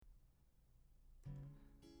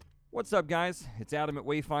What's up, guys? It's Adam at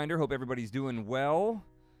Wayfinder. Hope everybody's doing well.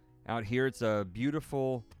 Out here, it's a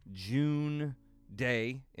beautiful June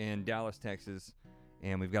day in Dallas, Texas,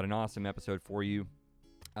 and we've got an awesome episode for you.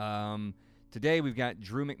 Today, we've got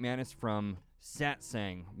Drew McManus from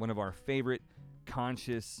Satsang, one of our favorite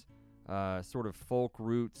conscious sort of folk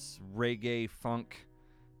roots, reggae, funk,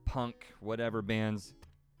 punk, whatever bands.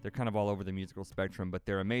 They're kind of all over the musical spectrum, but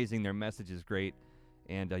they're amazing. Their message is great.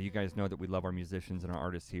 And you guys know that we love our musicians and our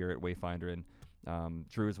artists here at Wayfinder. And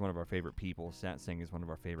Drew is one of our favorite people. Satsang is one of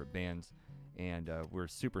our favorite bands. And we're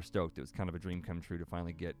super stoked. It was kind of a dream come true to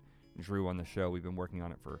finally get Drew on the show. We've been working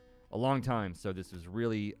on it for a long time. So this is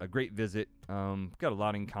really a great visit. Got a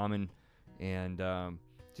lot in common. And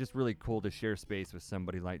just really cool to share space with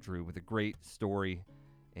somebody like Drew with a great story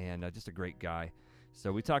and just a great guy.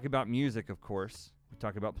 So we talk about music, of course. We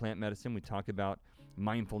talk about plant medicine. We talk about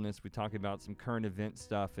mindfulness. We talk about some current event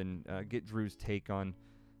stuff and get Drew's take on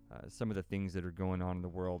some of the things that are going on in the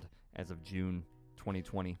world as of June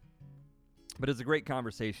 2020. But it's a great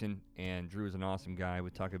conversation, and Drew is an awesome guy. We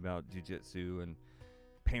talk about jiu-jitsu and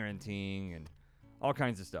parenting and all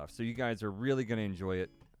kinds of stuff. So you guys are really going to enjoy it.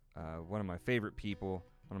 One of my favorite people,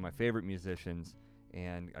 one of my favorite musicians,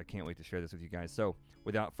 and I can't wait to share this with you guys. So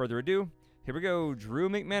without further ado, here we go. Drew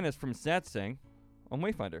McManus from Satsang on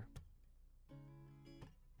Wayfinder.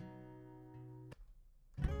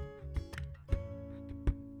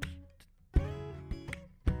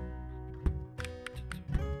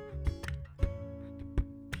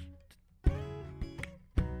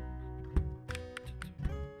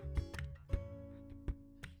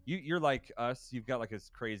 You're like us. You've got like this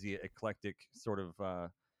crazy eclectic sort of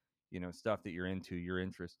stuff that you're into. Your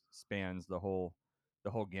interest spans the whole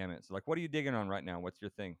gamut. So like, what are you digging on right now? What's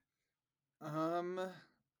your thing?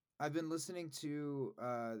 I've been listening to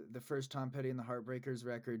the first Tom Petty and the Heartbreakers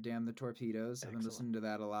record, "Damn the Torpedoes." I've been listening to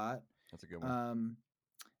that a lot. That's a good one.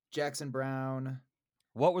 Jackson Browne.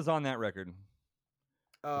 What was on that record?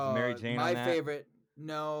 Was Mary Jane my on that? favorite.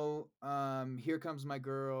 No. Here Comes My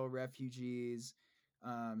Girl, Refugees,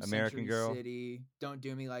 American Century Girl, City, Don't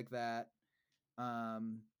Do Me Like That.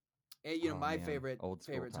 And, my man. favorite Old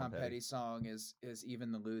school Tom Petty song is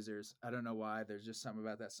Even the Losers. I don't know why. There's just something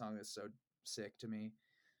about that song that's so sick to me.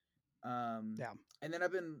 Yeah. And then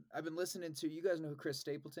I've been listening to, you guys know who Chris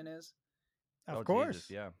Stapleton is? Of course. Jesus,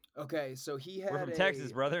 yeah. Okay, so he had We're from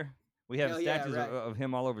Texas, brother. We have statues of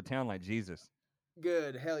him all over town like Jesus.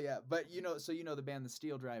 Good, hell yeah. But so you know the band The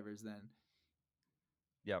Steel Drivers then?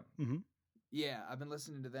 Yep. Mm-hmm. Yeah, I've been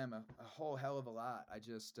listening to them a whole hell of a lot. I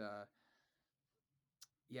just I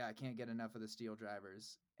can't get enough of The Steel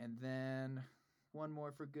Drivers. And then one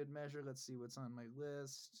more for good measure. Let's see what's on my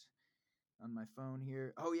list on my phone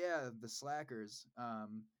here. Oh yeah, The Slackers.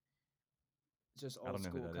 Just old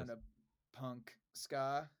school kind of punk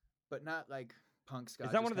ska, but not like punk ska.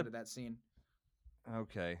 Is that one of that scene?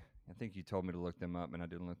 Okay, I think you told me to look them up, and I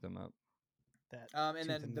didn't look them up. And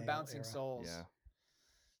then the Bouncing era. Souls. Yeah,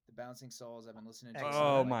 the Bouncing Souls. I've been listening to.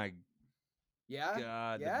 Oh my yeah,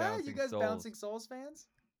 God! Yeah, you guys Souls. Bouncing Souls fans?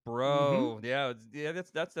 Bro, yeah,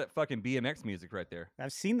 that's that fucking BMX music right there.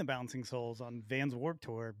 I've seen the Bouncing Souls on Vans Warped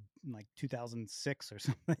Tour in like 2006 or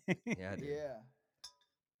something. Yeah, dude.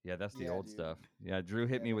 Yeah, that's the old stuff. Yeah, Drew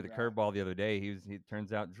hit me with a right. curveball the other day. He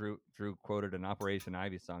turns out Drew quoted an Operation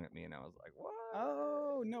Ivy song at me, and I was like, "What?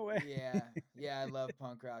 Oh, no way!" Yeah, I love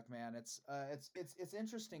punk rock, man. It's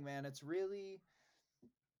interesting, man. It's really,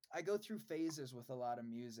 I go through phases with a lot of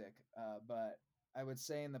music, but I would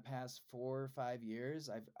say in the past 4 or 5 years,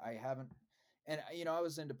 I haven't, and I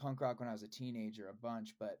was into punk rock when I was a teenager a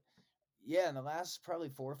bunch, but yeah, in the last probably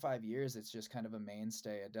 4 or 5 years, it's just kind of a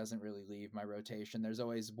mainstay. It doesn't really leave my rotation. There's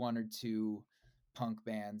always one or two punk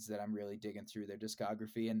bands that I'm really digging through their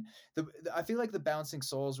discography, and I feel like the Bouncing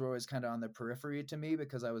Souls were always kind of on the periphery to me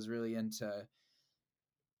because I was really into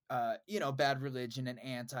Bad Religion and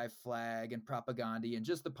Anti-Flag and Propaganda and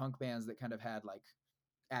just the punk bands that kind of had like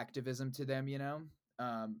activism to them,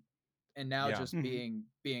 and now just being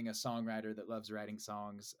a songwriter that loves writing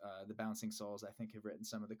songs, the Bouncing Souls, I think, have written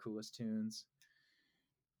some of the coolest tunes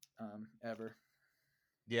ever.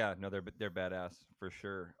 Yeah, no, they're badass for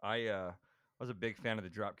sure. I was a big fan of the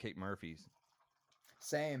Dropkick Murphys.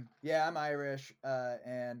 Same. Yeah, I'm Irish,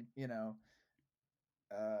 and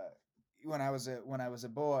when I was a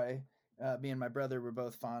boy, me and my brother were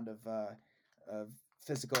both fond of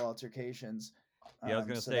physical altercations. Yeah, I was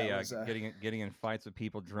gonna say, getting in fights with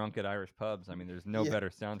people drunk at Irish pubs. I mean, there's no better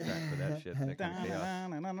soundtrack for that shit. That kind of chaos.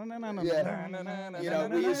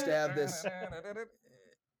 We used to have this.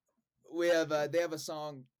 They have a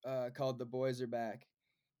song called "The Boys Are Back,"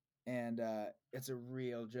 and it's a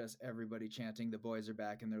real just everybody chanting "The boys are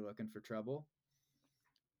back and they're looking for trouble."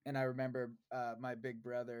 And I remember my big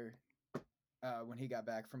brother when he got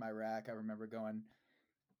back from Iraq. I remember going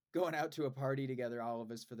out to a party together, all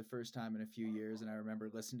of us for the first time in a few years, and I remember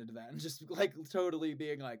listening to that and just like totally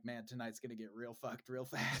being like, "Man, tonight's gonna get real fucked real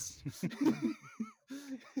fast."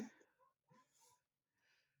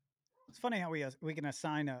 It's funny how we can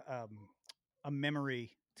assign a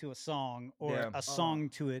memory to a song or Yeah. a Oh, song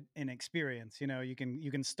to an experience. You know, you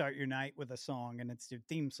can start your night with a song and it's your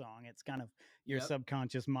theme song. It's kind of your yep,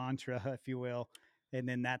 subconscious mantra, if you will. And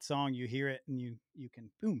then that song, you hear it and you can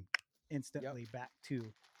boom yep. instantly back to,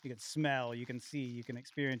 you can smell, you can see, you can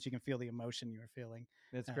experience, you can feel the emotion you're feeling.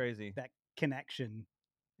 It's Uh, crazy. that connection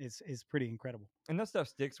is pretty incredible. And that stuff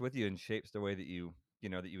sticks with you and shapes the way that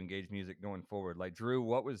that you engage music going forward. Like Drew,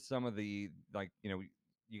 what was some of the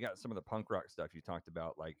you got some of the punk rock stuff you talked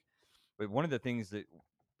about, like, but one of the things that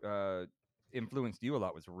uh, influenced you a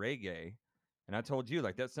lot was reggae. And I told you,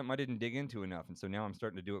 like, that's something I didn't dig into enough, and so now I'm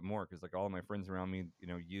starting to do it more because like all of my friends around me,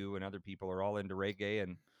 you and other people are all into reggae.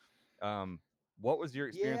 And um, what was your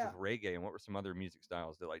experience Yeah. with reggae, and what were some other music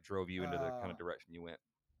styles that like drove you into the kind Uh, of direction you went?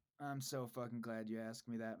 I'm so fucking glad you asked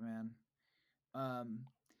me that, man. Um,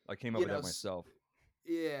 I came up you with know, that myself.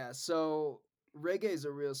 yeah. So reggae is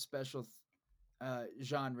a real special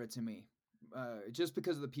genre to me, just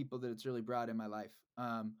because of the people that it's really brought in my life.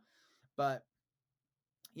 But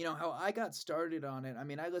how I got started on it. I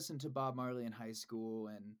mean, I listened to Bob Marley in high school,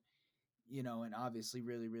 and and obviously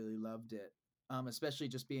really, really loved it. Especially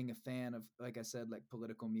just being a fan of, like I said, like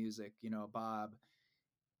political music. Bob.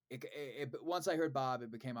 Once I heard Bob,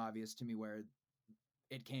 it became obvious to me where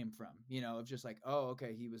it came from. Of just like, oh,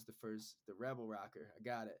 okay, he was the rebel rocker. I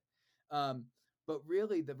got it. Um, but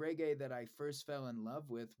really, the reggae that I first fell in love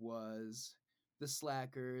with was the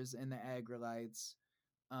Slackers and the Agrolites,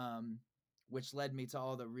 um, which led me to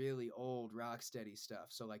all the really old Rocksteady stuff.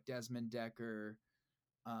 So like Desmond Decker,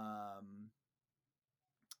 um,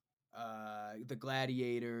 the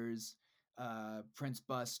Gladiators, Prince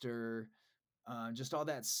Buster, just all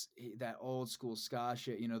that old school ska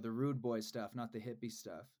shit. The rude boy stuff, not the hippie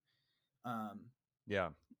stuff. Um,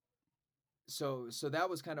 Yeah. so that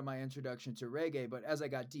was kind of my introduction to reggae. But as I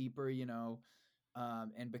got deeper,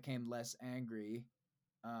 and became less angry,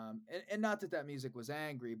 and not that music was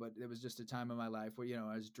angry, but it was just a time in my life where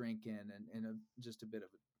I was drinking and just a bit of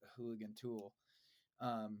a hooligan tool.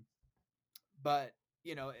 Um, but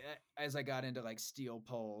as I got into like Steel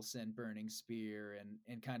Pulse and Burning Spear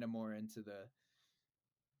and kind of more into the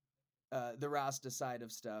Rasta side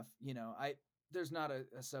of stuff, I there's not a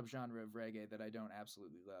subgenre of reggae that I don't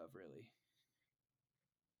absolutely love, really.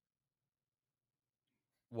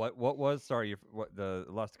 What was, sorry, what the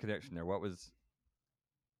lost connection there? What was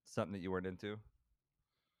something that you weren't into?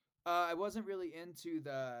 I wasn't really into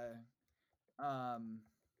the um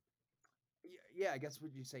yeah, I guess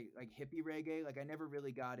would you say like hippie reggae? Like I never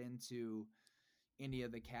really got into any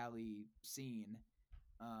of the Cali scene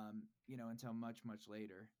until much much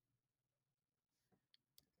later.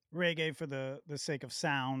 Reggae for the sake of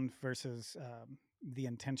sound versus the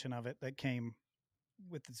intention of it that came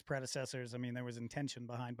with its predecessors. I mean, there was intention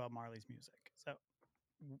behind Bob Marley's music. So,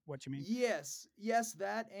 what you mean? Yes,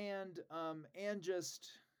 that and just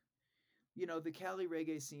the Cali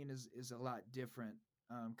reggae scene is a lot different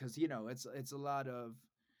cuz it's a lot of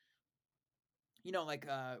like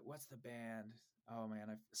what's the band? Oh man,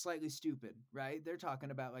 I Slightly Stupid, right? They're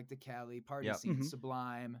talking about like the Cali party Yep. scene, Hmm.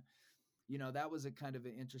 Sublime. That was a kind of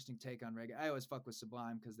an interesting take on reggae. I always fuck with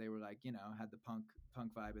Sublime because they were like, had the punk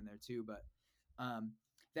vibe in there too. But um,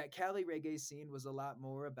 that Cali reggae scene was a lot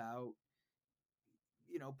more about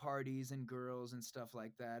parties and girls and stuff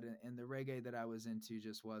like that. And the reggae that I was into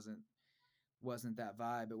just wasn't that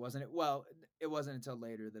vibe. It wasn't it. Well, it wasn't until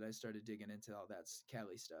later that I started digging into all that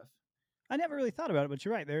Cali stuff. I never really thought about it, but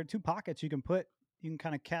you're right. There are two pockets you can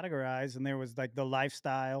kind of categorize, and there was like the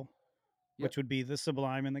lifestyle, Yep. which would be the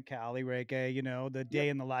Sublime and the Cali reggae, the Yep. day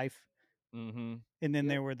in the life, Mm-hmm. and then Yep.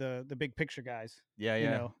 there were the big picture guys. Yeah,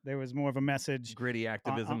 yeah. There was more of a message Gritty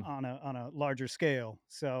activism. on a larger scale.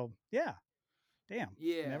 So yeah, damn,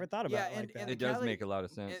 Yeah. never thought Yeah. about it like And that. the It does Cali. make a lot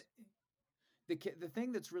of sense. The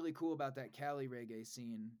thing that's really cool about that Cali reggae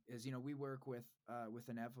scene is we work with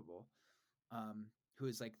Ineffable, who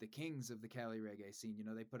is like the kings of the Cali reggae scene.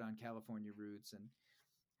 They put on California Roots, and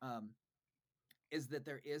um, is that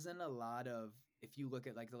there isn't a lot of, if you look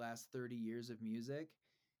at like the last 30 years of music,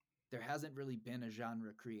 there hasn't really been a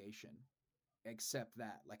genre creation except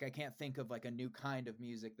that. Like I can't think of like a new kind of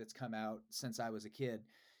music that's come out since I was a kid.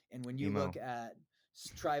 And when you Emo. look at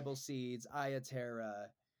Tribal Seeds, Ayaterra,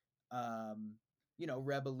 um,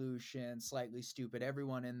 Revolution, Slightly Stupid,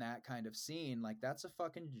 everyone in that kind of scene, like that's a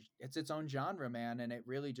fucking, it's its own genre, man, and it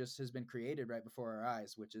really just has been created right before our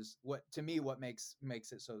eyes, which is what to me what makes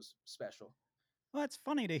it so special. Well, it's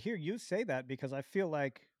funny to hear you say that because I feel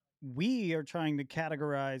like we are trying to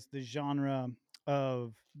categorize the genre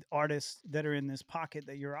of artists that are in this pocket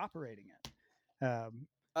that you're operating in.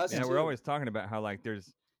 Us Yeah, too. we're always talking about how like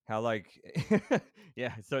there's how like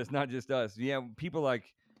yeah, so it's not just us. Yeah, people like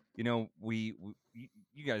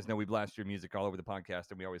you guys know we blast your music all over the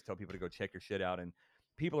podcast, and we always tell people to go check your shit out. And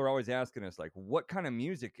people are always asking us like, what kind of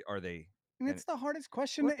music are they? and And it's the hardest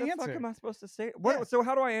question what to the fuck answer. am I supposed to say? Yeah. So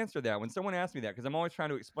how do I answer that when someone asks me that? Because I'm always trying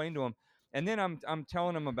to explain to them, and then I'm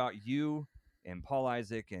telling them about you and Paul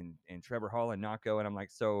Isaac and Trevor Hall and Nako, and I'm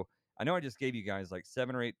like, so I know I just gave you guys like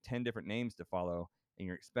 7 or 8, 10 different names to follow, and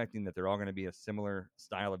you're expecting that they're all going to be a similar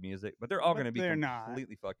style of music, but they're all But going to be they're not.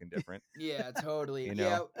 completely fucking different. Yeah, totally. You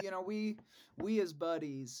Yeah, know? we as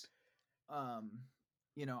buddies, um,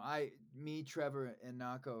 me, Trevor, and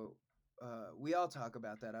Nako, we all talk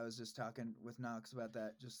about that. I was just talking with Knox about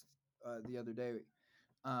that just the other day.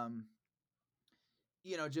 Um,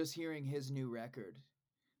 just hearing his new record,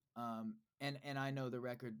 and I know the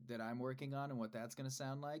record that I'm working on and what that's gonna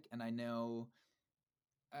sound like, and I know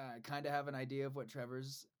kind of have an idea of what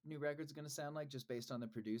Trevor's new record's gonna sound like just based on the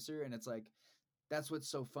producer, and it's like that's what's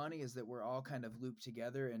so funny is that we're all kind of looped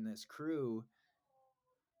together in this crew,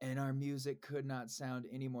 and our music could not sound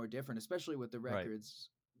any more different, especially with the Right. records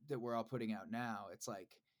that we're all putting out now. It's like,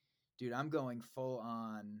 dude, I'm going full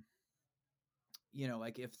on,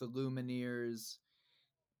 like if the Lumineers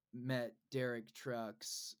met Derek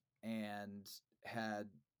Trucks and had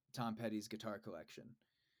Tom Petty's guitar collection,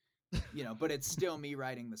 but it's still me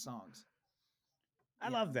writing the songs. I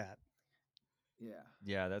love that. Yeah.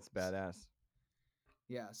 Yeah, that's badass.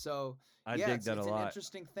 Yeah. So I yeah, dig it's that a an lot.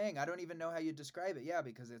 interesting thing. I don't even know how you describe it. Yeah,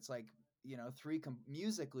 because it's like,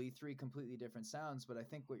 musically three completely different sounds. But I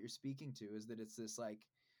think what you're speaking to is that it's this like,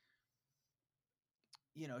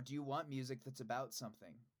 do you want music that's about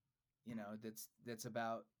something, that's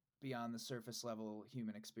about beyond the surface level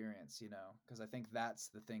human experience, because I think that's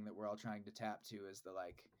the thing that we're all trying to tap to is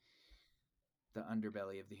the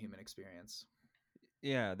underbelly of the human experience.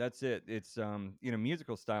 Yeah, that's it. It's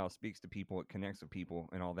musical style speaks to people, it connects with people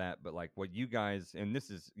and all that, but like what you guys, and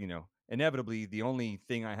this is, inevitably the only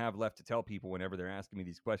thing I have left to tell people whenever they're asking me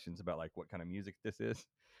these questions about like what kind of music this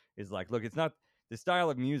is like, look, it's not the style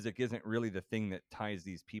of music isn't really the thing that ties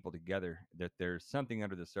these people together. That there's something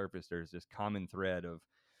under the surface. There's this common thread of,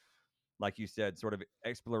 like you said, sort of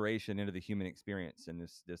exploration into the human experience and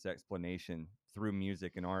this explanation through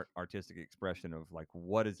music and artistic expression of like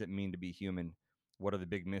what does it mean to be human, what are the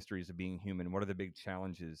big mysteries of being human, what are the big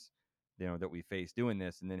challenges that we face doing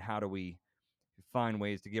this, and then how do we find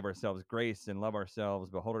ways to give ourselves grace and love ourselves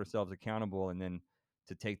but hold ourselves accountable, and then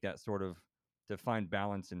to take that sort of to find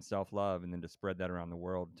balance and self-love and then to spread that around the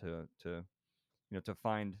world to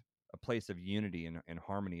find a place of unity and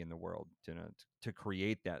harmony in the world, to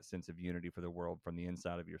create that sense of unity for the world from the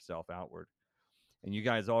inside of yourself outward. And you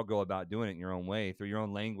guys all go about doing it in your own way through your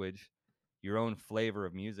own language, your own flavor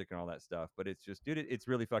of music and all that stuff. But it's just, dude, it's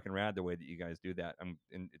really fucking rad the way that you guys do that.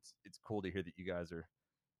 And it's cool to hear that you guys are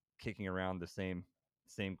kicking around the same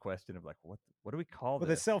question of like, what do we call Well, the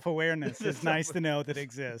this? self-awareness is nice to know that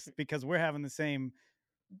exists because we're having the same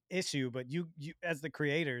issue, but you as the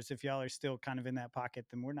creators, if y'all are still kind of in that pocket,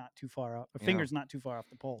 then we're not too far off. Our fingers not too far off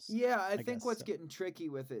the pulse. Yeah, I think guess, what's so. getting tricky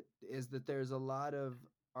with it is that there's a lot of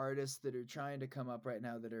artists that are trying to come up right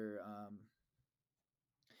now that are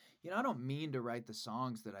I don't mean to write the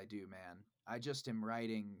songs that I do, man. I just am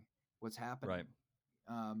writing what's happening. Right.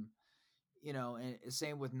 And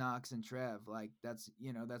same with Knox and Trev. Like that's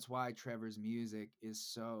why Trevor's music is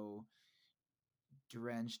so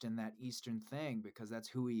drenched in that Eastern thing, because that's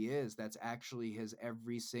who he is. That's actually his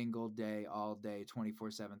every single day, all day,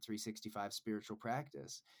 24/7, 365 spiritual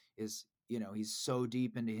practice is, he's so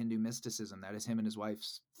deep into Hindu mysticism. That is him and his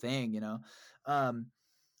wife's thing,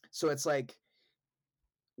 So it's like,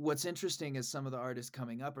 what's interesting is some of the artists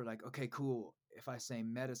coming up are like, okay, cool. If I say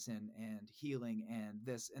medicine and healing and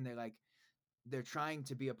this, and they're trying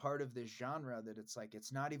to be a part of this genre that it's like,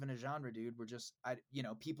 it's not even a genre, dude. We're just,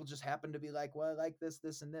 people just happen to be like, well, I like this,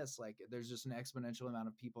 this, and this. Like, there's just an exponential amount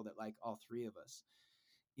of people that like all three of us.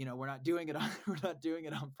 We're not doing it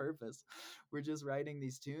on purpose. We're just writing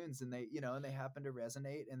these tunes, and they happen to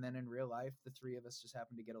resonate. And then in real life, the three of us just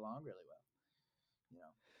happen to get along really well.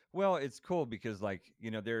 Well, it's cool because like,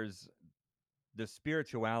 there's the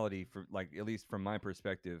spirituality, for like, at least from my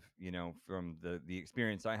perspective, from the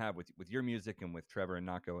experience I have with your music and with Trevor and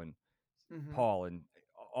Nako and Mm-hmm. Paul and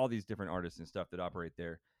all these different artists and stuff that operate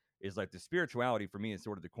there, is like the spirituality for me is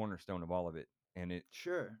sort of the cornerstone of all of it. And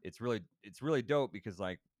Sure. it's really dope because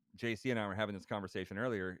like JC and I were having this conversation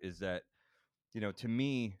earlier, is that, to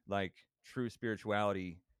me, like true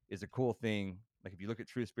spirituality is a cool thing. Like if you look at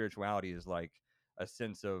true spirituality is like a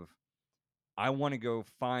sense of, I want to go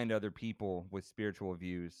find other people with spiritual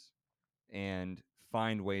views and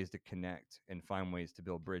find ways to connect and find ways to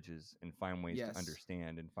build bridges and find ways to Yes.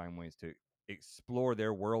 understand and find ways to explore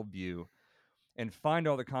their worldview and find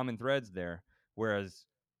all the common threads there. Whereas,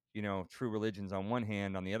 true religion's on one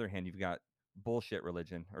hand, on the other hand, you've got bullshit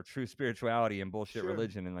religion, or true spirituality and bullshit Sure.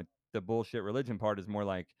 religion. And like the bullshit religion part is more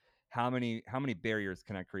like, how many barriers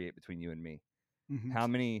can I create between you and me? Mhm. How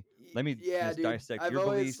many, let me Yeah, just dude. dissect I've your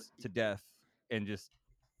always beliefs to death and just,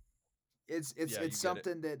 it's yeah, you it's get it.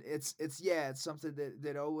 something that it's something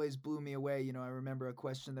that always blew me away. I remember a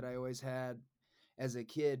question that I always had as a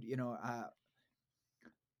kid.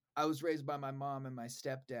 I was raised by my mom and my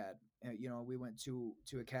stepdad. We went to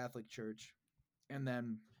a Catholic church, and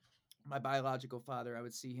then my biological father, I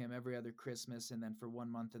would see him every other Christmas, and then for 1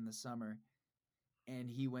 month in the summer, and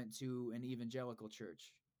he went to an evangelical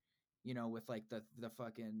church. With like the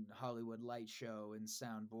fucking Hollywood light show and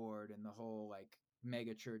soundboard and the whole like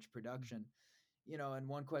mega church production. And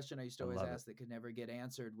one question I used to I always love it. ask that could never get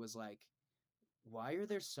answered was like, why are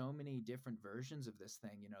there so many different versions of this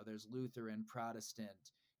thing? There's Lutheran,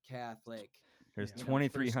 Protestant, Catholic, There's Yeah. First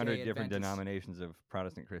 2,300 Day different Adventist. denominations of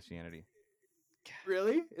Protestant Christianity.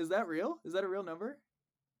 Really? Is that real? Is that a real number?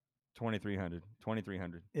 2,300.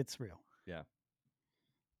 2,300. It's real. Yeah.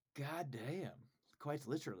 God damn. Quite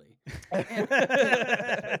literally.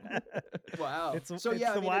 it's Wow. it's So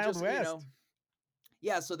yeah, I the mean, it Wild just, West.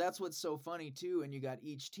 yeah, so that's what's so funny too. And you got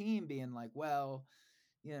each team being like, well,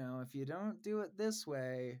 if you don't do it this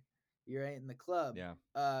way, you ain't in the club.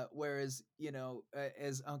 Yeah. Whereas,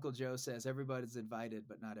 as Uncle Joe says, everybody's invited,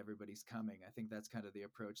 but not everybody's coming. I think that's kind of the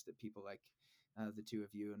approach that people like the two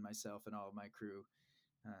of you and myself and all of my crew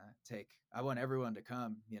take. I want everyone to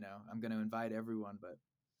come. I'm going to invite everyone, but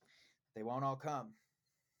they won't all come.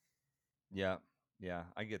 Yeah. Yeah.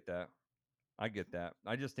 I get that.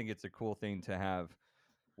 I just think it's a cool thing to have.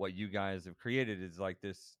 What you guys have created is like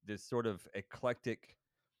this sort of eclectic,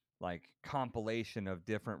 like compilation of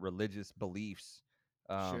different religious beliefs.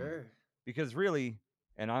 Um, Sure. because really,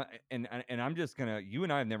 and I'm just gonna, you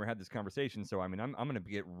and I have never had this conversation, so I mean, I'm gonna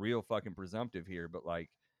get real fucking presumptive here, but like,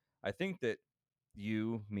 I think that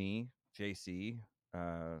you, me, JC,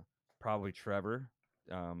 probably Trevor,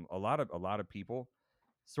 a lot of people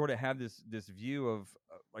sort of have this view of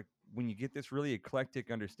like, when you get this really eclectic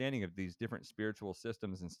understanding of these different spiritual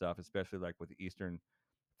systems and stuff, especially like with Eastern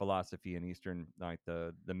philosophy and Eastern, like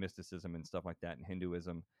the mysticism and stuff like that, and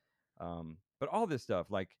Hinduism, but all this stuff,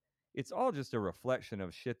 like, it's all just a reflection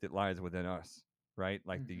of shit that lies within us, right?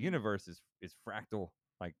 Like the Mm-hmm. universe is fractal.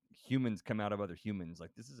 Like humans come out of other humans.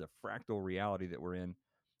 Like this is a fractal reality that we're in.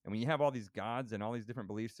 And when you have all these gods and all these different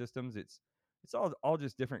belief systems, it's all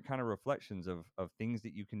just different kind of reflections of things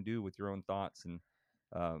that you can do with your own thoughts and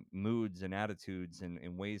moods and attitudes and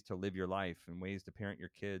ways to live your life and ways to parent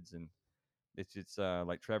your kids. And it's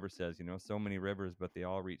like Trevor says, so many rivers, but they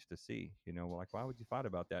all reach the sea. Well, like, why would you fight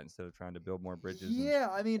about that instead of trying to build more bridges and Yeah,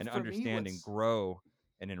 I mean, and for me, understand and grow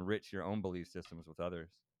and enrich your own belief systems with others?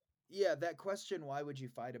 that question, why would you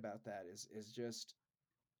fight about that, is just,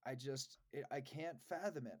 I can't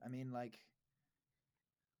fathom it. I mean, like,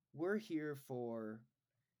 we're here for,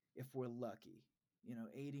 if we're lucky,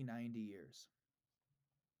 80, 90 years.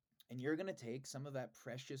 And you're going to take some of that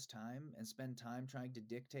precious time and spend time trying to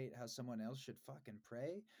dictate how someone else should fucking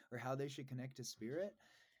pray or how they should connect to spirit.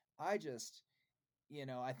 I just,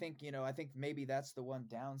 I think maybe that's the one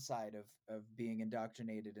downside of being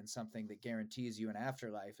indoctrinated in something that guarantees you an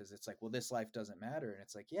afterlife, is it's like, well, this life doesn't matter. And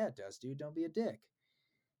it's like, yeah, it does, dude. Don't be a dick.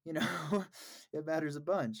 It matters a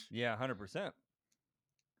bunch. Yeah, 100%.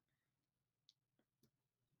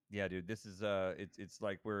 Yeah, dude, this is it's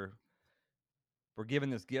like we're given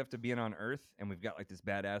this gift of being on Earth, and we've got like this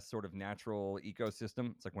badass sort of natural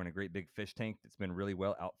ecosystem. It's like we're in a great big fish tank that's been really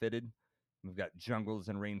well outfitted. We've got jungles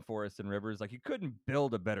and rainforests and rivers. Like, you couldn't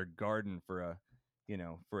build a better garden for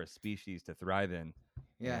a species to thrive in.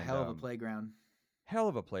 Yeah, And hell of a playground. hell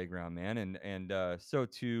of a playground, man. And so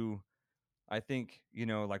too, I think,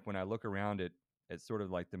 like when I look around at sort of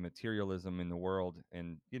like the materialism in the world,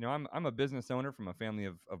 and I'm a business owner from a family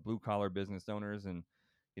of blue collar business owners, and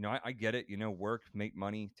I get it. Work, make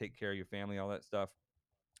money, take care of your family, all that stuff.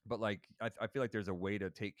 But like, I feel like there's a way to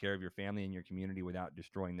take care of your family and your community without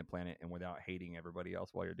destroying the planet and without hating everybody else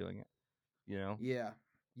while you're doing it. Yeah.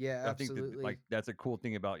 Yeah, I think that, like, absolutely. that's a cool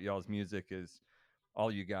thing about y'all's music is,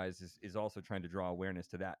 all you guys is also trying to draw awareness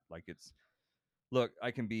to that. Like, it's, look,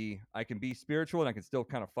 I can be spiritual and I can still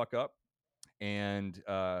kind of fuck up, and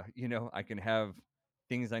I can have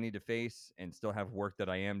things I need to face and still have work that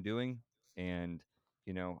I am doing, and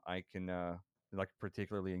I can, like,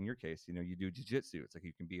 particularly in your case, you do jujitsu. It's like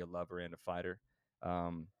you can be a lover and a fighter,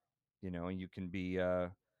 um, and you can be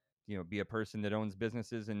a person that owns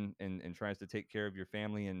businesses and tries to take care of your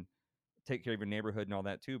family and take care of your neighborhood and all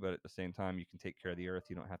that too. But at the same time, you can take care of the earth.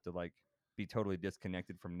 You don't have to, like, be totally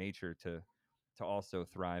disconnected from nature to also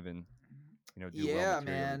thrive and do well Yeah, materially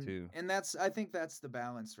man. too. And I think that's the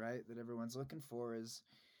balance, right? That everyone's looking for is,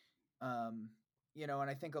 um, and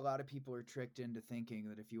I think a lot of people are tricked into thinking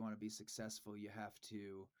that if you want to be successful, you have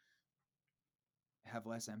to have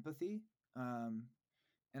less empathy. Um,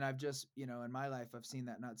 and I've just, in my life, I've seen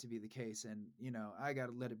that not to be the case. And, I got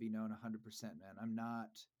to let it be known 100%, man. I'm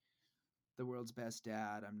not the world's best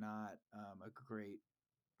dad. I'm not a great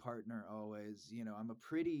partner always. I'm a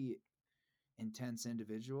pretty intense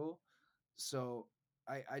individual. So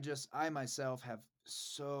I myself have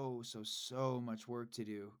so much work to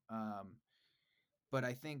do. But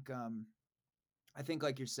I think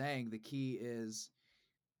like you're saying, the key is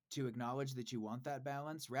to acknowledge that you want that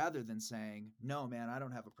balance rather than saying, no, man, I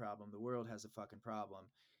don't have a problem. The world has a fucking problem.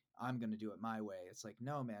 I'm going to do it my way. It's like,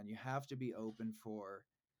 no, man, you have to be open for,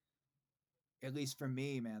 at least for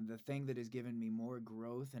me, man, the thing that has given me more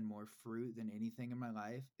growth and more fruit than anything in my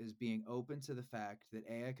life is being open to the fact that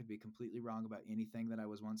A, I could be completely wrong about anything that I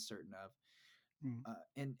was once certain of.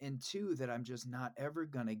 Mm. And two, that I'm just not ever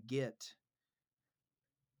going to get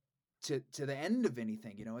to the end of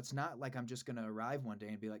anything. It's not like I'm just going to arrive one day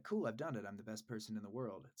and be like, cool, I've done it. I'm the best person in the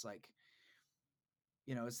world. It's like,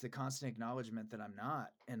 it's the constant acknowledgement that I'm not,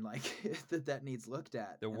 and like that needs looked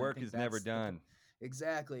at. The And I work think is never that's done.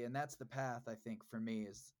 exactly. And that's the path, I think, for me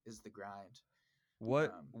is the grind.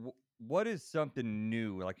 What Um, what is something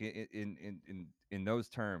new, like, in those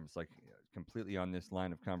terms, like, completely on this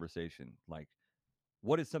line of conversation, like,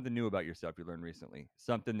 what is something new about yourself you learned recently?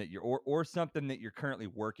 Something that you're, or something that you're currently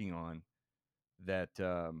working on that,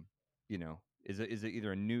 is it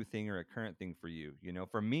either a new thing or a current thing for you?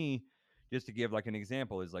 For me, just to give like an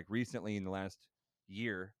example, is like recently in the last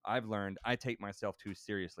year, I've learned I take myself too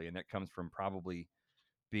seriously, and that comes from probably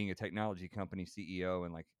being a technology company CEO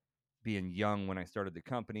and, like, being young when I started the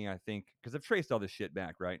company. I think because I've traced all this shit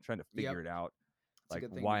back, right? Trying to yep, figure it out, it's a like, good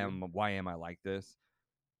thing to why do. am I like this?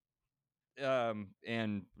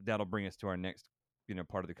 And that'll bring us to our next,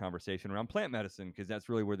 part of the conversation around plant medicine, because that's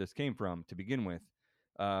really where this came from to begin with.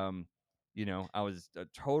 Um, I was a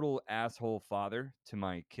total asshole father to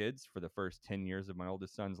my kids for the first 10 years of my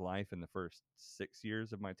oldest son's life and the first 6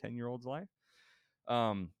 years of my 10-year-old's life.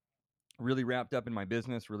 Um, really wrapped up in my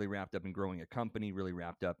business, really wrapped up in growing a company, really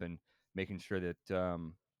wrapped up in making sure that,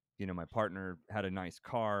 my partner had a nice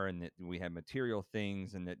car and that we had material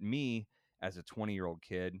things, and that me, as a 20-year-old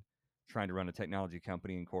kid trying to run a technology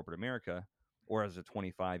company in corporate America, or as a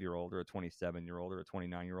 25-year-old or a 27-year-old or a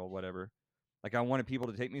 29-year-old, whatever, like, I wanted people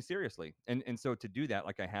to take me seriously. And so to do that,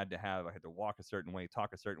 like, I had to walk a certain way,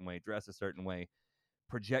 talk a certain way, dress a certain way,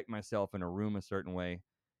 project myself in a room a certain way.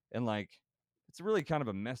 And, like, it's really kind of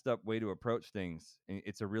a messed up way to approach things.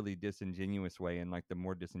 It's a really disingenuous way. And, like, the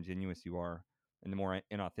more disingenuous you are and the more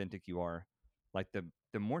inauthentic you are, like,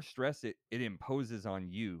 the more stress it imposes on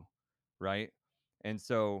you, right? And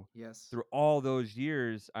so Yes. through all those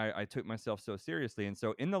years, I took myself so seriously. And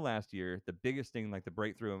so in the last year, the biggest thing, like the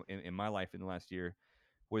breakthrough in my life in the last year,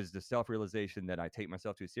 was the self-realization that I take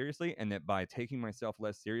myself too seriously, and that by taking myself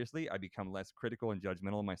less seriously, I become less critical and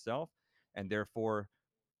judgmental of myself, and therefore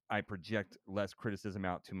I project less criticism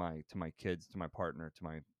out to my kids, to my partner,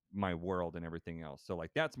 to my world and everything else. So,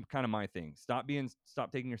 like, that's kind of my thing. Stop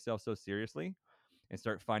taking yourself so seriously and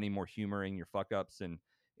start finding more humor in your fuck ups and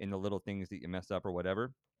in the little things that you mess up or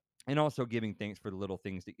whatever. And also giving thanks for the little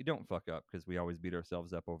things that you don't fuck up, because we always beat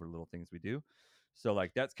ourselves up over the little things we do. So,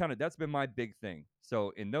 like, that's been my big thing.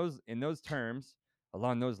 So in those terms,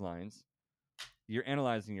 along those lines, you're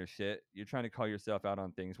analyzing your shit. You're trying to call yourself out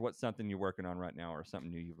on things. What's something you're working on right now, or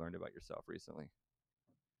something new you've learned about yourself recently?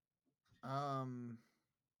 Um,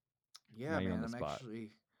 Now yeah, you're on man, the I'm spot.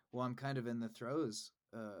 actually, well, I'm kind of in the throes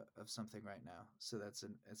of something right now. So it's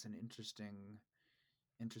an interesting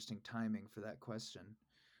timing for that question.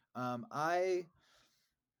 I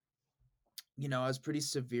I was pretty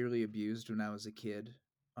severely abused when I was a kid.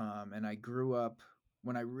 And I grew up,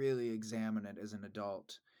 when I really examine it, as an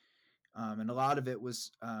adult. And a lot of it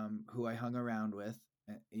was who I hung around with,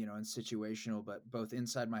 and situational, but both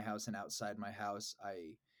inside my house and outside my house,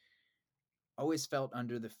 I always felt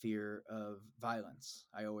under the fear of violence.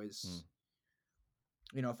 I Hmm. always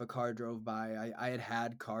you know, if a car drove by, I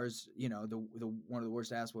had cars, you know, the one of the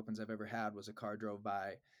worst ass whoopings I've ever had was a car drove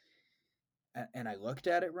by, and I looked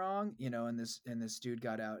at it wrong, you know, and this dude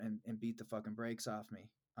got out and beat the fucking brakes off me.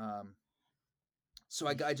 Um, so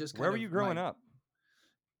I just Where kind were of you growing up?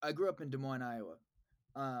 I grew up in Des Moines, Iowa.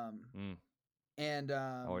 Um, Mm. and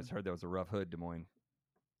I always heard that was a rough hood, Des Moines.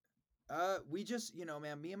 we just, you know,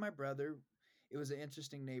 man, me and my brother, it was an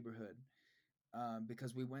interesting neighborhood,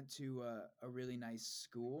 because we went to a really nice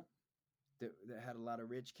school that had a lot of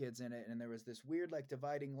rich kids in it, and there was this weird like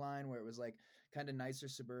dividing line where it was like kind of nicer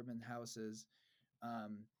suburban houses,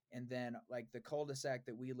 um, and then like the cul-de-sac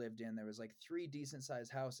that we lived in, there was like three decent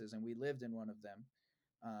sized houses, and we lived in one of them.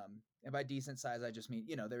 And by decent size, I just mean,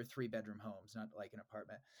 you know, there were 3-bedroom homes, not like an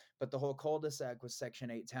apartment. But the whole cul-de-sac was Section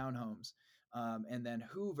 8 townhomes. And then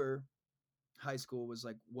Hoover High School was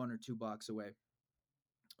like 1 or 2 blocks away.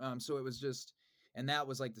 So it was just, and that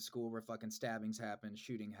was like the school where fucking stabbings happened,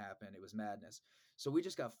 shooting happened. It was madness. So we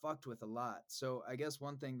just got fucked with a lot. So I guess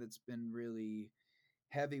one thing that's been really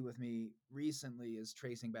heavy with me recently is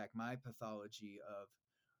tracing back my pathology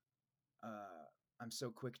of, I'm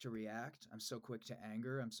so quick to react, I'm so quick to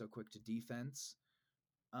anger, I'm so quick to defense.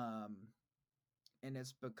 Um, and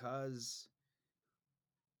it's because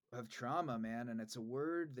of trauma, man. And it's a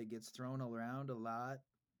word that gets thrown around a lot.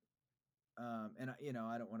 And you know,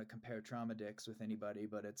 I don't want to compare trauma dicks with anybody,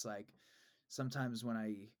 but it's like sometimes when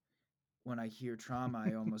I hear trauma,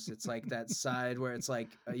 I almost, it's like that side where it's like,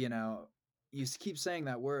 you know, you keep saying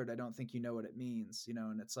that word, I don't think you know what it means, you know.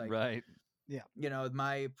 And it's like, Right. Yeah. you know,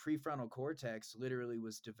 my prefrontal cortex literally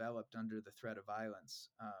was developed under the threat of violence.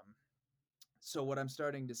 So what I'm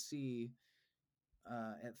starting to see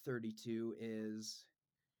at 32 is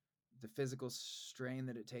the physical strain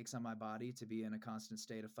that it takes on my body to be in a constant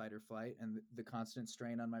state of fight or flight, and the constant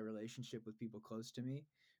strain on my relationship with people close to me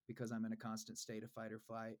because I'm in a constant state of fight or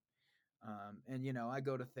flight. And you know, I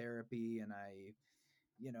go to therapy, and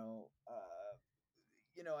you know,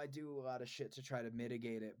 you know, I do a lot of shit to try to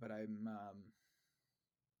mitigate it, but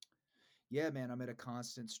yeah, man, I'm at a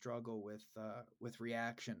constant struggle with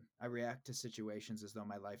reaction. I react to situations as though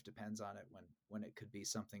my life depends on it, when it could be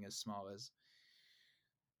something as small as,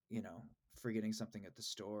 you know, forgetting something at the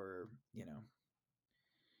store, or, you know.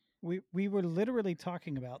 We were literally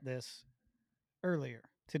talking about this earlier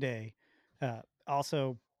today.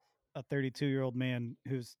 Also, a 32-year-old man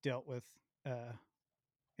who's dealt with, uh,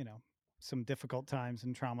 you know, some difficult times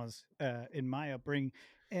and traumas in my upbringing,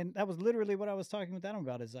 and that was literally what I was talking with Adam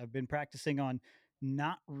about. Is I've been practicing on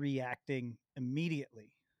not reacting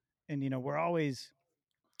immediately, and you know, we're always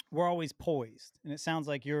poised, and it sounds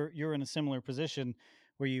like you're in a similar position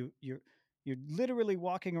where you're literally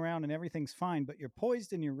walking around and everything's fine, but you're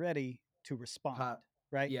poised and you're ready to respond, Pot.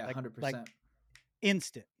 right? Yeah, Like 100%.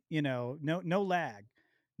 instant, you know, no lag,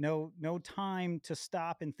 no time to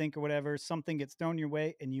stop and think or whatever. Something gets thrown your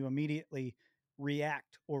way and you immediately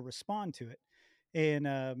react or respond to it. And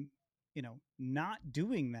you know, not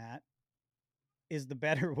doing that is the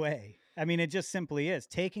better way. I mean, it just simply is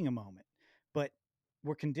taking a moment. But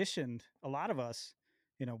we're conditioned, a lot of us,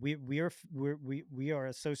 you know, we are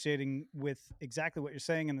associating with exactly what you're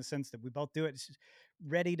saying, in the sense that we both do it. It's just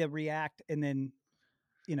ready to react, and then,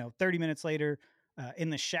 you know, 30 minutes later,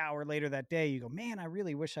 in the shower later that day, you go, man, I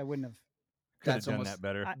really wish I wouldn't have. Could have That's done almost that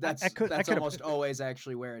better. I that's could have. almost always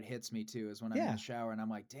actually where it hits me too, is when I'm in Yeah. the shower and I'm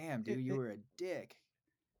like, damn, dude, It, you it, were a dick.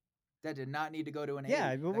 That did not need to go to an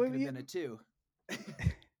yeah. 8. That could have been a 2.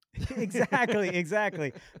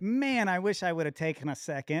 Exactly. Man, I wish I would have taken a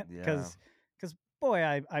second, Yeah. because boy,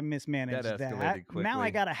 I That mismanaged that. escalated Now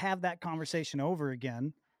I quickly. got to have that conversation over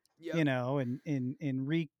again, Yep. you know, and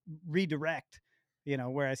redirect, you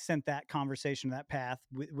know, where I sent that conversation, that path,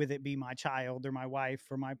 with it be my child or my wife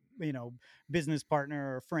or my, you know, business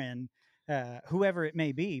partner or friend, whoever it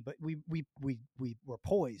may be. But we were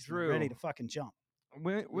poised and we're ready True. to fucking jump.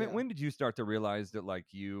 Yeah. When did you start to realize that, like,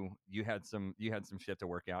 you had some shit to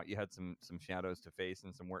work out, you had some shadows to face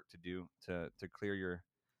and some work to do to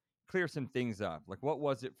clear some things up? Like, what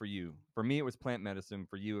was it for you? For me, it was plant medicine.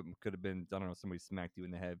 For you, it could have been, I don't know, somebody smacked you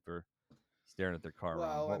in the head for staring at their car wrong.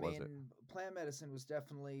 Well, I What was it? mean, plant medicine was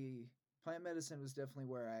definitely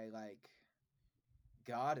where I like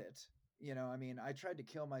got it. You know, I mean, I tried to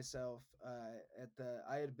kill myself at the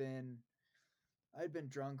I had been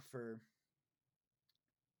drunk for,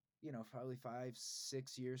 you know, probably 5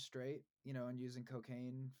 6 years straight, you know, and using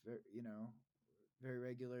cocaine for, you know, very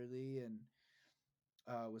regularly, and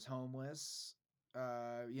was homeless,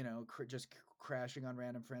 you know, just crashing on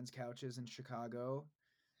random friends' couches in Chicago,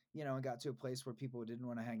 you know, and got to a place where people didn't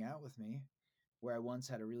want to hang out with me, where I once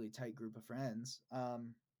had a really tight group of friends.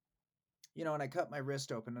 and I cut my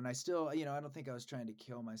wrist open, and I still, I don't think I was trying to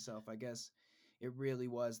kill myself. I guess it really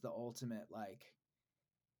was the ultimate, like,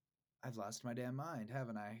 I've lost my damn mind,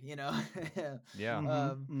 haven't I? Yeah. Mm-hmm.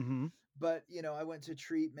 um, Mm-hmm. but I went to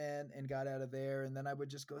treatment and got out of there, and then I would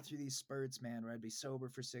just go through these spurts, man, where I'd be sober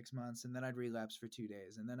for 6 months, and then I'd relapse for 2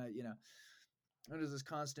 days, and then it was this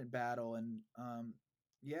constant battle, and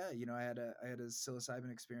yeah, I had a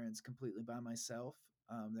psilocybin experience completely by myself.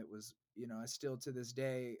 That was, I still to this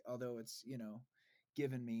day, although it's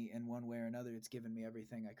given me in one way or another, it's given me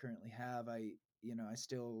everything I currently have. I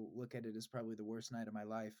still look at it as probably the worst night of my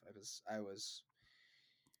life. I was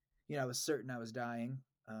certain I was dying.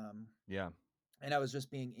 Um, Yeah. and I was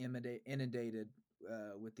just being inundated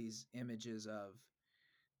with these images of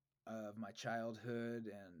my childhood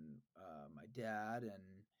and my dad, and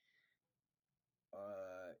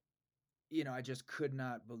uh, I just could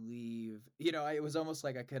not believe. It was almost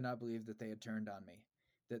like I could not believe that they had turned on me.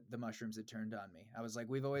 That the mushrooms had turned on me. I was like,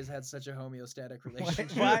 we've always had such a homeostatic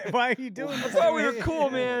relationship. Why are you doing I this? thought to we were me? cool,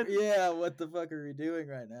 man. Yeah, what the fuck are we doing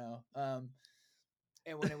right now?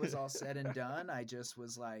 And when it was all said and done, I just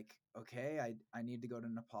was like, okay, I need to go to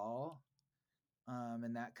Nepal.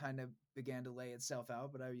 And that kind of began to lay itself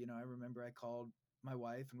out. But I remember I called my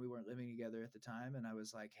wife, and we weren't living together at the time, and I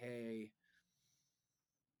was like, hey,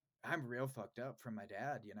 I'm real fucked up from my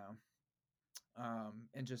dad,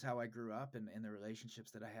 and just how I grew up, and the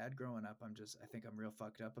relationships that I had growing up. I think I'm real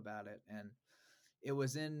fucked up about it. And it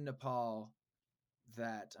was in Nepal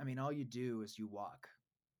that, I mean, all you do is you walk,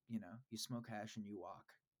 you smoke hash and you walk.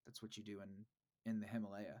 That's what you do in the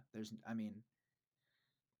Himalaya. I mean,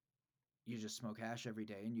 you just smoke hash every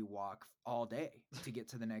day and you walk all day to get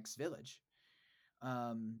to the next village.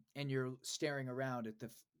 And you're staring around at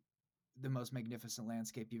the most magnificent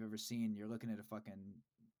landscape you've ever seen. You're looking at a fucking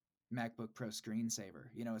MacBook Pro screensaver.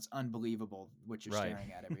 It's unbelievable what you're Right.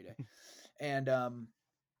 staring at every day. And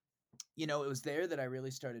it was there that I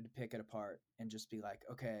really started to pick it apart and just be like,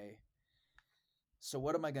 okay, so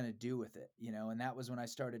what am I going to do with it? And that was when I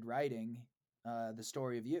started writing The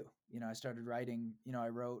Story of You. I started writing, I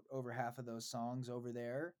wrote over half of those songs over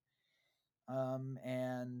there.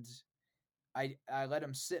 And I let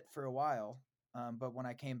them sit for a while. But when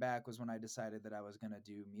I came back was when I decided that I was going to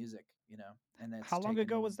do music, and that's How long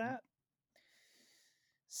ago was taken that?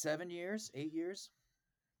 7 years, 8 years,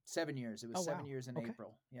 7 years. It was Oh, 7 years wow. in Okay.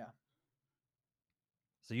 April. Yeah.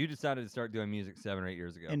 So you decided to start doing music 7 or 8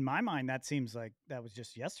 years ago. In my mind, that seems like that was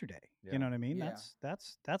just yesterday. Yeah. You know what I mean? Yeah.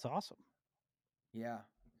 That's awesome. Yeah.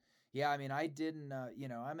 Yeah. I mean, I didn't,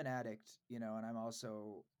 I'm an addict, and I'm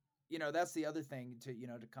also, that's the other thing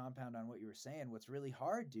to compound on what you were saying. What's really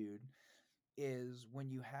hard, dude, is when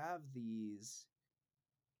you have these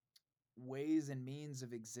ways and means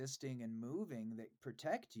of existing and moving that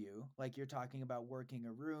protect you, like you're talking about working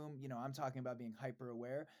a room, I'm talking about being hyper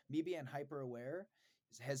aware. Me being hyper aware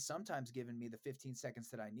has sometimes given me the 15 seconds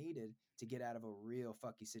that I needed to get out of a real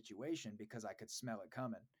fucky situation because I could smell it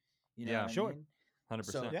coming. You know Yeah. what I Sure. mean?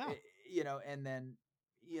 100%. So, Yeah. and then,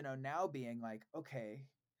 now being like, okay,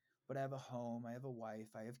 but I have a home, I have a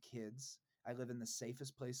wife, I have kids, I live in the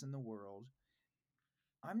safest place in the world.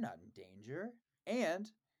 I'm not in danger.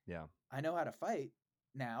 And Yeah. I know how to fight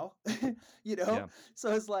now, Yeah.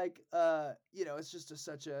 So it's like, it's just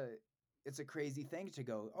it's a crazy thing to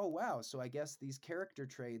go, oh, wow. So I guess these character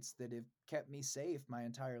traits that have kept me safe my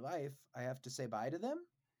entire life, I have to say bye to them.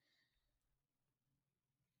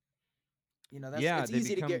 Yeah, it's they easy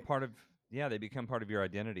to become get. part of they become part of your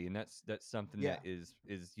identity, and that's something Yeah. that is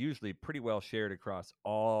usually pretty well shared across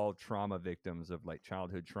all trauma victims of like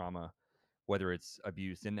childhood trauma, whether it's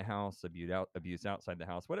abuse in the house, abuse outside the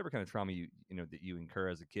house, whatever kind of trauma that you incur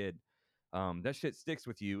as a kid. That shit sticks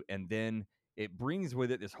with you, and then it brings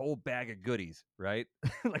with it this whole bag of goodies, right?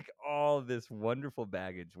 Like all this wonderful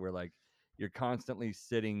baggage where like you're constantly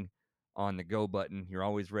sitting on the go button. You're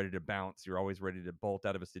always ready to bounce. You're always ready to bolt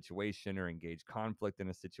out of a situation or engage conflict in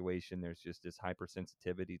a situation. There's just this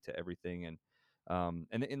hypersensitivity to everything,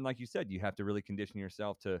 and like you said, you have to really condition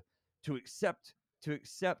yourself to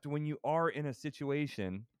accept when you are in a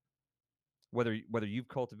situation, whether you've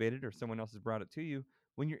cultivated or someone else has brought it to you,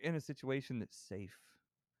 when you're in a situation that's safe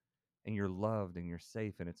and you're loved and you're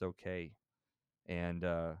safe and it's okay, and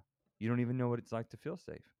you don't even know what it's like to feel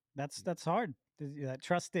safe. That's hard. That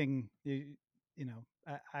trusting.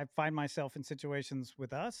 I find myself in situations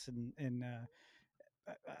with us, and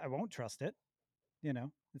I won't trust it.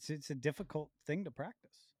 It's a difficult thing to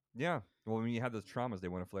practice. Yeah. Well, when you have those traumas, they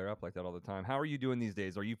want to flare up like that all the time. How are you doing these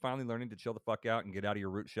days? Are you finally learning to chill the fuck out and get out of your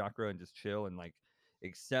root chakra and just chill and like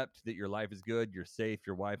accept that your life is good, you're safe,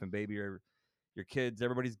 your wife and baby are your kids,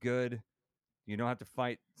 everybody's good. You don't have to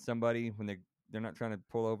fight somebody when they're not trying to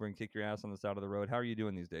pull over and kick your ass on the side of the road. How are you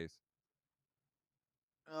doing these days?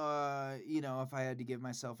 If I had to give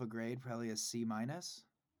myself a grade, probably a C minus.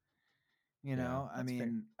 Yeah, I That's fair.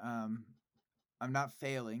 mean, I'm not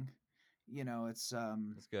failing. It's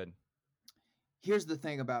that's good. here's the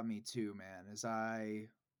thing about me too, man, is I'm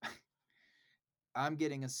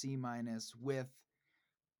getting a C minus with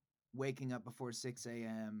waking up before 6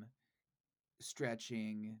 a.m.,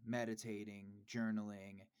 stretching, meditating,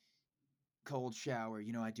 journaling, cold shower.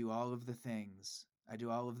 I do all of the things. I do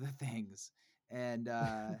all of the things. And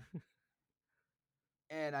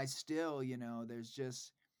and I still, there's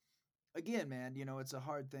just again, man, it's a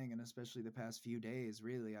hard thing, and especially the past few days,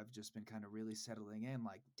 really, I've just been kind of really settling in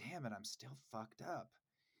like, damn it, I'm still fucked up.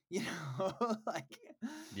 You like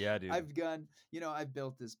Yeah, dude. I've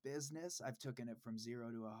built this business. I've taken it from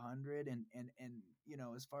 0 to 100, and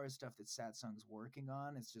as far as stuff that Satsang's working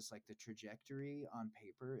on, it's just like the trajectory on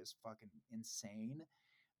paper is fucking insane.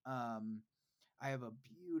 Um, I have a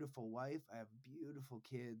beautiful wife. I have beautiful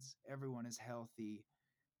kids. Everyone is healthy.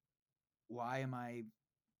 Why am I?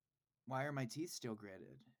 Why are my teeth still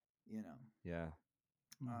gritted? You know. Yeah.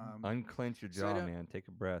 Mhm. Unclench your So I jaw, don't. man. Take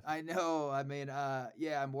a breath. I know. I mean,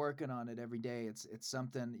 yeah, I'm working on it every day. It's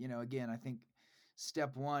something. Again, I think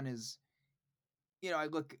step one is, I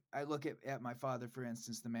look at my father, for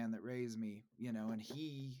instance, the man that raised me. And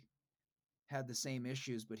he had the same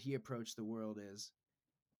issues, but he approached the world as,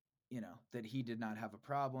 that he did not have a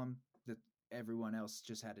problem, that everyone else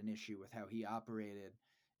just had an issue with how he operated.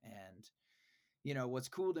 And, what's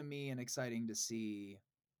cool to me and exciting to see,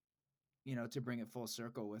 to bring it full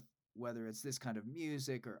circle with whether it's this kind of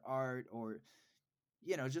music or art or,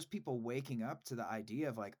 just people waking up to the idea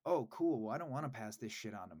of like, oh, cool, well, I don't want to pass this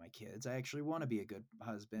shit on to my kids. I actually want to be a good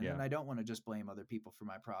husband, Yeah. and I don't want to just blame other people for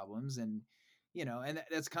my problems. And, and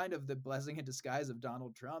that's kind of the blessing in disguise of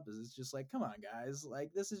Donald Trump is it's just like, come on, guys,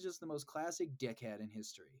 like this is just the most classic dickhead in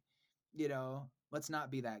history. Let's not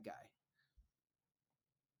be that guy.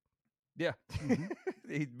 Yeah. Mhm.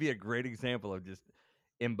 He'd be a great example of just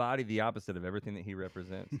embody the opposite of everything that he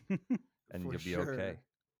represents, and For you'll be okay. sure.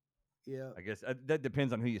 Yeah. I guess that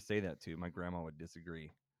depends on who you say that to. My grandma would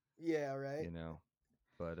disagree, Yeah, right.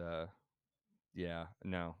 But yeah,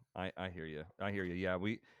 no, I hear you. I hear you. Yeah,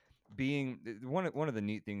 we being one of the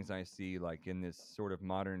neat things I see like in this sort of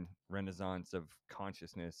modern renaissance of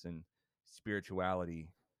consciousness and spirituality,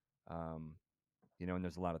 um, and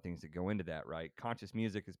there's a lot of things that go into that, right? Conscious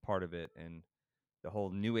music is part of it, and the whole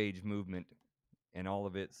new age movement and all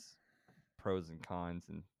of its pros and cons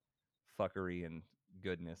and fuckery and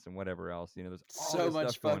goodness and whatever else. There's all So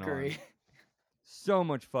this stuff much going on. fuckery. So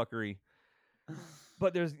much fuckery.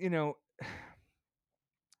 But there's,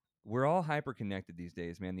 we're all hyper connected these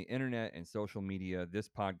days, man. The internet and social media, this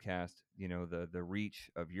podcast, the reach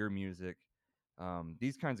of your music,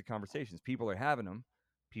 these kinds of conversations, people are having them.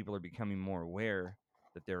 People are becoming more aware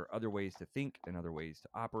that there are other ways to think and other ways to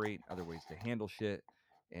operate, other ways to handle shit.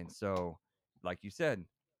 And so, like you said,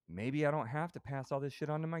 maybe I don't have to pass all this shit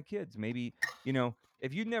on to my kids. Maybe,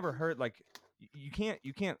 if you've never heard, like, you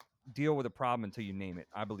can't deal with a problem until you name it.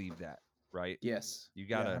 I believe that, right? Yes. You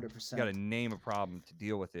Yeah, gotta 100%. name a problem to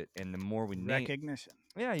deal with it, and the more we name, Recognition.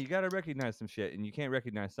 yeah, you gotta recognize some shit, and you can't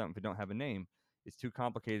recognize something if it don't have a name. It's too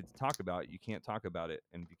complicated to talk about. You can't talk about it,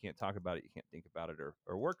 and if you can't talk about it, you can't think about it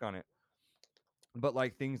or work on it. But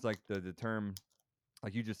like things like the term,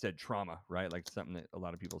 like you just said, trauma, right? Like something that a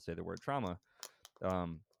lot of people say the word trauma.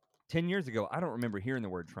 Um, 10 years ago, I don't remember hearing the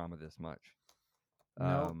word trauma this much.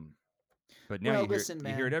 No. But now Well, listen, you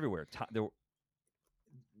hear it man. everywhere.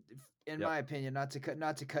 In Yep. my opinion, not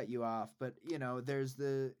to cut you off, but there's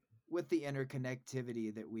with the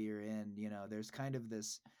interconnectivity that we are in, there's kind of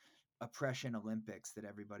this oppression Olympics that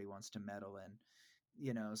everybody wants to medal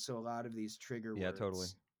in. So a lot of these trigger Yeah, totally.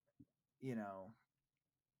 words, you know,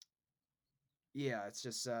 yeah, it's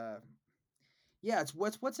just yeah, it's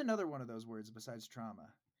what's another one of those words besides trauma?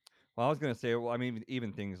 Well, I was gonna say, well, I mean,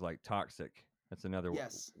 even things like toxic. That's another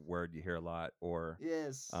Yes. word you hear a lot, or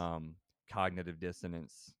Yes. um, cognitive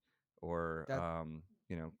dissonance, or That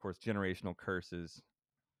of course, generational curses.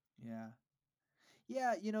 yeah.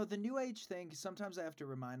 Yeah, the new age thing, sometimes I have to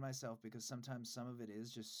remind myself because sometimes some of it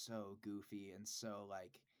is just so goofy and so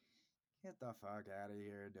like, get the fuck out of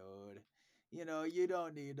here, dude. You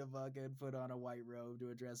don't need to fucking put on a white robe to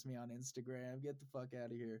address me on Instagram. Get the fuck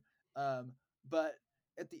out of here. But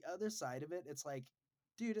at the other side of it, it's like,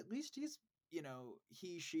 dude, at least he's,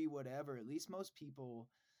 he, she, whatever. At least most people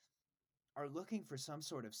are looking for some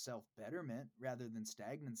sort of self betterment rather than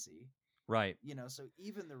stagnancy. Right. So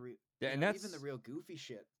even the Yeah, and even the that's real goofy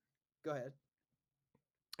shit. Go ahead.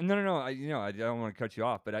 No. I don't want to cut you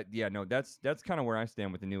off, but no, that's kind of where I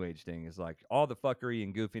stand with the new age thing. Is like all the fuckery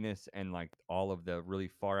and goofiness and like all of the really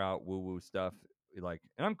far out woo woo stuff. Like,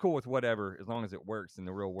 and I'm cool with whatever as long as it works in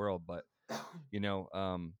the real world. But you know,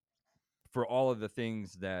 for all of the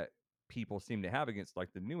things that people seem to have against like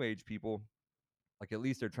the new age people, like at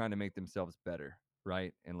least they're trying to make themselves better,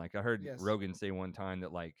 right? And like I heard Yes. Rogan say one time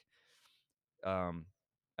that like um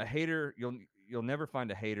a hater, you'll never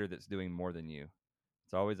find a hater that's doing more than you.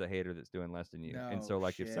 It's always a hater that's doing less than you. And No so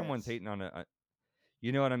like if shit. someone's hating on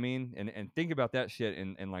you know what I mean? And think about that shit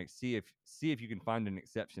and like see if you can find an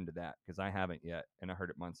exception to that, because I haven't yet and I heard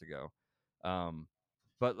it months ago.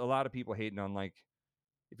 But a lot of people hating on like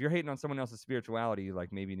if you're hating on someone else's spirituality,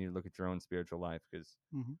 like maybe you need to look at your own spiritual life, because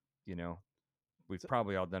Mhm. you know we've So,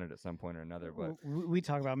 probably all done it at some point or another. But we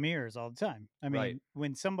talk about mirrors all the time. I right, mean,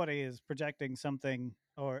 when somebody is projecting something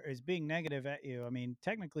or is being negative at you, I mean,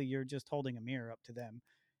 technically you're just holding a mirror up to them,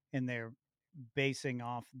 and they're basing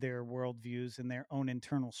off their worldviews and their own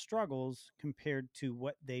internal struggles compared to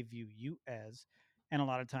what they view you as. And a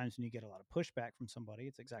lot of times when you get a lot of pushback from somebody,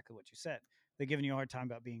 it's exactly what you said. They're giving you a hard time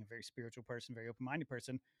about being a very spiritual person, very open minded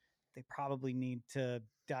person. They probably need to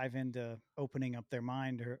dive into opening up their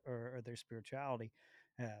mind or their spirituality.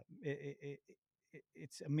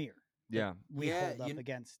 It's a mirror that yeah, we Yeah, hold up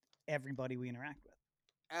against everybody we interact with.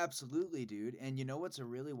 absolutely, dude. And you know what's a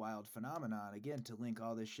really wild phenomenon? Again, to link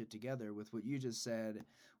all this shit together with what you just said,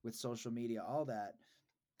 with social media, all that.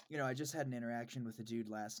 I just had an interaction with a dude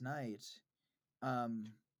last night. Um,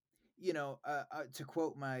 to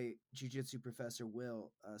quote my jujitsu professor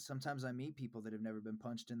Will, sometimes I meet people that have never been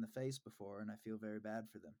punched in the face before, and I feel very bad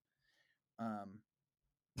for them.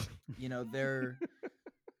 Um, you know, there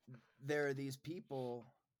there are these people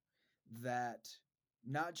that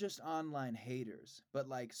not just online haters, but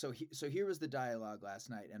like so here was the dialogue last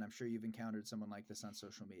night, and I'm sure you've encountered someone like this on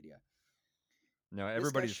social media. no, This guy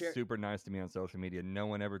everybody's shared super nice to me on social media. No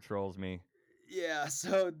one ever trolls me. Yeah,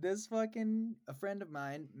 so this fucking a friend of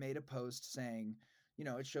mine made a post saying,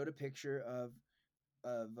 it showed a picture of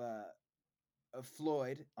uh of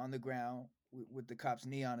Floyd on the ground with the cop's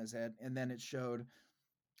knee on his head, and then it showed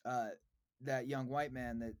uh that young white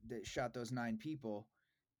man that shot those 9 people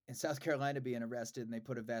in South Carolina being arrested, and they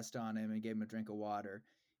put a vest on him and gave him a drink of water,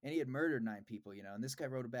 and he had murdered 9 people, and this guy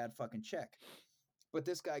wrote a bad fucking check. But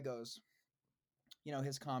this guy goes,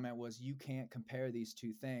 his comment was, you can't compare these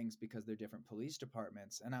two things because they're different police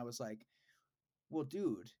departments. And I was like, well,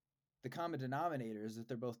 dude, the common denominator is that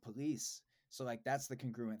they're both police. So, like, that's the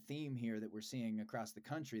congruent theme here that we're seeing across the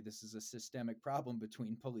country. This is a systemic problem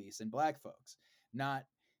between police and black folks, not,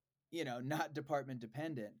 not department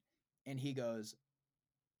dependent. And he goes,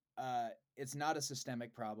 it's not a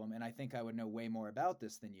systemic problem. And I think I would know way more about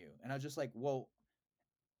this than you. And I was just like, well,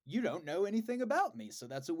 you don't know anything about me. So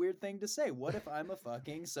that's a weird thing to say. What if I'm a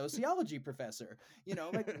fucking sociology professor?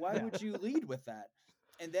 Like, why Yeah. would you lead with that?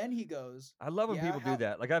 And then he goes, I love when yeah, people do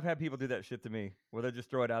that. Like I've had people do that shit to me, where they just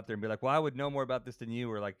throw it out there and be like, "Well, I would know more about this than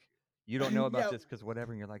you," or like, "You don't know about yeah, this because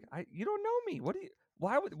whatever." And you're like, you don't know me. What do you?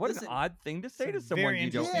 Why would? What an listen, odd thing to It's say a to someone very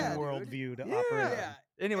you don't interesting yeah, know. dude. worldview to operate Yeah. Yeah. on.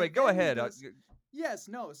 Anyway, And go then he ahead. goes, yes,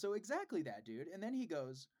 no. So exactly that, dude. And then he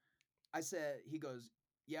goes, he goes,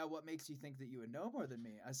 yeah, what makes you think that you would know more than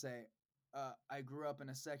me? I say, I grew up in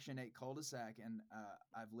a Section 8 cul-de-sac, and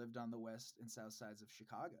I've lived on the west and south sides of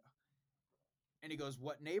Chicago. And he goes,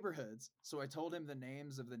 what neighborhoods? So I told him the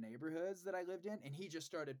names of the neighborhoods that I lived in, and he just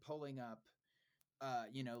started pulling up,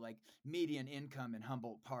 like median income in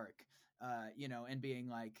Humboldt Park, and being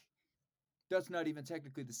like, that's not even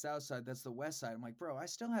technically the south side, that's the west side. I'm like, bro, I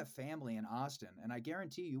still have family in Austin, and I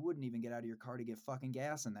guarantee you wouldn't even get out of your car to get fucking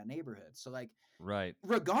gas in that neighborhood. So, like, Right.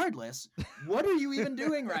 regardless, what are you even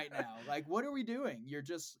doing right now? Like, what are we doing? You're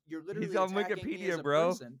literally He's on attacking me as Wikipedia, a bro.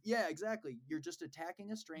 person. Yeah, exactly. You're just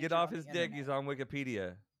attacking a stranger Get off on the his dick. internet. He's on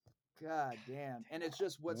Wikipedia. God damn. And it's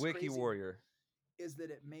just, what's Wiki crazy warrior. is that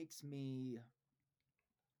it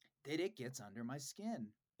gets under my skin,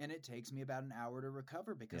 and it takes me about an hour to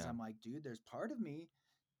recover, because Yeah. I'm like, dude, there's part of me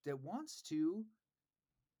that wants to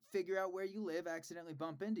figure out where you live, accidentally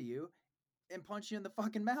bump into you, and punch you in the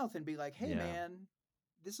fucking mouth and be like, hey, Yeah. man,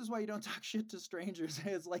 this is why you don't talk shit to strangers.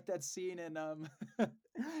 It's like that scene in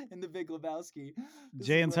in The Big Lebowski. This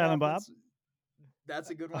Jay is and what Silent Bob. happens. That's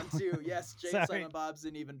a good one too. Yes, Jay and Sorry. Silent Bob's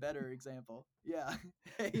an even better example. Yeah.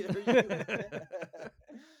 Hey, are you?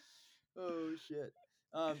 Oh shit.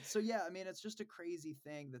 So yeah, I mean, it's just a crazy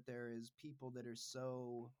thing that there is people that are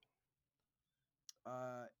so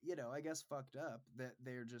I guess fucked up that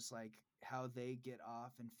they're just like how they get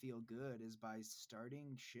off and feel good is by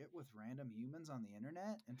starting shit with random humans on the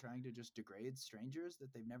internet and trying to just degrade strangers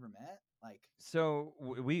that they've never met. Like, So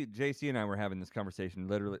we JC and I were having this conversation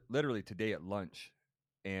literally today at lunch,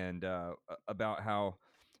 and about how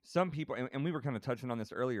some people and we were kind of touching on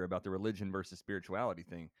this earlier about the religion versus spirituality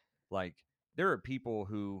thing. Like there are people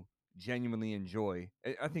who genuinely enjoy.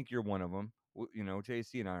 I think you're one of them.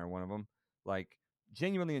 JC and I are one of them. Like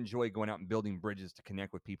genuinely enjoy going out and building bridges to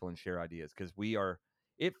connect with people and share ideas because we are.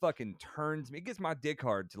 It fucking turns me. It gets my dick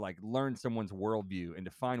hard to like learn someone's worldview and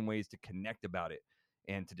to find ways to connect about it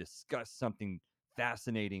and to discuss something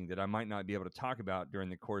fascinating that I might not be able to talk about during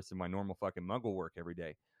the course of my normal fucking muggle work every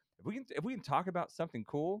day. If we can talk about something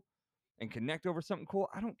cool and connect over something cool,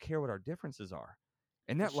 I don't care what our differences are.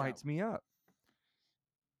 And for that sure. lights me up.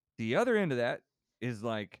 The other end of that is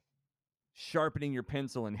like sharpening your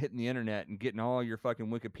pencil and hitting the internet and getting all your fucking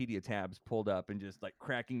Wikipedia tabs pulled up and just like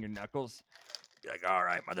cracking your knuckles. You're like, all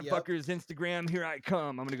right, motherfuckers, Instagram, here I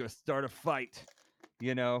come. I'm gonna go start a fight,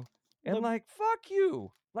 And like, fuck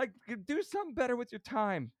you. Like, do something better with your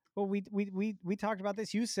time. Well, we talked about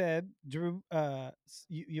this. You said, Drew,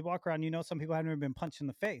 you walk around, some people haven't even been punched in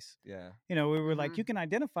the face. Yeah. We were like, you can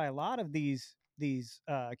identify a lot of these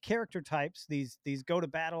character types, these go to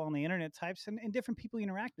battle on the internet types, and different people you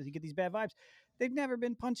interact with. You get these bad vibes. They've never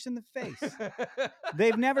been punched in the face.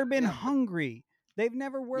 They've never been hungry. They've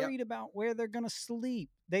never worried about where they're going to sleep.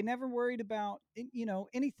 They never worried about,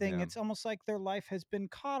 anything. Yeah. It's almost like their life has been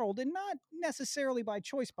coddled, and not necessarily by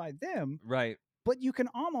choice by them. Right. But you can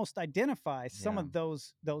almost identify some of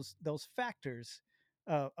those factors.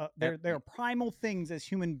 There are primal things as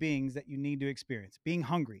human beings that you need to experience. Being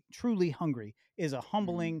hungry, truly hungry, is a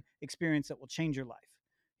humbling experience that will change your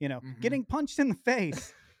life. Getting punched in the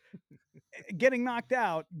face, getting knocked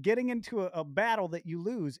out, getting into a battle that you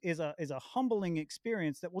lose is a humbling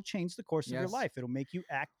experience that will change the course of your life. It'll make you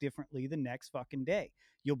act differently the next fucking day.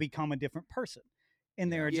 You'll become a different person.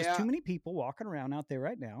 And there are just too many people walking around out there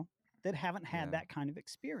right now that haven't had that kind of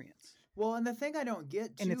experience. Well, and the thing I don't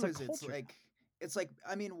get too is it's like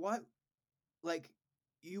I mean, what, like,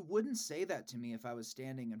 you wouldn't say that to me if I was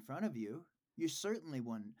standing in front of you. You certainly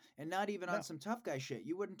wouldn't. And not even on some tough guy shit.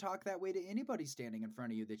 You wouldn't talk that way to anybody standing in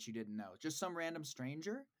front of you that you didn't know. Just some random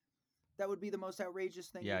stranger. That would be the most outrageous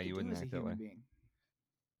thing you could do as a human being.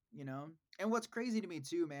 And what's crazy to me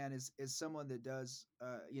too, man, is someone that does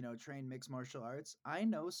train mixed martial arts. I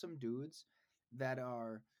know some dudes that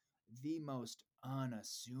are the most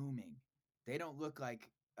unassuming. They don't look like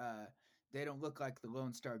the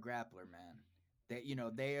Lone Star Grappler, man.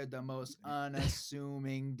 They are the most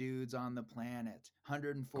unassuming dudes on the planet.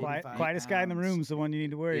 145 quietest guy in the room is the one you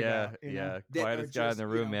need to worry about. Quietest guy in the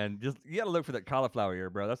room, man. Just you got to look for that cauliflower ear,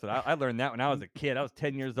 bro. That's what I learned that when I was a kid. I was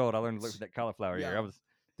 10 years old. I learned to look for that cauliflower ear. I was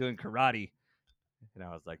doing karate, and I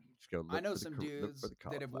was like, just go look. I know some dudes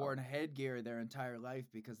that have worn headgear their entire life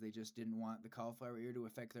because they just didn't want the cauliflower ear to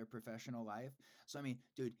affect their professional life. So I mean,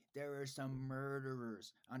 dude, there are some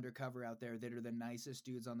murderers undercover out there that are the nicest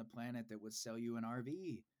dudes on the planet that would sell you an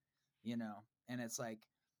RV, and it's like,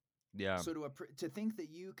 so to think that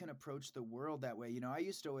you can approach the world that way, I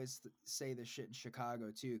used to always say this shit in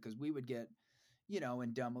Chicago too, because we would get,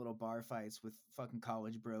 in dumb little bar fights with fucking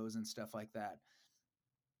college bros and stuff like that.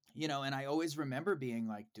 And I always remember being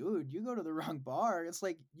like, dude, you go to the wrong bar. It's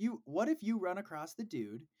like, what if you run across the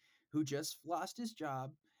dude who just lost his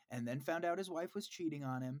job and then found out his wife was cheating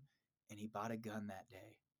on him and he bought a gun that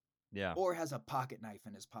day? Yeah. Or has a pocket knife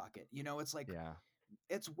in his pocket. It's like,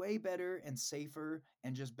 it's way better and safer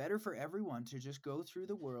and just better for everyone to just go through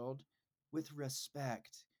the world with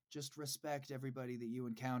respect. Just respect everybody that you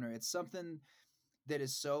encounter. It's something that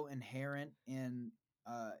is so inherent in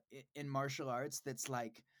martial arts that's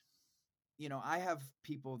like, I have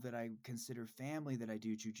people that I consider family that I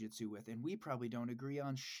do jujitsu with, and we probably don't agree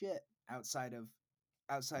on shit outside of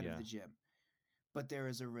the gym. But there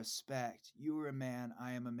is a respect. You are a man,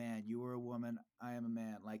 I am a man. You are a woman, I am a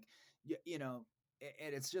man. Like,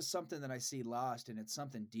 and it's just something that I see lost, and it's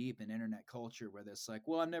something deep in internet culture where it's like,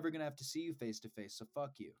 well, I'm never gonna have to see you face to face, so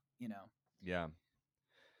fuck you.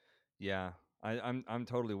 Yeah. I'm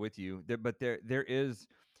totally with you. But there is.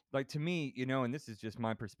 Like to me, and this is just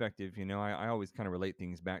my perspective, I always kind of relate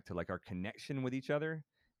things back to like our connection with each other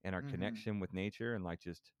and our connection with nature, and like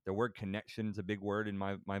just the word connection is a big word in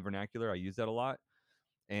my vernacular. I use that a lot.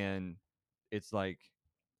 And it's like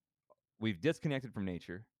we've disconnected from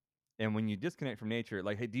nature. And when you disconnect from nature,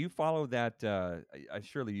 like, hey, do you follow that?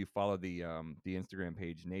 Surely you follow the Instagram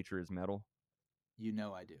page, Nature is Metal.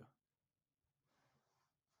 I do.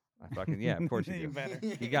 I fucking yeah, of course you You do. better.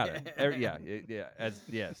 You got it. Yeah,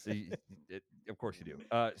 yes, of course you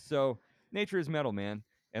do. So nature is metal, man,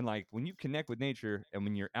 and like when you connect with nature, and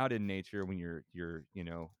when you're out in nature, when you're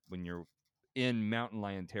when you're in mountain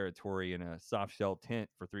lion territory in a soft shell tent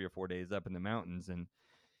for 3 or 4 days up in the mountains, and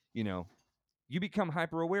you know you become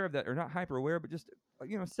hyper aware of that, or not hyper aware, but just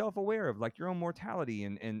self aware of like your own mortality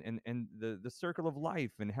and the circle of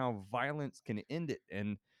life and how violence can end it.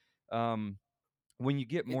 And um, when you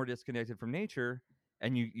get It, more disconnected from nature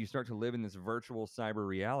and you start to live in this virtual cyber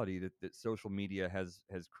reality that social media has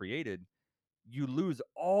created, you lose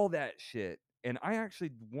all that shit. And I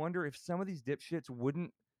actually wonder if some of these dipshits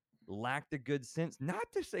wouldn't lack the good sense not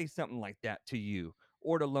to say something like that to you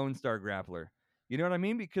or to Lone Star Grappler. You know what I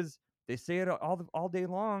mean? Because they say it all day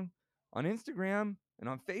long on Instagram and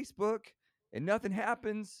on Facebook, and nothing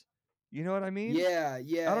happens. You know what I mean? yeah, I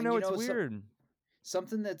yeah, don't and know. It's weird.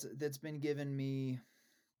 something that's been given me,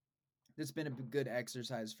 that's been a good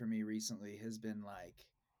exercise for me recently has been like,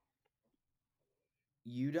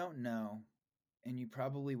 you don't know, and you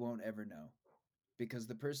probably won't ever know, because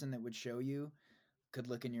the person that would show you could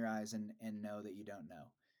look in your eyes and know that you don't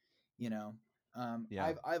know. You know,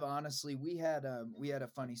 Yeah. I've honestly, we had a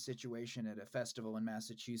funny situation at a festival in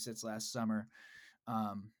Massachusetts last summer,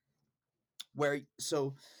 um, where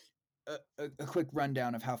so a quick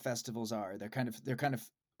rundown of how festivals are. They're kind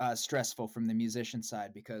of stressful from the musician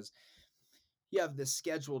side because you have this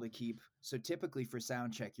schedule to keep. So typically for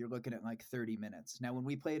sound check, you're looking at like 30 minutes. Now, when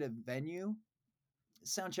we played a venue,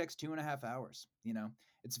 sound check's 2.5 hours. You know,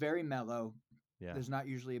 it's very mellow. Yeah. There's not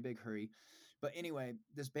usually a big hurry. But anyway,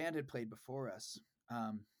 this band had played before us.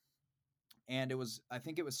 Um, and I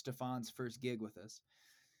think it was Stefan's first gig with us.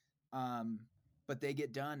 Um, but they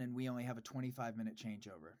get done and we only have a 25-minute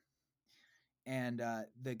changeover. And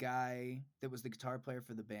the guy that was the guitar player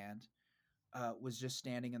for the band was just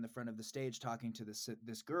standing in the front of the stage talking to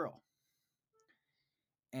this girl,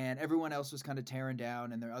 and everyone else was kind of tearing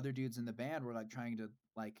down, and there other dudes in the band were like trying to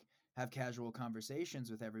like have casual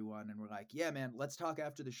conversations with everyone, and we're like, yeah, man, let's talk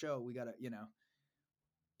after the show. We gotta,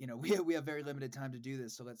 we have very limited time to do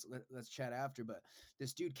this, so let's chat after. But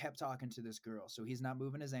this dude kept talking to this girl, so he's not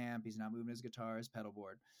moving his amp, he's not moving his guitar, his pedal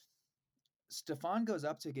board. Stefan goes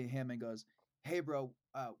up to him and goes, "Hey, bro,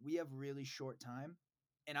 we have really short time."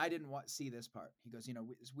 And I didn't see this part. He goes,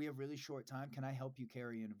 we have really short time. Can I help you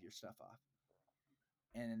carry any of your stuff off?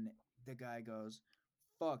 And the guy goes,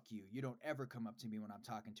 "Fuck you. You don't ever come up to me when I'm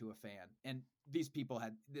talking to a fan." And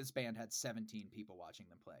this band had 17 people watching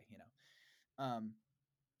them play, Um,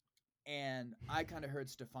 and I kind of heard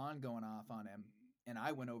Stefan going off on him. And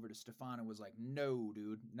I went over to Stefan and was like, "No,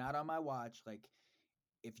 dude, not on my watch. Like,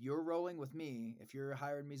 if you're rolling with me, if you're a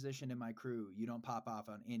hired musician in my crew, you don't pop off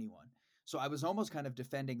on anyone." So I was almost kind of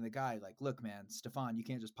defending the guy, like, "Look, man, Stefan, you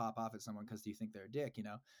can't just pop off at someone because you think they're a dick."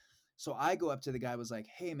 So I go up to the guy, was like,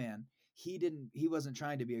 "Hey, man, he wasn't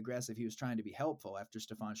trying to be aggressive. He was trying to be helpful," after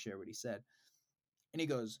Stefan shared what he said. And he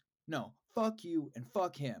goes, "No, fuck you and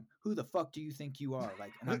fuck him. Who the fuck do you think you are?"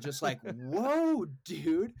 Like, and I'm just like, "Whoa,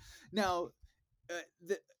 dude." Now,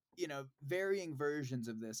 the varying versions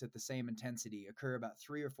of this at the same intensity occur about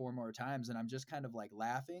 3 or 4 more times, and I'm just kind of like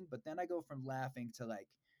laughing, but then I go from laughing to like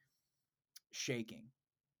shaking.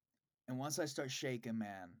 And once I start shaking,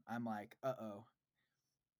 man, I'm like, uh-oh.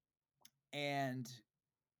 And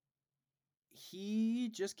he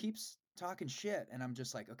just keeps talking shit, and I'm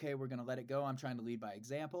just like, okay, we're gonna let it go. I'm trying to lead by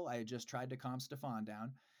example. I had just tried to calm Stefan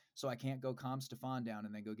down, so I can't go calm Stefan down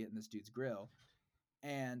and then go get in this dude's grill.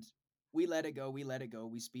 And we let it go.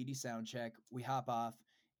 We speedy sound check. We hop off.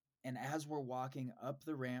 And as we're walking up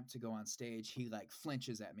the ramp to go on stage, he like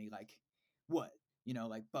flinches at me, like, "What?"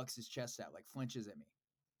 Like bucks his chest out, like flinches at me.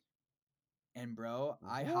 And bro,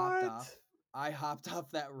 What? I hopped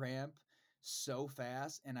off that ramp so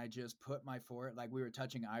fast, and I just put my foot, like we were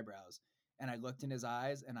touching eyebrows. And I looked in his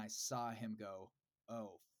eyes and I saw him go,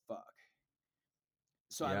 "Oh, fuck."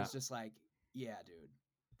 So I Yeah. was just like, "Yeah, dude,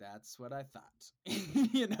 that's what I thought."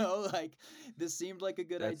 Like, this seemed like a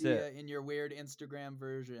good That's idea it. in your weird Instagram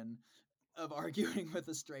version of arguing with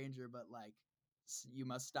a stranger, but like, you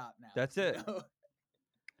must stop now, That's it.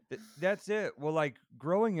 That's it. Well, like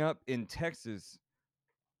growing up in Texas,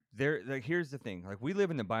 there like here's the thing. Like we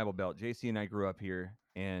live in the Bible Belt. JC and I grew up here,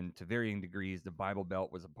 and to varying degrees, the Bible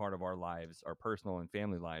Belt was a part of our lives, our personal and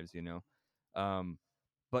family lives. Um,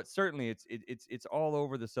 but certainly it's all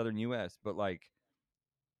over the southern US. But like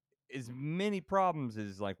as many problems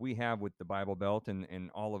as like we have with the Bible Belt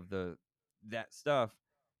and all of that stuff,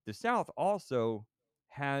 the South also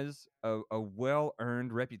has a well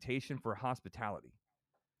earned reputation for hospitality.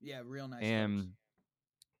 Yeah, real nice folks. And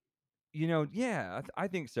Yeah, I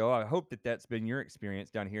think so. I hope that that's been your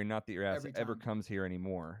experience down here. Not that your ass Every ever time. comes here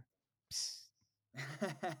anymore. Psst.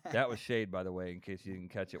 That was shade, by the way, in case you didn't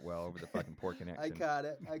catch it well over the fucking poor I connection. caught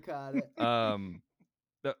it. I caught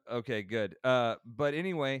it. Okay, good. But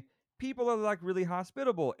anyway, people are like really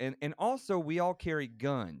hospitable, and also we all carry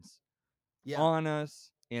guns Yeah. on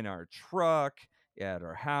us, in our truck, at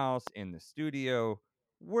our house, in the studio,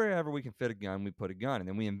 wherever we can fit a gun, we put a gun, and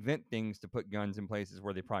then we invent things to put guns in places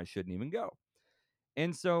where they probably shouldn't even go.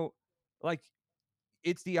 And so, like,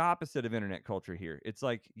 it's the opposite of internet culture here. It's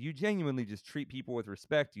like you genuinely just treat people with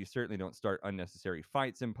respect. You certainly don't start unnecessary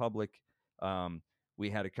fights in public. Um, we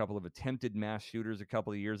had a couple of attempted mass shooters a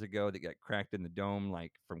couple of years ago that got cracked in the dome,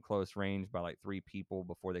 like from close range by like 3 people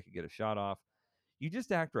before they could get a shot off. You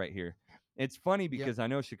just act right here. It's funny Yep. because I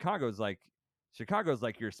know Chicago's like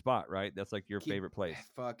your spot, right? That's like your Keep favorite place.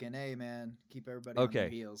 fucking A, man. Keep everybody on their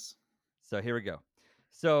Okay, heels. so here we go.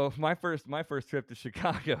 So my first trip to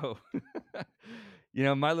Chicago,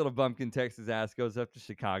 my little bumpkin Texas ass goes up to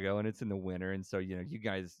Chicago, and it's in the winter, and so you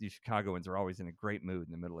Chicagoans are always in a great mood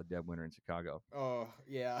in the middle of dead winter in Chicago. Oh,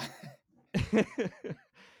 yeah.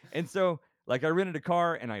 And so like I rented a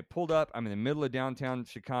car and I pulled up. I'm in the middle of downtown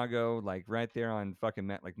Chicago, like right there on fucking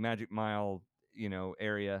like Magic Mile,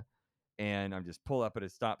 area, and I'm just pull up at a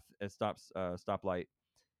stoplight,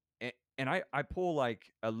 and I pull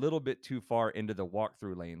like a little bit too far into the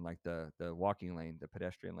walk-through lane, like the walking lane, the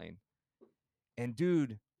pedestrian lane. And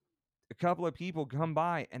dude, a couple of people come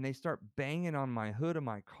by and they start banging on my hood of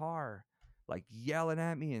my car, like yelling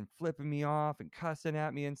at me and flipping me off and cussing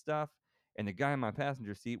at me and stuff. And the guy in my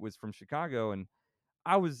passenger seat was from Chicago, and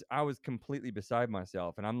I was completely beside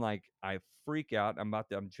myself. And I'm like, I freak out. I'm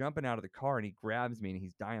jumping out of the car, and he grabs me and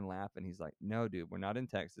he's dying laughing. He's like, "No, dude, we're not in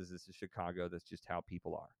Texas. This is Chicago. That's just how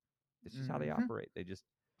people are. That's just how they Hmm. operate. They just,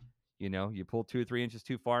 you pull 2 or 3 inches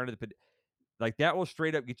too far into like that will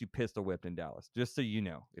straight up get you pistol whipped in Dallas. Just so you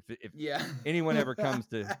know, if Yeah. anyone ever comes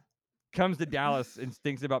to Dallas and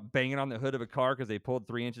thinks about banging on the hood of a car because they pulled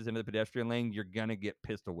 3 inches into the pedestrian lane, you're gonna get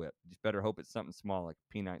pistol whipped. Just better hope it's something small like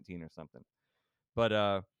P19 or something.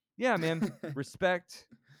 But yeah, man, respect.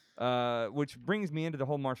 Which brings me into the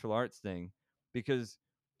whole martial arts thing, because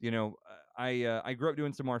I grew up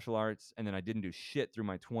doing some martial arts, and then I didn't do shit through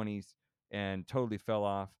my 20s and totally fell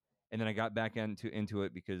off. And then I got back into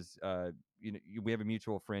it because we have a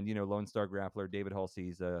mutual friend, Lone Star Grappler David Halsey.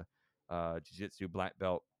 He's a jiu-jitsu black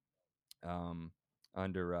belt um,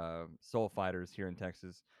 under Soul Fighters here in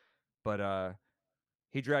Texas. But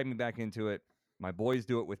he dragged me back into it. My boys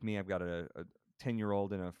do it with me. I've got a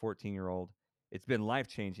 10-year-old and a 14-year-old. It's been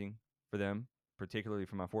life-changing for them, particularly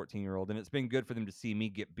for my 14-year-old, and it's been good for them to see me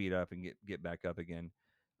get beat up and get back up again.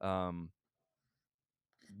 Um,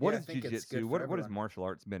 what Yeah, I is think it's jiu-jitsu? good for What has everyone. martial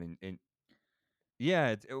arts been in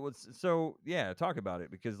yeah, it was so yeah, talk about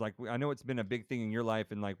it, because like I know it's been a big thing in your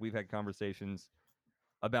life, and like we've had conversations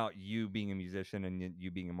about you being a musician and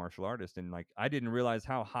you being a martial artist, and like I didn't realize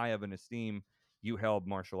how high of an esteem you held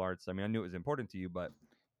martial arts. I mean, I knew it was important to you, but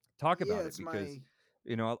talk Yeah, about it, it's because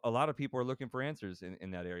my a lot of people are looking for answers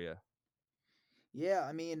in that area. yeah,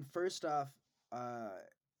 I mean, first off, uh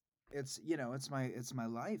it's my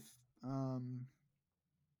life. Um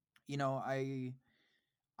you know, I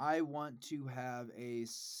want to have a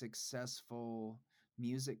successful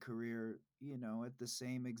music career, at the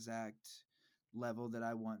same exact level that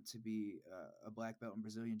I want to be a black belt in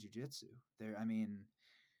Brazilian Jiu-Jitsu. I mean,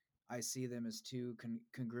 I see them as two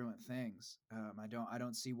congruent things. I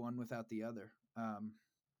don't see one without the other.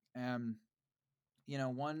 And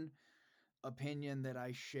one opinion that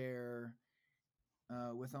I share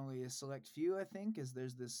with only a select few, I think, is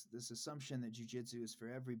there's this assumption that jujitsu is for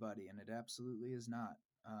everybody, and it absolutely is not.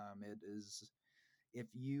 It is if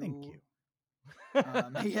Thank you, you.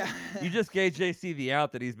 yeah, You just gave JC the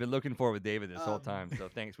out that he's been looking for with David this whole um, time. So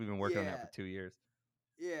thanks. We've been working on that yeah, for 2 years.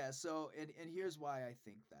 yeah. So and here's why I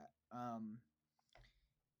think that.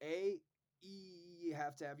 A You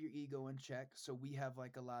have to have your ego in check. So we have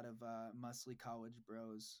like a lot of muscly college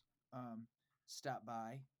bros um, stop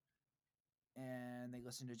by and they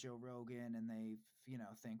listen to Joe Rogan and they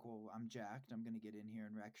think, well, I'm jacked, I'm going to get in here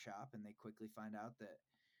and wreck shop, and they quickly find out that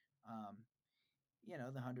um,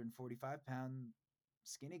 the 145-pound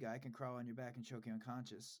skinny guy can crawl on your back and choke you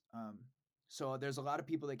unconscious. So there's a lot of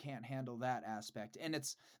people that can't handle that aspect,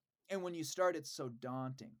 and when you start, it's so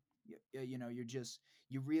daunting.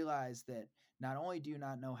 You realize that not only do you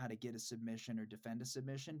not know how to get a submission or defend a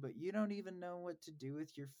submission, but you don't even know what to do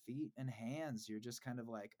with your feet and hands. You're just kind of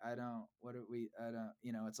like, I don't,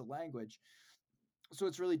 it's a language. So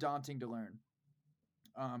it's really daunting to learn.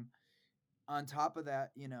 Um, on top of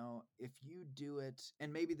that, if you do it,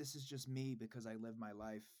 and maybe this is just me because I live my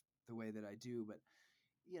life the way that I do, but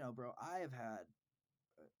bro, I have had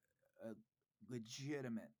a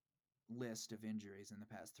legitimate list of injuries in the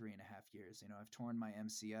past 3.5 years. I've torn my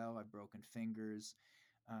MCL, I've broken fingers,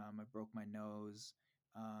 I broke my nose.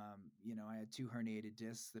 I had 2 herniated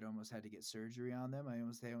discs that almost had to get surgery on them.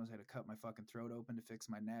 They almost had to cut my fucking throat open to fix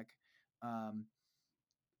my neck. Um,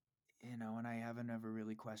 and I haven't ever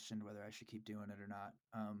really questioned whether I should keep doing it or not.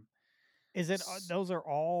 Is it those are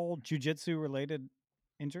all jujitsu related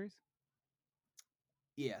injuries?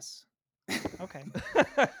 Yes. Okay.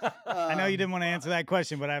 I know you didn't want to answer that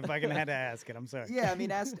question, but I fucking had to ask it. I'm sorry. Yeah, I mean,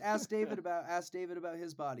 ask David about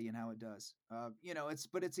his body and how it does. It's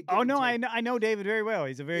a give Oh and no, take. I know David very well.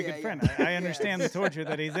 He's a very Yeah, good friend. yeah. I understand the torture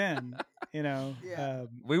that he's in. Yeah.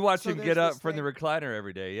 We watch So him there's get up this from the thing- recliner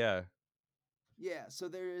every day. Yeah, Yeah, so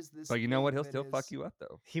there is this. but you know what? thing He'll that still fuck is- you up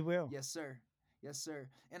though. he will. Yes, sir. Yes, sir.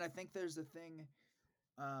 And I think there's a thing.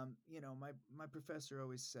 My professor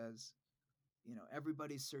always says,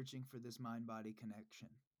 everybody's searching for this mind-body connection,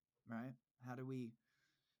 right? How do we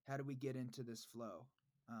get into this flow,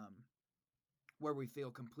 where we feel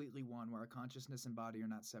completely one, where our consciousness and body are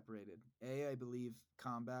not separated? I believe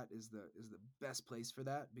combat is the best place for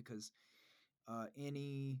that, because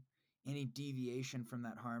any deviation from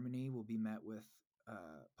that harmony will be met with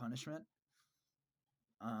punishment.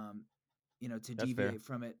 Um, to That's fair. deviate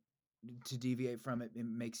from it, it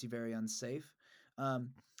makes you very unsafe.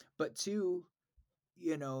 But two,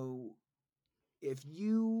 if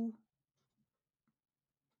you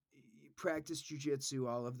practice jujitsu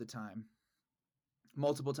all of the time,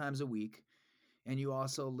 multiple times a week, and you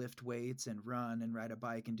also lift weights and run and ride a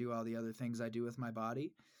bike and do all the other things I do with my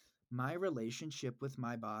body, my relationship with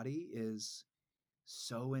my body is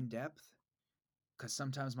so in depth, because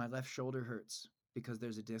sometimes my left shoulder hurts because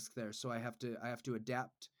there's a disc there, so I have to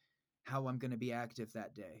adapt how I'm going to be active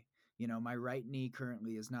that day. My right knee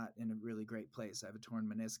currently is not in a really great place. I have a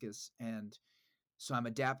torn meniscus, and so I'm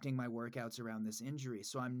adapting my workouts around this injury.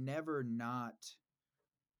 So I'm never not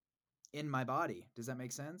in my body. Does that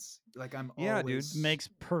make sense? Like I'm Yeah, dude. always Makes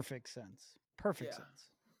perfect sense. Perfect Yeah. sense.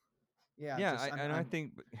 Yeah, Yeah, just I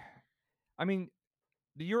think, I mean,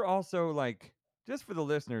 you're also like, just for the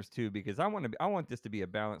listeners too, because I want this to be a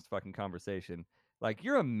balanced fucking conversation. Like,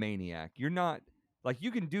 you're a maniac. You're not like,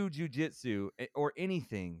 you can do jujitsu or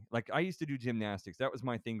anything. Like, I used to do gymnastics. That was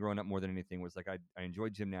my thing growing up more than anything. Was like, I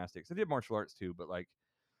enjoyed gymnastics. I did martial arts too, but like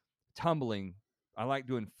tumbling, I like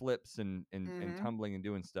doing flips and Mhm. tumbling and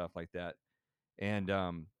doing stuff like that. And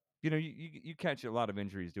you catch a lot of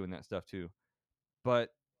injuries doing that stuff too.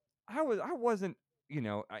 But I wasn't,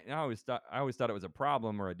 I always thought it was a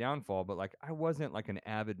problem or a downfall, but like I wasn't like an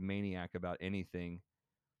avid maniac about anything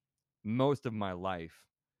most of my life.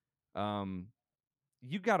 Um,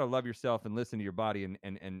 you got to love yourself and listen to your body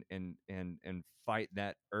and fight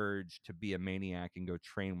that urge to be a maniac and go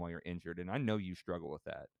train while you're injured. And I know you struggle with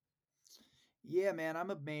that. Yeah, man, I'm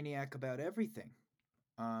a maniac about everything.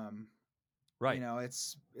 Um, Right.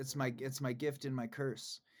 it's my gift and my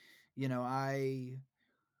curse. You know, I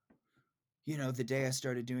the day I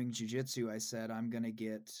started doing jujitsu, I said I want to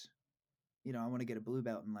get a blue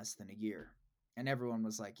belt in less than a year. And everyone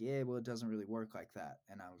was like, "Yeah, well, it doesn't really work like that."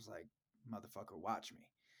 And I was like, "Motherfucker, watch me."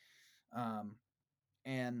 Um,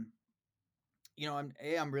 and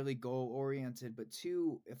I'm really goal oriented, but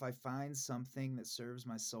two, if I find something that serves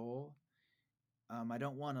my soul, I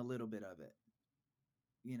don't want a little bit of it.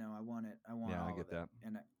 I want it. I want Yeah, I all get of it,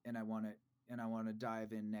 that. and I want it, and I want to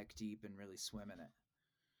dive in neck deep and really swim in it.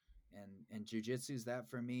 And jujitsu's that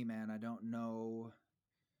for me, man. I don't know.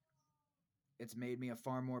 It's made me a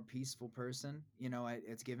far more peaceful person.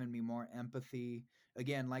 It's given me more empathy.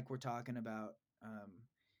 Again, like we're talking about,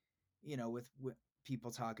 with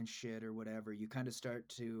people talking shit or whatever, you kind of start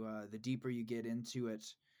to, the deeper you get into it,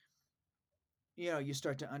 you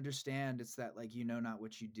start to understand it's that, like, not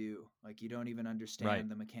what you do. Like, you don't even Right. understand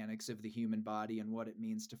the mechanics of the human body and what it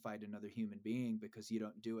means to fight another human being, because you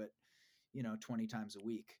don't do it, 20 times a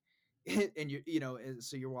week. And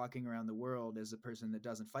so you're walking around the world as a person that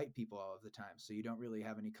doesn't fight people all of the time. So you don't really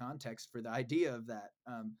have any context for the idea of that.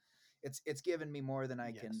 It's given me more than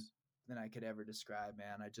Yes. I could ever describe,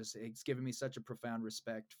 man. It's given me such a profound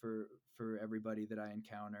respect for everybody that I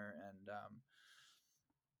encounter. And,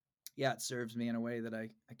 yeah, it serves me in a way that I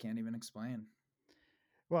can't even explain.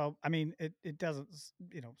 Well, I mean, it doesn't,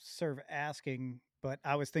 serve asking, but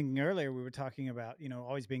I was thinking earlier we were talking about,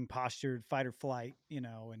 always being postured, fight or flight,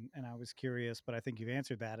 and I was curious, but I think you've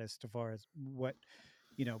answered that as to far as what,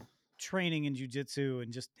 you know, training in jujitsu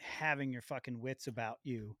and just having your fucking wits about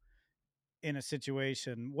you. in a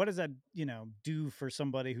situation, what does that, do for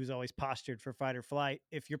somebody who's always postured for fight or flight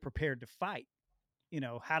if you're prepared to fight?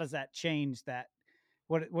 How does that change that?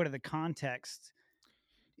 What are the contexts?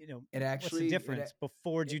 It What's the actually difference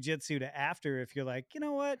before it, jujitsu to after? If you're like, you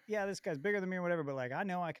know what, yeah, this guy's bigger than me or whatever, but like, I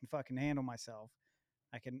know I can fucking handle myself.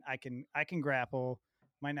 I can grapple.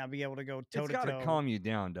 Might not be able to go toe It's to got to toe. calm you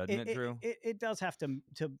down, doesn't It, it, it Drew? it it does have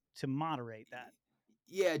to moderate that.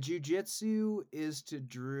 yeah, jujitsu is to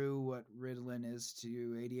Drew what Ritalin is to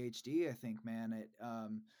ADHD. I think, man, it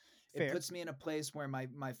Fair. puts me in a place where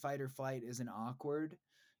my fight or flight isn't awkward.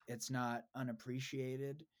 It's not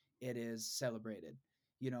unappreciated. It is celebrated.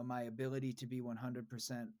 My ability to be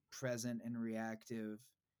 100% present and reactive,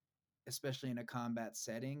 especially in a combat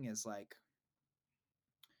setting, is like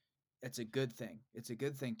it's a good thing. It's a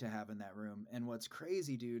good thing to have in that room. And what's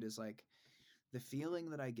crazy, dude, is like the feeling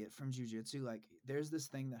that I get from jujitsu, like there's this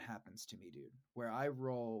thing that happens to me, dude, where I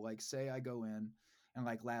roll, like say I go in and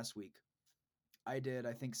like last week, I did,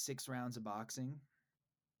 I think 6 rounds of boxing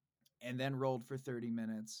and then rolled for 30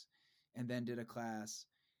 minutes and then did a class,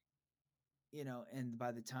 and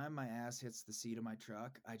by the time my ass hits the seat of my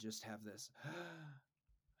truck, I just have this,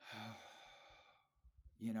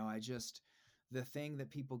 I just, the thing that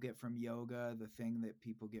people get from yoga, the thing that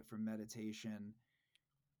people get from meditation,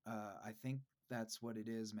 I think that's what it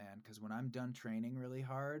is, man. Because when I'm done training really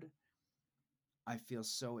hard, I feel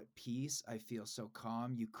so at peace. I feel so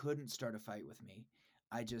calm. You couldn't start a fight with me.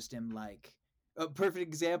 I just am like a perfect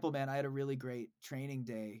example, man. I had a really great training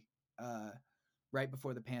day uh, right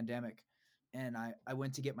before the pandemic, and I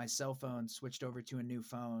went to get my cell phone switched over to a new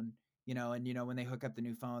phone. And when they hook up the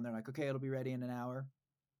new phone, they're like, okay, it'll be ready in an hour.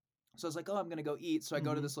 So I was like, oh, I'm gonna go eat. So I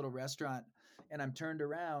go to Mm-hmm. this little restaurant, and I'm turned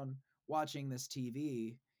around watching this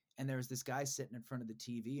TV, and there's this guy sitting in front of the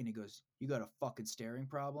TV, and he goes, "You got a fucking staring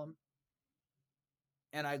problem?"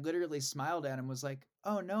 And I literally smiled at him, was like,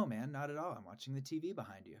 "Oh no, man, not at all. I'm watching the TV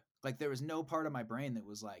behind you." Like there was no part of my brain that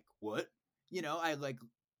was like, "What?" I like,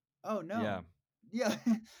 "Oh Yeah. no." Yeah.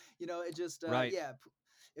 It just Right. yeah,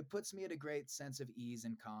 it puts me at a great sense of ease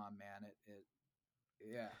and calm, man. It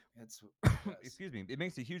yeah, it's it does. Excuse me. It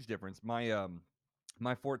makes a huge difference. My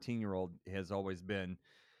 14-year-old has always been,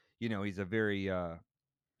 he's a very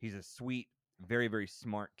he's a sweet, very very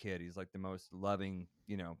smart kid. He's like the most loving,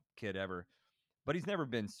 kid ever. But he's never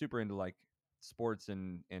been super into like sports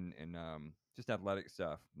and just athletic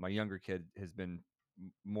stuff. My younger kid has been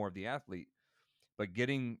more of the athlete, but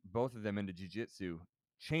getting both of them into jujitsu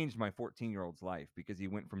changed my 14-year-old's life because he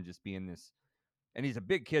went from just being this, and he's a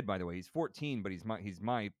big kid, by the way. He's 14, but he's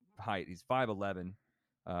my height. He's 5'11",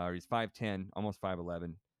 or he's 5'10", almost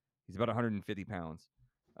 5'11". He's about 150 pounds,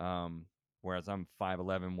 whereas I'm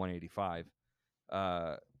 5'11", 185.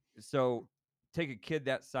 Uh, so take a kid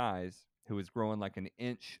that size who is growing like an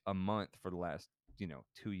inch a month for the last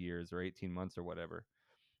 2 years or 18 months or whatever,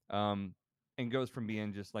 um, and goes from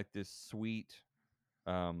being just like this sweet,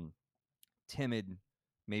 um, timid,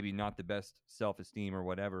 maybe not the best self-esteem or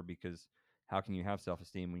whatever, because how can you have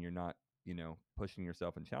self-esteem when you're not, pushing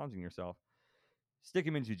yourself and challenging yourself? Stick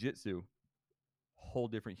him in jujitsu, whole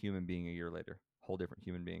different human being a year later, whole different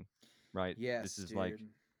human being, right? This Yes, is like dude.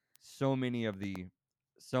 so many of the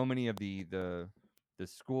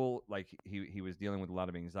school, like he was dealing with a lot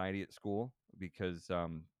of anxiety at school because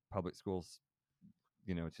public schools,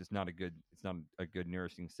 it's just not a good, it's not a good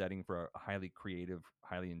nourishing setting for a highly creative,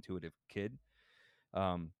 highly intuitive kid,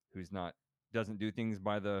 who's not, doesn't do things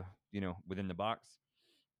by the, within the box.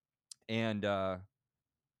 And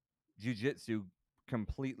jujitsu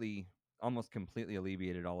completely, almost completely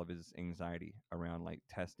alleviated all of his anxiety around like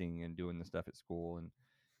testing and doing the stuff at school and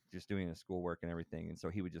just doing his schoolwork and everything. And so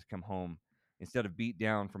he would just come home, instead of beat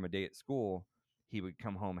down from a day at school, he would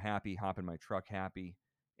come home happy, hop in my truck happy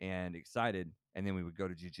and excited, and then we would go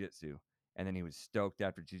to jujitsu. And then he was stoked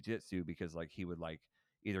after jujitsu because like he would like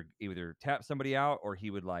either tap somebody out, or he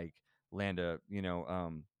would like land a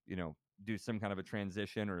do some kind of a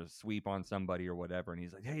transition or a sweep on somebody or whatever. And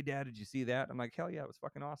he's like, "Hey, Dad, did you see that?" I'm like, "Hell yeah, it was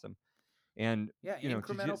fucking awesome." And Yeah,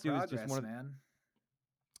 incremental jujitsu is just one progress, of, man.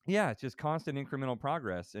 yeah, it's just constant incremental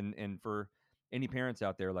progress. And for any parents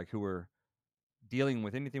out there like who are dealing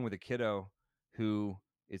with anything with a kiddo who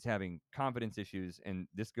is having confidence issues, and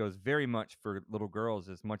this goes very much for little girls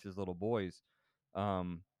as much as little boys,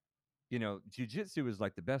 um, jujitsu is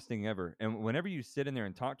like the best thing ever. And whenever you sit in there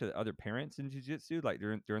and talk to the other parents in jujitsu, like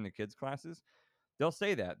during the kids' classes, they'll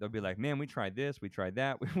say that. They'll be like, "Man, we tried this, we tried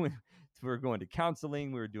that. We were going to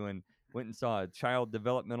counseling, went and saw a child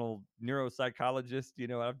developmental neuropsychologist.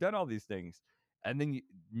 I've done all these things." And then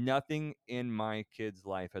nothing in my kid's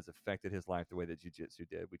life has affected his life the way that jujitsu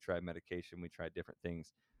did. We tried medication, we tried different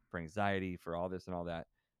things. for anxiety, for all this and all that.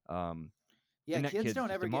 Yeah, And that kids kid's don't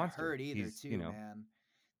just a ever get monster. hurt either, He's, too, man.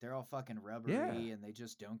 They're all fucking yeah, rubbery and they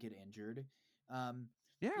just don't get injured. Um,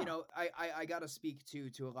 yeah, I got to speak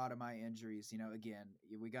to a lot of my injuries. Again,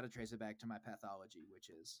 we got to trace it back to my pathology, which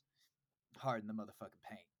is hard in the motherfucking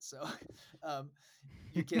paint. So, um,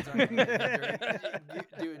 your kids aren't going to get hurt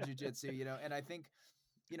doing jujitsu, And I think,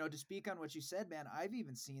 to speak on what you said, man, I've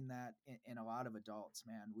even seen that in a lot of adults,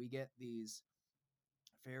 man. We get these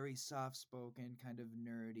very soft spoken, kind of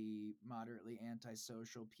nerdy, moderately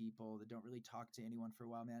antisocial people that don't really talk to anyone for a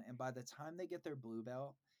while, man. And by the time they get their blue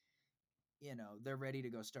belt, they're ready to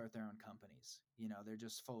go start their own companies. They're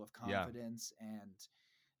just full of yeah. confidence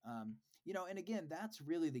and again, that's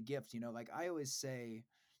really the gift. Like I always say,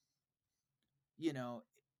 you know,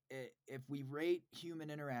 if we rate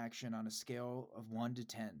human interaction on a scale of 1 to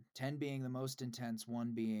 10, 10 being the most intense,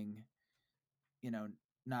 1 being, you know,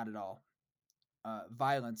 not at all.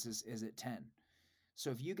 Violence is at 10. So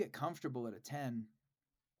if you get comfortable at a 10,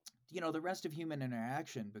 the rest of human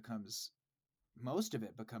interaction most of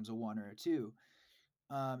it becomes a 1 or a 2.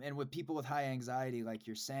 And with people with high anxiety, like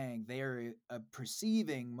you're saying, they're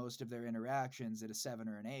perceiving most of their interactions at a 7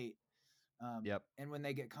 or an 8. Yep. And when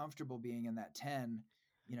they get comfortable being in that 10,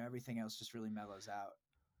 everything else just really mellows out.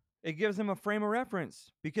 It gives them a frame of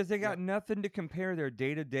reference because they got Yep. nothing to compare their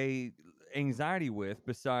day-to-day anxiety with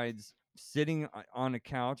besides sitting on a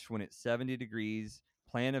couch when it's 70 degrees,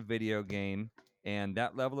 playing a video game, and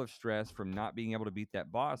that level of stress from not being able to beat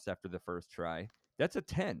that boss after the first try. That's a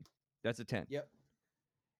 10. That's a 10. Yep.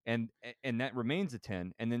 And that remains a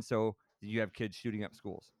 10. And then so you have kids shooting up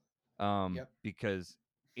schools. Yep. Because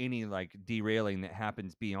any like derailing that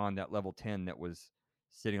happens beyond that level 10 that was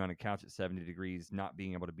sitting on a couch at 70 degrees, not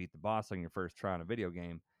being able to beat the boss on your first try on a video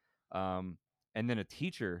game. And then a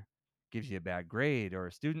teacher gives you a bad grade or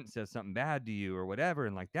a student says something bad to you or whatever.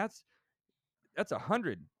 And like, that's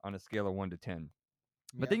 100 on a scale of 1 to 10.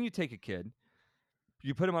 But Yep. then you take a kid,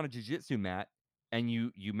 you put him on a jiu-jitsu mat, and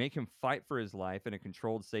you make him fight for his life in a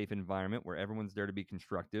controlled, safe environment where everyone's there to be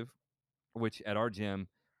constructive, which at our gym,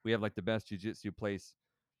 we have like the best jiu-jitsu place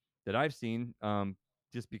that I've seen,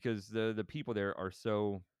 just because the people there are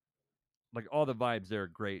so, like, all the vibes there are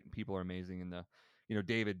great and people are amazing. And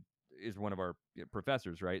David is one of our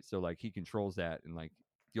professors, right? So like he controls that, and like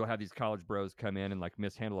you'll have these college bros come in and like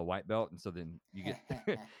mishandle a white belt, and so then you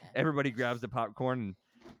get everybody grabs the popcorn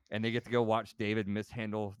and they get to go watch David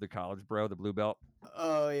mishandle the college bro, the blue belt.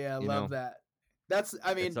 Oh yeah, love that. That's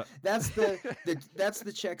that's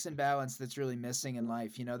the checks and balance that's really missing in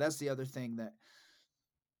life. That's the other thing that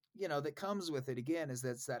that comes with it again is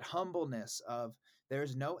that's that humbleness of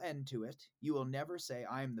there's no end to it. You will never say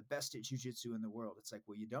I'm the best at jujitsu in the world. It's like,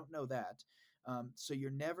 well, you don't know that. So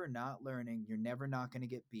you're never not learning. You're never not going to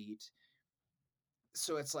get beat.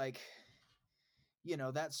 So it's like,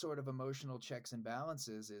 that sort of emotional checks and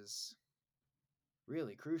balances is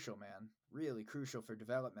really crucial, man. Really crucial for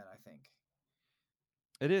development, I think.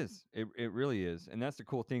 It is. It really is. And that's the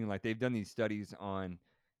cool thing. Like they've done these studies on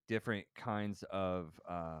different kinds of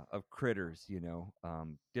critters,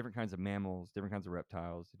 different kinds of mammals, different kinds of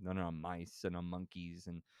reptiles, none on mice and on monkeys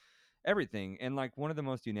and everything. And like one of the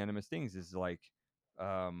most unanimous things is like,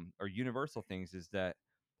 or universal things is that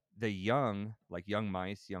the young, like young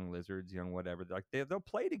mice, young lizards, young whatever, like they'll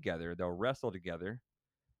play together, they'll wrestle together,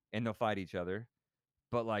 and they'll fight each other.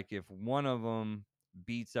 But like if one of them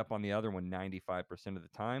beats up on the other one 95% of the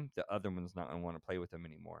time, the other one's not going to want to play with them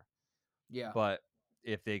anymore. Yeah. But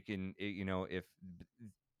if they can, if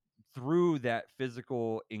through that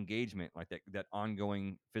physical engagement, like that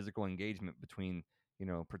ongoing physical engagement between,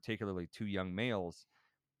 particularly two young males,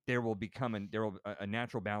 there will a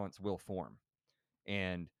natural balance will form.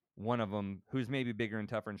 And one of them who's maybe bigger and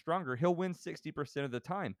tougher and stronger, he'll win 60% of the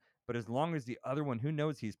time. But as long as the other one, who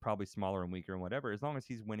knows, he's probably smaller and weaker and whatever, as long as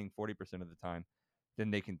he's winning 40% of the time, then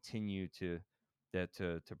they continue to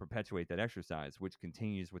perpetuate that exercise, which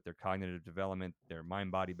continues with their cognitive development, their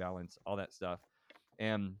mind body balance, all that stuff.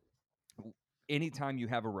 And anytime you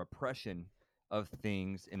have a repression of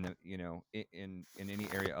things in the in any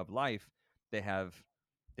area of life, they have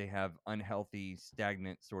unhealthy,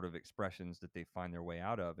 stagnant sort of expressions that they find their way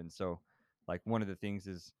out of. And so like one of the things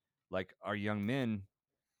is like our young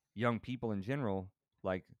people in general,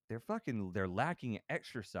 like they're lacking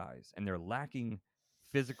exercise, and they're lacking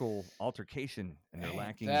physical altercation, and they're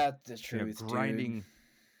lacking That's the truth, grinding,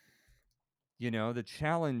 dude. the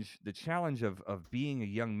challenge of being a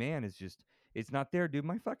young man is just, it's not there, dude.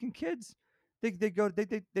 My fucking kids, they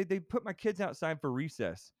put my kids outside for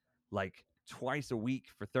recess like twice a week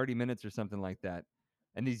for 30 minutes or something like that.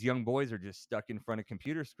 And these young boys are just stuck in front of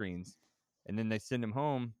computer screens, and then they send them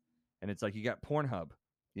home and it's like you got Pornhub.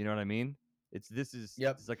 You know what I mean? This is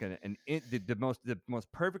Yep. it's like the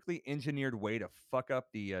most perfectly engineered way to fuck up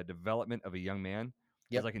the development of a young man.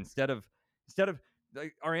 It's Yep. like instead of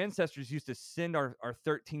like, our ancestors used to send our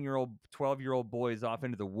 13-year-old, 12-year-old boys off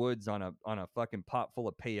into the woods on a fucking pot full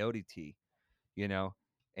of peyote tea, you know,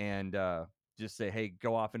 and just say, hey,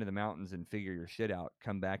 go off into the mountains and figure your shit out.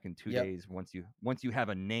 Come back in 2 Yep. days once you have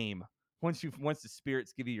a name. Once the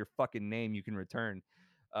spirits give you your fucking name, you can return.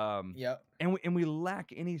 Yep. And we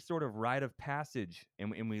lack any sort of rite of passage,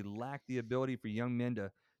 and we lack the ability for young men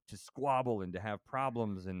to squabble and to have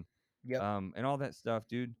problems and Yep. all that stuff,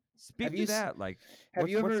 dude. Speak Have to you s- that. Like, have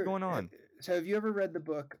you what's ever going on? so have you ever read the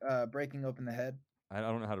book Breaking Open the Head? I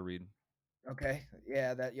don't know how to read. Okay.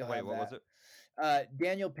 Yeah, that you'll Wait, have what that. was it?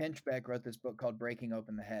 Daniel Pinchbeck wrote this book called Breaking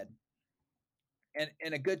Open the Head.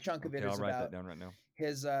 And a good chunk of it Okay, I'll is write that about down right now.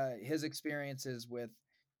 his experiences with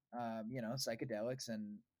psychedelics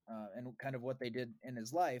and kind of what they did in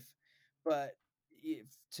his life. But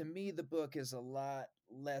to me, the book is a lot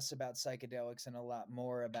less about psychedelics and a lot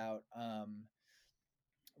more about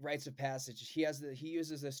rites of passage. He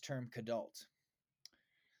uses this term kadult,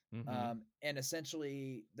 Mm-hmm. and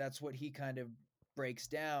essentially that's what he kind of breaks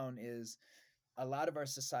down is a lot of our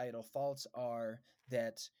societal faults are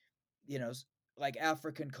that you know like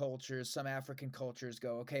some African cultures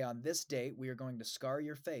go, okay, on this date we are going to scar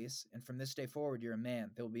your face, and from this day forward you're a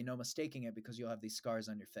man. There will be no mistaking it because you'll have these scars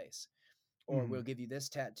on your face, or we'll give you this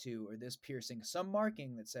tattoo or this piercing, some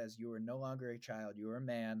marking that says you are no longer a child, you are a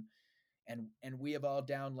man. And we have all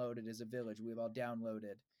downloaded, as a village, we have all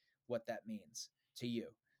downloaded what that means to you.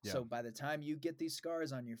 Yeah. So by the time you get these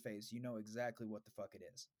scars on your face, you know exactly what the fuck it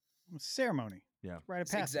is. Ceremony. Yeah. Rite of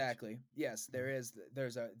passage. Exactly. Yes, there's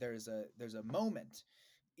a moment,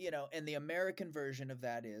 and the American version of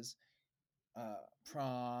that is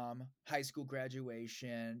prom, high school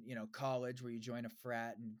graduation, college where you join a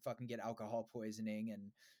frat and fucking get alcohol poisoning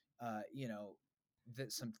and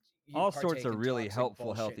that some you All sorts partake of in really toxic helpful,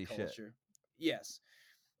 bullshit healthy shit. culture. Yes.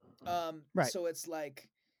 Right. So it's like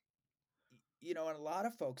and a lot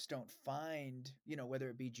of folks don't find, whether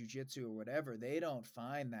it be jujitsu or whatever, they don't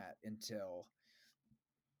find that until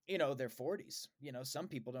their 40s. Some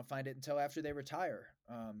people don't find it until after they retire.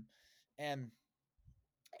 And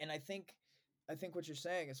I think what you're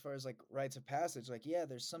saying as far as like rites of passage, like, yeah,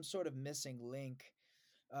 there's some sort of missing link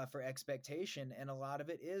for expectation, and a lot of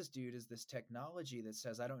it is, dude, is this technology that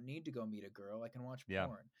says I don't need to go meet a girl, I can watch Yeah.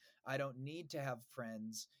 porn. I don't need to have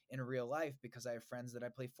friends in real life because I have friends that I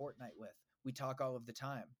play Fortnite with. We talk all of the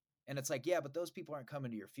time, and it's like, yeah, but those people aren't coming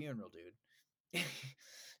to your funeral, dude.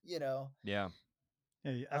 Yeah.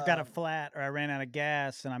 Hey, I've got a flat, or I ran out of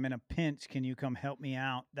gas, and I'm in a pinch. Can you come help me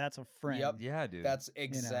out? That's a friend. Yep. Yeah, dude. That's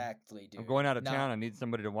exactly, dude. I'm going out of town. I need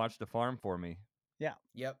somebody to watch the farm for me. Yeah.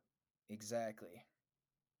 Yep. Exactly.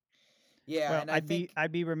 Yeah, Well, and I think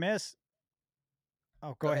I'd be remiss.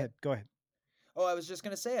 Oh, go ahead. Go ahead. Oh, I was just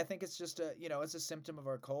gonna say, I think it's just it's a symptom of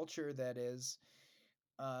our culture that is,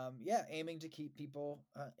 aiming to keep people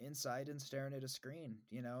inside and staring at a screen,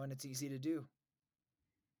 and it's easy to do.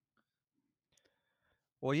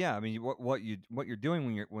 Well, yeah. I mean, what you're doing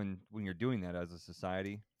when you're doing that as a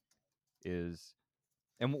society is,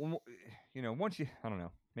 and once you, I don't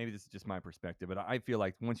know, maybe this is just my perspective, but I feel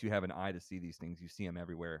like once you have an eye to see these things, you see them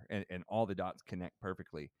everywhere, and all the dots connect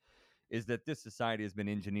perfectly. Is that this society has been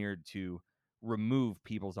engineered to remove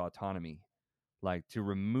people's autonomy, like to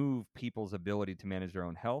remove people's ability to manage their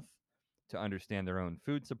own health, to understand their own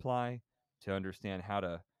food supply, to understand how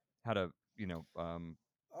to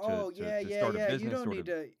Oh, to yeah, yeah, start a yeah. You business, don't or need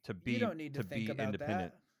to. to You be don't need to think about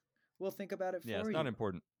independent. that. We'll think about it Yeah, for it's not you.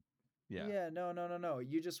 important. Yeah. Yeah, no, no, no, no.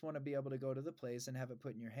 You just want to be able to go to the place and have it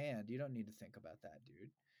put in your hand. You don't need to think about that, dude.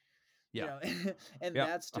 Yeah. And Yeah.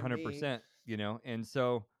 that's to me 100%. And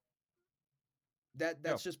so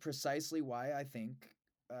that's just precisely why I think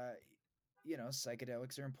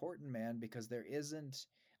psychedelics are important, man, because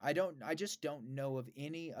I just don't know of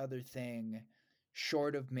any other thing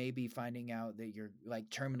short of maybe finding out that you're like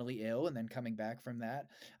terminally ill and then coming back from that.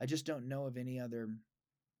 I just don't know of any other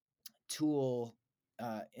tool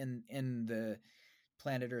in the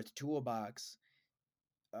planet Earth toolbox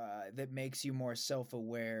that makes you more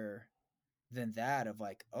self-aware than that of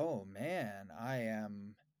like, oh man, I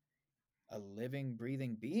am a living,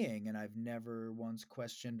 breathing being, and I've never once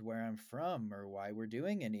questioned where I'm from or why we're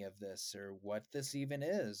doing any of this or what this even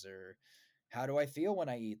is or how do I feel when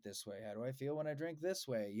I eat this way? How do I feel when I drink this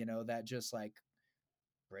way? That just like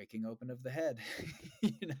breaking open of the head,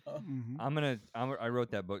 Mm-hmm. I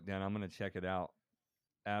wrote that book down. I'm gonna check it out.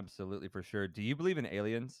 Absolutely, for sure. Do you believe in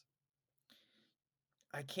aliens?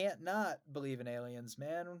 I can't not believe in aliens,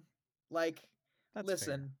 man. Like, That's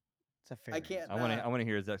listen, fair. It's a fair I answer. can't. I want to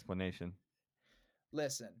hear his explanation.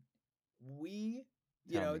 Listen, we,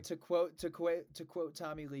 Tell me. to quote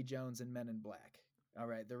Tommy Lee Jones in Men in Black. All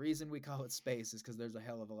right, the reason we call it space is because there's a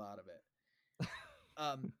hell of a lot of it.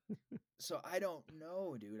 Um, so I don't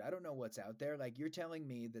know, dude. I don't know what's out there. Like, you're telling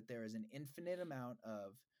me that there is an infinite amount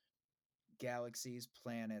of galaxies,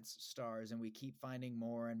 planets, stars, and we keep finding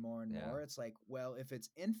more and more and Yeah. more. It's like, well, if it's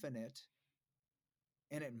infinite,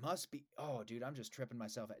 and it must be. Oh, dude, I'm just tripping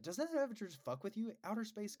myself out. Doesn't that ever just fuck with you? Outer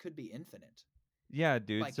space could be infinite, Yeah,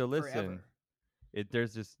 dude. like So listen, forever.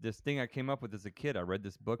 there's this thing I came up with as a kid. I read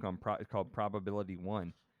this book on it's called Probability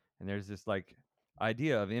One, and there's this like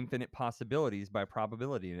idea of infinite possibilities by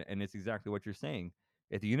probability, and it's exactly what you're saying.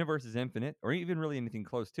 If the universe is infinite, or even really anything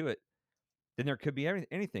close to it, then there could be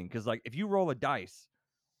anything. Because like if you roll a dice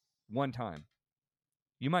one time,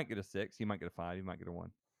 you might get a 6, you might get a 5, you might get a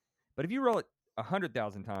 1. But if you roll it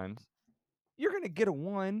 100,000 times, you're gonna get a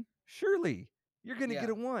 1. Surely, you're gonna get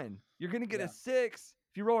Yeah, a 1. You're gonna get a yeah, 6.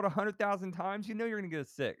 If you roll it 100,000 times, you know you're gonna get a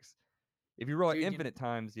 6. If you roll it dude. infinite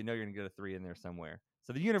times, you know you're gonna get a 3 in there somewhere.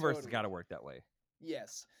 So the universe has got Totally. to work that way.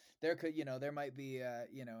 Yes, there could. There might be,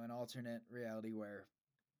 an alternate reality where,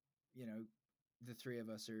 you know, the three of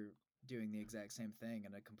us are doing the exact same thing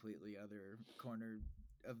in a completely other corner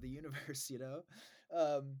of the universe.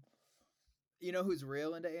 Um, who's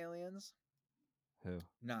real into aliens? Who?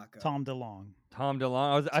 Naka. Tom DeLonge. Tom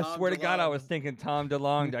DeLonge. I Tom swear to God, I was DeLonge. thinking Tom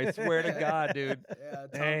DeLonge. I swear to Yeah, God, dude. yeah. Tom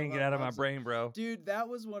Dang, get DeLonge out of my loves it. brain, bro. Dude, that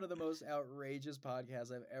was one of the most outrageous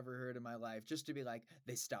podcasts I've ever heard in my life. Just to be like,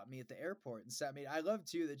 they stopped me at the airport and sat me. I love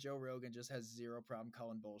too that Joe Rogan just has zero problem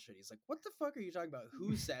calling bullshit. He's like, "What the fuck are you talking about?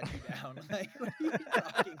 Who sat you down? Like, what are you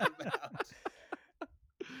talking about?"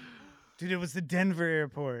 Dude, it was the Denver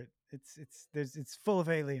airport. It's full of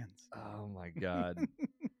aliens. Oh my God.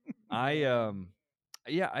 Man.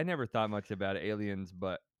 Yeah, I never thought much about aliens,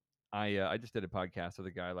 but I just did a podcast with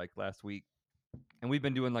a guy like last week, and we've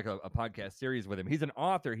been doing like a podcast series with him. He's an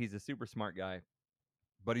author. He's a super smart guy,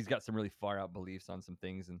 but he's got some really far out beliefs on some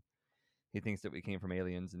things, and he thinks that we came from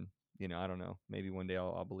aliens. And I don't know. Maybe one day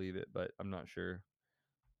I'll believe it, but I'm not sure.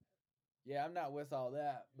 Yeah, I'm not with all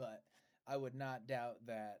that, but I would not doubt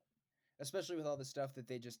that, especially with all the stuff that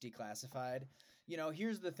they just declassified.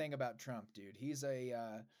 Here's the thing about Trump, dude. He is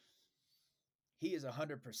 100%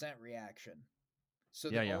 reaction. So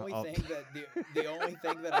Yeah, the yeah. only thing that the only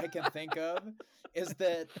thing that I can think of is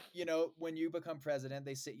that when you become president,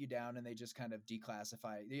 they sit you down and they just kind of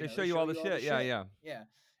declassify. They show you all the shit. Yeah, yeah. Yeah.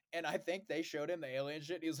 And I think they showed him the alien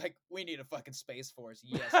shit. He was like, "We need a fucking space force."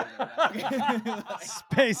 Yes, we do. Like,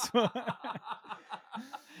 Space.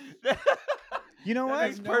 You know that what?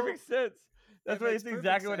 makes perfect sense. That's It what makes it's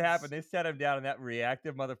exactly what perfect happened. sense. They sat him down, and that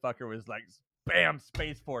reactive motherfucker was like, "Bam,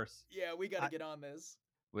 Space Force." Yeah, we got to I- get on this.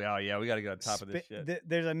 Well, yeah, we got to get on top of this shit.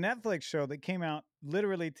 There's a Netflix show that came out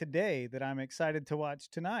literally today that I'm excited to watch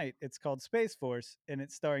tonight. It's called Space Force, and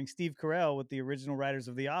it's starring Steve Carell with the original writers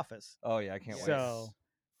of The Office. Oh yeah, I can't wait. So,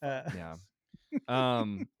 Yeah.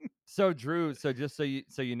 So Drew, so just so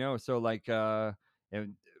you know, so like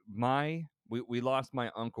and we lost my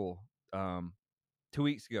uncle 2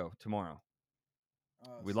 weeks ago tomorrow.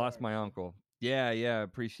 Oh, We lost sorry, my man. uncle. Yeah,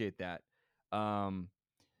 appreciate that.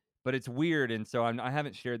 But it's weird, and so I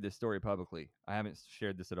haven't shared this story publicly. I haven't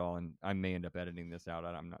shared this at all, and I may end up editing this out.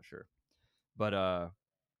 I'm not sure. But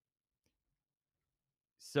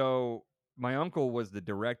so my uncle was the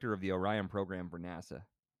director of the Orion program for NASA.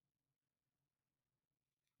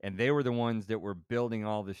 And they were the ones that were building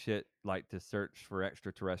all the shit like to search for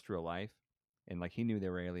extraterrestrial life, and like he knew they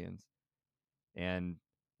were aliens. And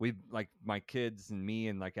we, like my kids and me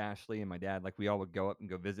and like Ashley and my dad, like we all would go up and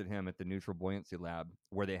go visit him at the Neutral Buoyancy Lab,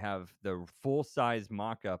 where they have the full size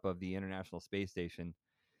mock-up of the International Space Station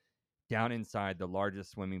down inside the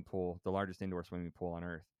largest indoor swimming pool on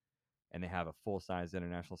Earth. And they have a full size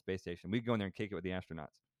International Space Station. We'd go in there and kick it with the astronauts.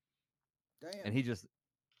 Damn. And he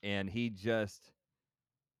just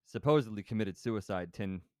supposedly committed suicide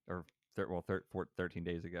 13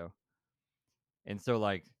 days ago. And so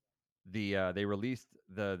like the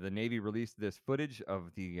Navy released this footage of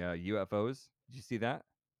the UFOs. Did you see that?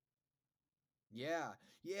 Yeah,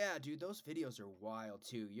 dude, those videos are wild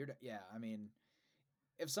too. I mean,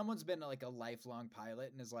 if someone's been like a lifelong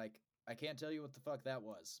pilot and is like, I can't tell you what the fuck that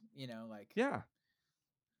was, like,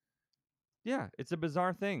 Yeah, it's a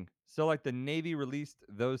bizarre thing. So like the Navy released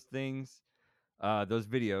those things, those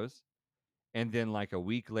videos, and then like a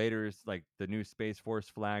week later, it's like the new Space Force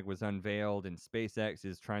flag was unveiled, and SpaceX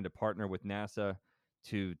is trying to partner with NASA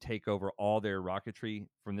to take over all their rocketry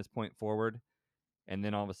from this point forward. And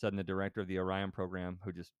then all of a sudden, the director of the Orion program,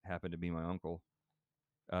 who just happened to be my uncle,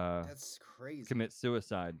 That's crazy. commit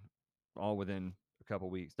suicide, all within a couple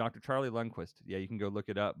weeks. Dr. Charlie Lundquist. Yeah, you can go look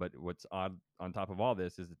it up. But what's odd on top of all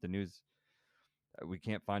this is that the news, we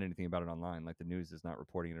can't find anything about it online. Like the news is not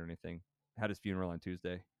reporting it or anything. Had his funeral on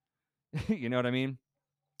Tuesday. You know what I mean?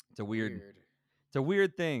 It's a weird. It's a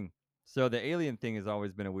weird thing. So the alien thing has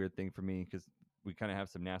always been a weird thing for me because we kind of have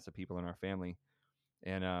some NASA people in our family,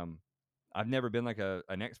 and I've never been like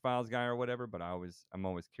an X-Files guy or whatever, but I'm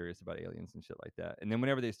always curious about aliens and shit like that. And then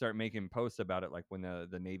whenever they start making posts about it, like when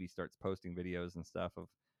the Navy starts posting videos and stuff of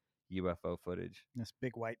UFO footage, This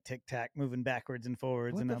big white tic tac moving backwards and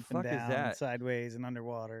forwards What and the up and fuck is down and that? sideways and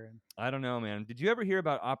underwater. And I don't know, man. Did you ever hear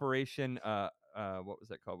about Operation what was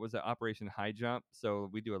that called? Was it Operation High Jump? So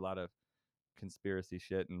we do a lot of conspiracy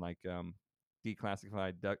shit and like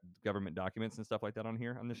declassified government documents and stuff like that on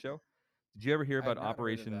here on the show. Did you ever hear I've about not heard of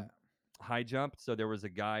Operation that. High Jump? So there was a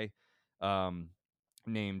guy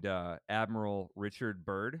named Admiral Richard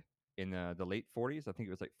Byrd in the late 40s. I think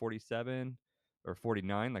it was like 47 or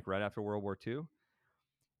 49, like right after World War II.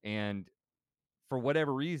 And for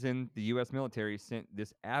whatever reason, the U.S. military sent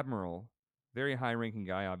this admiral, very high-ranking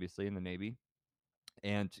guy, obviously in the Navy,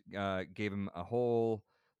 and gave him a whole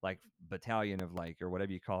like battalion of like, or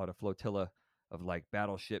whatever you call it, a flotilla of like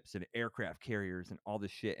battleships and aircraft carriers and all this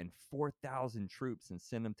shit, and 4,000 troops, and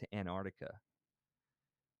send them to Antarctica.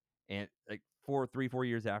 And like 4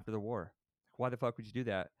 years after the war, why the fuck would you do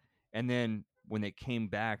that? And then when they came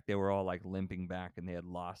back, they were all like limping back, and they had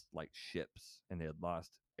lost like ships, and they had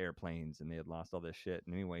lost airplanes, and they had lost all this shit.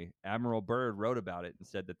 And anyway, Admiral Byrd wrote about it and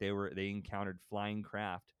said that they encountered flying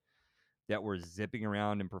craft that were zipping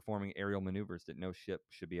around and performing aerial maneuvers that no ship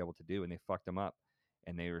should be able to do, and they fucked them up.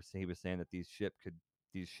 And he was saying that these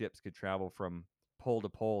ships could travel from pole to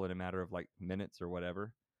pole in a matter of like minutes or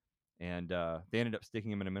whatever. And they ended up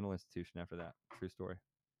sticking him in a mental institution after that. True story.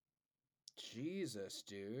 Jesus,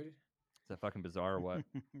 dude. Is that fucking bizarre or what?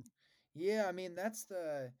 Yeah, I mean that's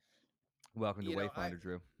the Welcome to you know I Wayfinder,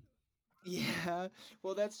 Drew. yeah.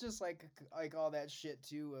 Well, that's just like all that shit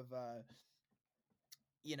too of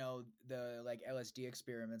the like LSD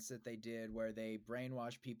experiments that they did where they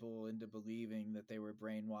brainwash people into believing that they were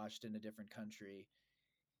brainwashed in a different country.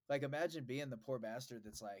 Like imagine being the poor bastard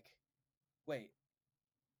that's like, "Wait,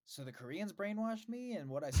 so the Koreans brainwashed me and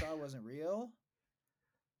what I saw wasn't real?"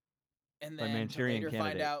 And Like then to Manchurian later find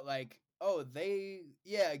Candidate. out like, "Oh,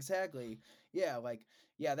 yeah, exactly. Yeah, like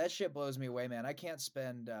yeah, that shit blows me away, man. I can't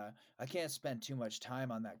spend too much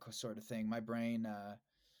time on that sort of thing. My brain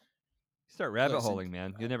Start rabbit listen, holing,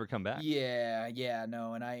 man. You'll never come back. yeah,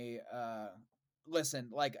 no, and I listen,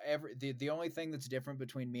 like the only thing that's different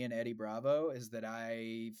between me and Eddie Bravo is that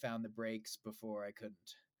I found the brakes before I couldn't.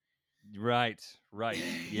 Right.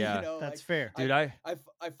 Yeah. that's Like fair. Dude, I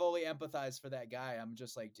fully empathize for that guy. I'm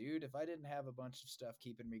just like, dude, if I didn't have a bunch of stuff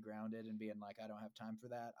keeping me grounded and being like, I don't have time for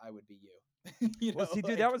that, I would be you. well, see,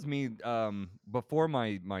 dude, that was me. Before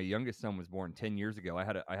my youngest son was born 10 years ago, I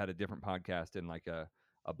had a different podcast and like a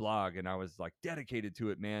blog, and I was like dedicated to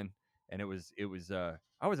it, man. And it was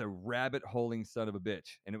I was a rabbit holing son of a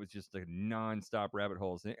bitch, and it was just like nonstop rabbit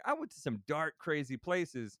holes. And I went to some dark, crazy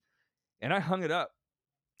places, and I hung it up.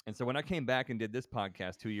 And so when I came back and did this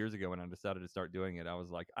podcast 2 years ago, and I decided to start doing it, I was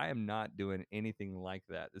like, I am not doing anything like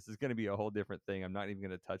that. This is going to be a whole different thing. I'm not even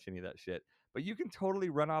going to touch any of that shit. But you can totally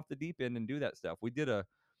run off the deep end and do that stuff. We did a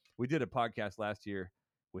podcast last year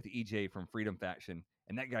with EJ from Freedom Faction,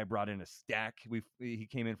 and that guy brought in a stack. He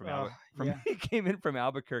came in from Yeah. he came in from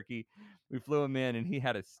Albuquerque. We flew him in, and he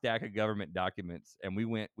had a stack of government documents, and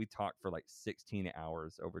we talked for like 16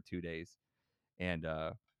 hours over 2 days, and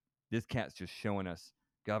this cat's just showing us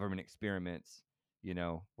government experiments,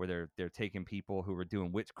 where they're taking people who were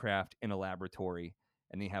doing witchcraft in a laboratory,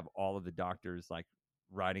 and they have all of the doctors like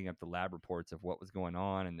writing up the lab reports of what was going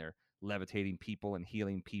on, and they're levitating people and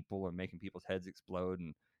healing people and making people's heads explode,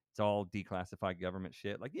 and it's all declassified government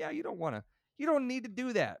shit. Like, yeah, you don't need to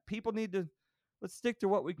do that. People need to let's stick to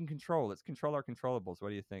what we can control. Let's control our controllables. What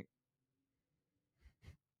do you think?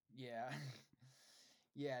 Yeah.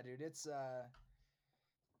 Yeah, dude, it's I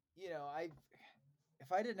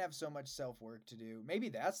if I didn't have so much self-work to do, maybe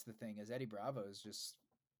that's the thing is Eddie Bravo's just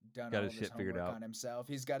done Got all his of his shit figured homework out. on himself.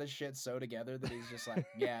 He's got his shit so together that he's just like,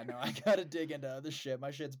 yeah, no, I gotta dig into other shit. My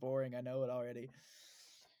shit's boring. I know it already.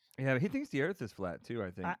 Yeah, he thinks the earth is flat too, I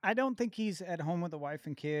think. I don't think he's at home with a wife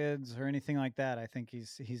and kids or anything like that. I think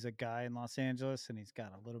he's a guy in Los Angeles, and he's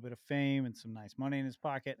got a little bit of fame and some nice money in his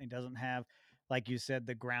pocket, and he doesn't have, like you said,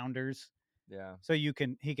 the grounders. Yeah. So he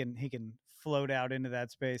can float out into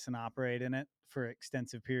that space and operate in it for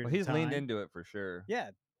extensive Well, periods he's of time. leaned into it for sure. Yeah,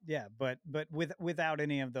 yeah, but without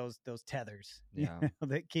any of those tethers, Yeah,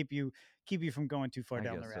 that keep you from going too far I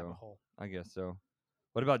down the guess rabbit so. hole. I guess so.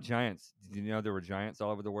 What about giants? Did you know there were giants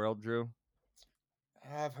all over the world, Drew?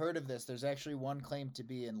 I've heard of this. There's actually one claimed to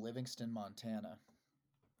be in Livingston, Montana.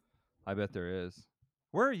 I bet there is.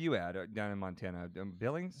 Where are you at down in Montana?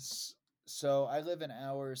 Billings? S- So I live an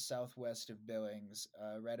hour southwest of Billings,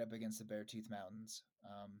 right up against the Beartooth Mountains.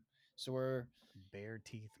 So we're Bear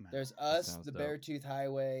Teeth there's Mountain. That us, sounds the dope. Beartooth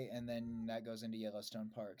Highway, and then that goes into Yellowstone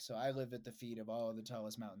Park. So I live at the feet of all of the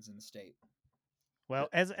tallest mountains in the state. Well,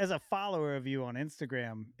 as a follower of you on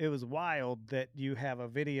Instagram, it was wild that you have a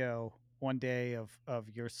video one day of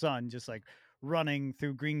your son just like running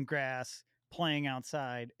through green grass, playing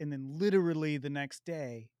outside, and then literally the next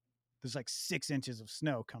day, there's like 6 inches of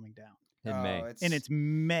snow coming down, In Oh, May. and it's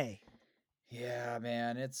May. yeah,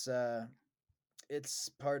 man, it's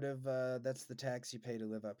part of that's the tax you pay to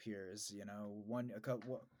live up here. Is one a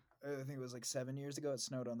couple. I think it was like 7 years ago. It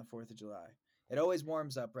snowed on the 4th of July. It always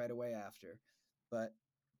warms up right away after, but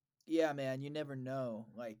yeah, man, you never know.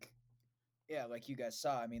 Like, yeah, like you guys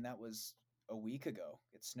saw. I mean, that was a week ago.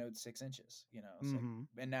 It snowed 6 inches. It's like, Hmm.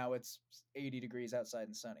 and now it's 80 degrees outside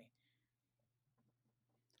and sunny.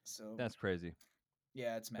 So That's crazy.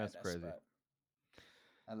 yeah, it's That's madness, crazy. but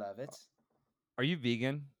I love it. Are you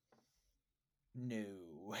vegan? No,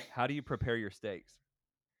 How do you prepare your steaks?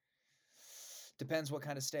 depends what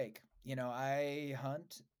kind of steak. I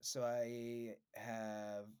hunt, so I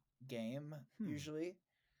have game Hmm. usually.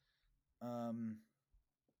 Um,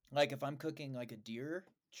 like if I'm cooking like a deer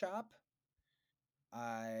chop,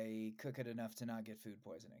 I cook it enough to not get food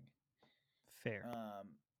poisoning. Fair.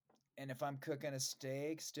 And if I'm cooking a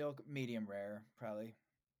steak, still medium rare, probably.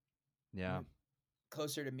 Yeah,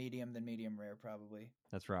 Closer to medium than medium rare, probably.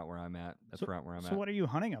 that's right where I'm at. That's So, right where I'm so at. what are you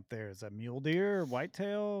hunting up there? Is that mule deer,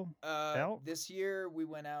 whitetail, elk? This year we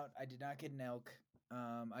went out. I did not get an elk.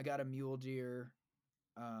 I got a mule deer,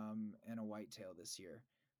 and a whitetail this year.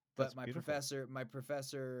 That's But my beautiful.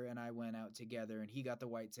 professor and I went out together, and he got the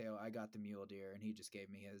whitetail. I got the mule deer, and he just gave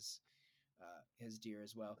me his deer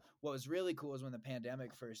as well. What was really cool is when the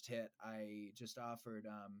pandemic first hit, I just offered.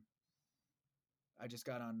 I just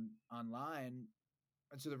got online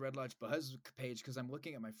to the Red Lodge Buzz page because I'm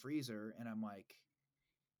looking at my freezer and I'm like,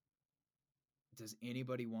 does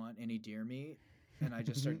anybody want any deer meat? And I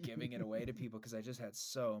just start giving it away to people because I just had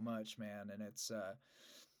so much, man. And it's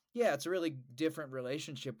yeah, it's a really different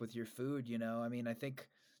relationship with your food. I mean, I think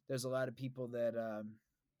there's a lot of people that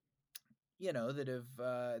that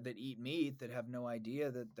have that eat meat that have no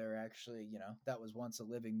idea that they're actually that was once a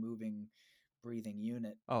living, moving, breathing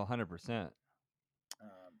unit. Oh, 100%. Um,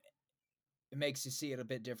 it makes you see it a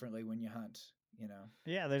bit differently when you hunt.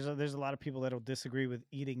 Yeah, there's a lot of people that'll disagree with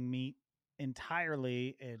eating meat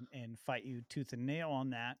entirely and fight you tooth and nail on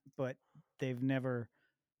that, but they've never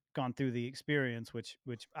gone through the experience which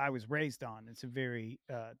I was raised on. It's a very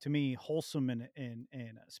to me wholesome and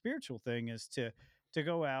a spiritual thing is to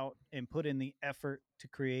go out and put in the effort to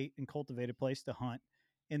create and cultivate a place to hunt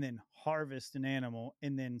and then harvest an animal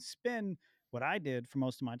and then spend what I did for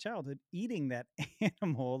most of my childhood eating that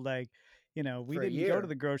animal. Like, we For a didn't go to year.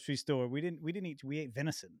 the grocery store. We didn't eat, we ate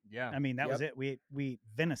venison. Yeah. I mean, that was Yep. it. We ate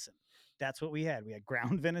venison. That's what we had. We had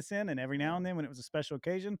ground venison, and every now and then when it was a special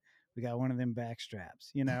occasion, we got one of them back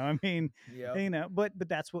straps. I mean, Yep. but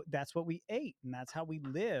that's what we ate, and that's how we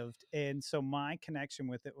lived. And so my connection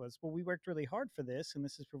with it was, well, we worked really hard for this, and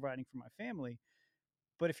this is providing for my family.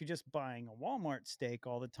 But if you're just buying a Walmart steak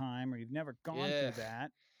all the time, or you've never gone Yeah. through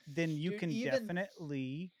that, then you Dude, can even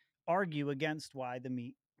definitely argue against why the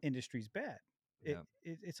meat industry's bad. Yeah.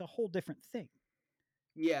 It's a whole different thing.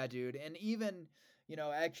 yeah, dude, and even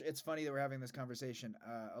actually, it's funny that we're having this conversation.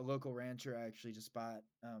 A local rancher actually just bought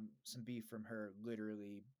some beef from her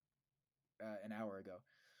literally an hour ago,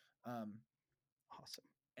 um, Awesome.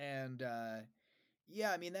 and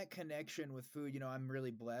yeah, I mean that connection with food. I'm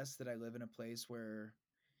really blessed that I live in a place where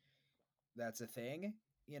that's a thing.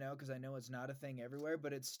 Because I know it's not a thing everywhere,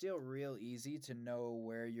 but it's still real easy to know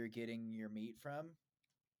where you're getting your meat from.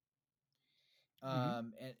 Hmm.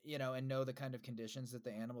 And and know the kind of conditions that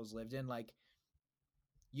the animals lived in. Like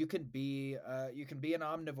you can be an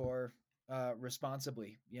omnivore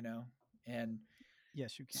responsibly, and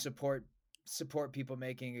Yes, you can. support people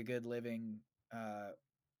making a good living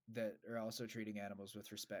that are also treating animals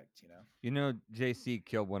with respect. JC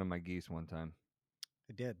killed one of my geese one time.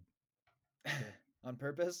 I did. On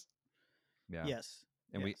purpose. Yeah. Yes.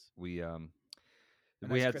 And Yes. A we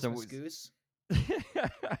nice had Christmas some goose.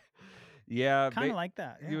 yeah, Kind of like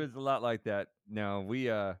that. it Yeah. was a lot like that. No,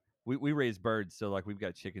 we raise birds, so like we've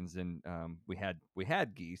got chickens and we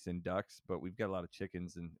had geese and ducks, but we've got a lot of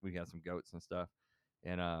chickens and we got some goats and stuff.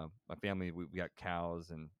 And my family we got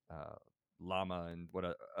cows and llama and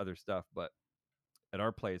other stuff. But at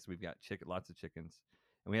our place we've got lots of chickens,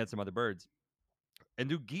 and we had some other birds. And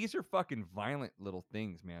dude, geese are fucking violent little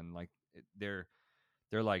things, man. Like they're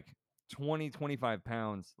like 20, 25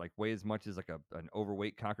 pounds, like weigh as much as like an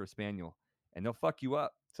overweight cocker spaniel, and they'll fuck you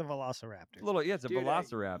up. It's a velociraptor. It's a Dude,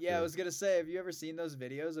 velociraptor. yeah, I was gonna say, have you ever seen those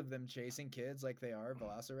videos of them chasing kids like they are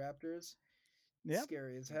velociraptors? Yep.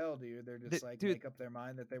 Scary as hell, dude. They're just like Dude, make up their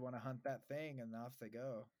mind that they want to hunt that thing, and off they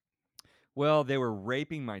go. well, they were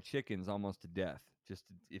raping my chickens almost to death.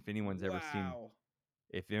 If anyone's ever seen,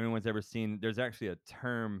 Wow, there's actually a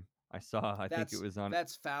term I saw. I think it was on.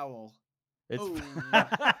 that's foul. It's Oh.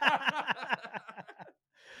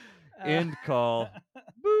 end call.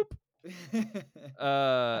 Boop.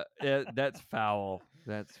 That's foul.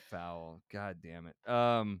 That's foul. God damn it.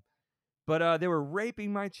 But they were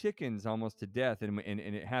raping my chickens almost to death, and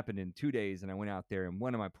it happened in 2 days. And I went out there, and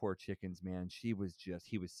one of my poor chickens, man, he was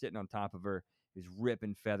sitting on top of her, he was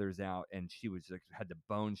ripping feathers out, and she was like had the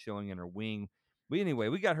bone showing in her wing. But anyway,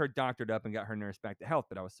 we got her doctored up and got her nursed back to health.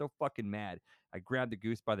 But I was so fucking mad. I grabbed the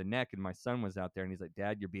goose by the neck, and my son was out there, and he's like,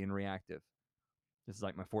 "Dad, you're being reactive." This is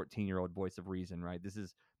like my 14-year-old voice of reason, right? This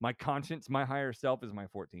is my conscience, my higher self is my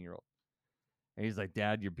 14-year-old. And he's like,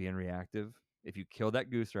 "Dad, you're being reactive. If you kill that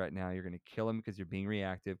goose right now, you're going to kill him because you're being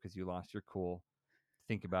reactive because you lost your cool.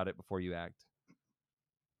 Think about it before you act."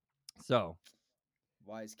 So,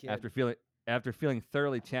 Wise kid. after feeling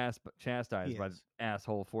thoroughly chastised by Yes. this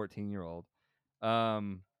asshole 14-year-old,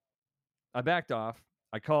 I backed off.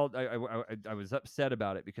 I called. I was upset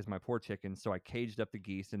about it because my poor chickens. So I caged up the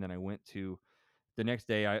geese, and then I went to. The next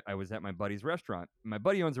day, I was at my buddy's restaurant. My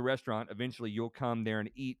buddy owns a restaurant. Eventually, you'll come there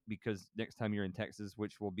and eat because next time you're in Texas,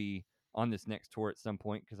 which will be on this next tour at some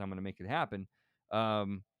point because I'm going to make it happen.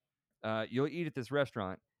 You'll eat at this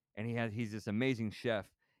restaurant, and he's this amazing chef.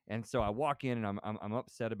 And so I walk in, and I'm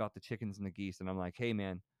upset about the chickens and the geese, and I'm like, "Hey,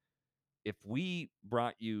 man, if we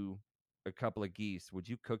brought you a couple of geese, would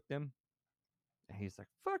you cook them?" And he's like,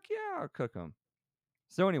 "Fuck yeah, I'll cook them."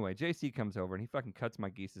 So anyway, JC comes over and he fucking cuts my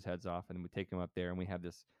geese's heads off, and we take them up there, and we have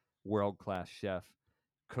this world-class chef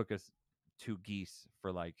cook us 2 geese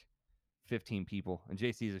for like 15 people. And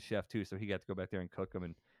JC's a chef too, so he got to go back there and cook them,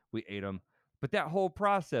 and we ate them. But that whole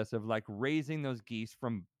process of like raising those geese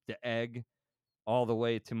from the egg all the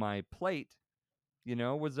way to my plate,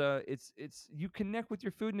 was it's you connect with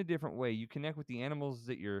your food in a different way. You connect with the animals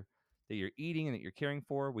that you're eating and that you're caring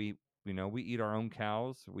for. We eat our own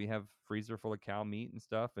cows. We have freezer full of cow meat and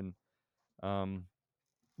stuff, and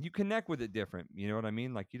you connect with it different. You know what I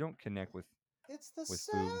mean? Like you don't connect with It's the food.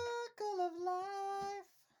 circle of life.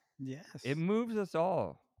 Yes. It moves us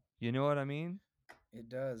all. You know what I mean? It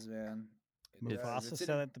does, man. Mufasa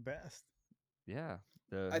said it the best. Yeah.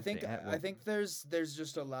 I think there's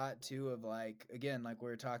just a lot too of like, again, like we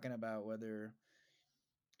were talking about, whether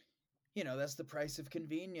that's the price of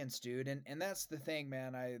convenience, dude. And that's the thing,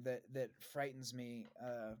 man, that frightens me,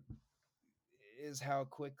 is how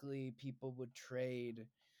quickly people would trade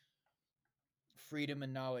freedom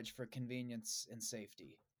and knowledge for convenience and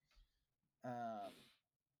safety. That's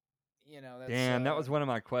Damn, that was one of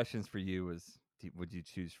my questions for you was would you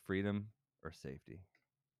choose freedom or safety?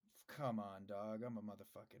 Come on, dog. I'm a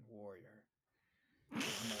motherfucking warrior.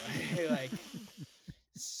 Like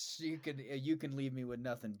you can leave me with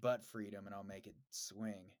nothing but freedom, and I'll make it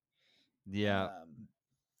swing. Yeah.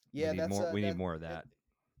 Yeah, we need more of that.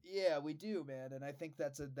 Yeah, we do, man. And I think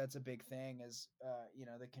that's a big thing is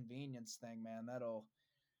the convenience thing, man.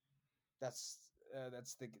 That's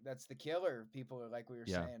the killer. People are like we were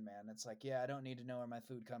saying, man. It's like, yeah, I don't need to know where my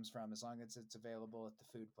food comes from as long as it's available at the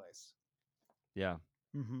food place. Yeah.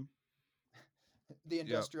 Mm-hmm. The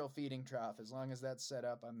industrial feeding trough, as long as that's set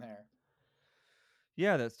up, I'm there.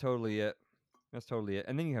 Yeah, that's totally it. That's totally it.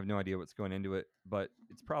 And then you have no idea what's going into it, but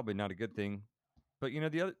it's probably not a good thing. But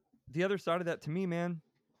the other side of that to me, man,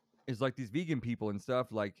 is like these vegan people and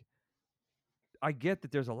stuff. Like, I get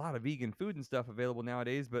that there's a lot of vegan food and stuff available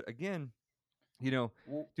nowadays, but again, dude,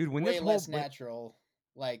 when way this less natural,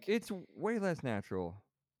 like it's way less natural.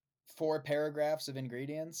 4 paragraphs of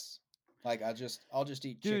ingredients. Like I'll just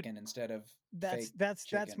eat chicken instead of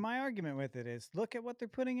that's my argument with it is look at what they're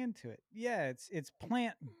putting into it. Yeah, it's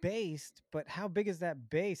plant based, but how big is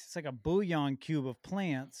that base? It's like a bouillon cube of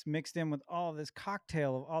plants mixed in with all this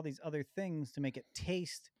cocktail of all these other things to make it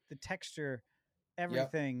taste, the texture,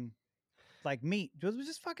 everything like meat.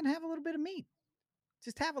 Just fucking have a little bit of meat.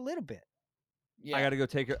 Just have a little bit. Yeah.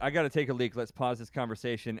 I gotta take a leak. Let's pause this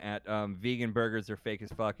conversation at vegan burgers are fake as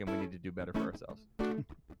fuck, and we need to do better for ourselves.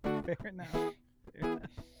 Fair enough. Fair enough.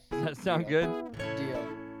 Does that sound Deal. good?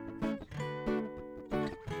 Deal.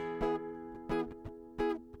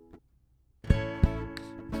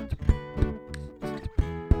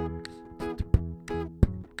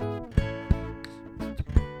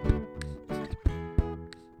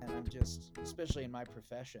 And I'm just, especially in my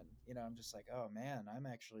profession, I'm just like, oh man, I'm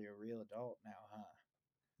actually a real adult now, huh?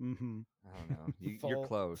 Mm-hmm. I don't know. You're Full-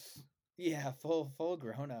 close. Yeah, full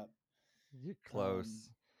grown up. You're close.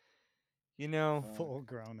 You know, Full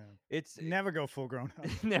grown up. it's Never go full grown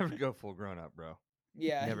up. never go full grown up, bro.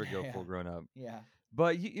 Yeah. Never go yeah, full grown up. Yeah.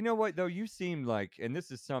 But you know what though? You seem like, and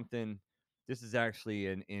this is something. This is actually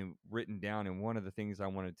in written down in one of the things I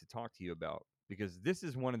wanted to talk to you about, because this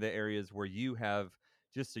is one of the areas where you have,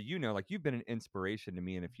 just so you know, like you've been an inspiration to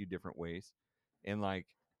me in a few different ways, and like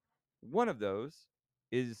one of those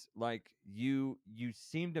is like you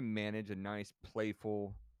seem to manage a nice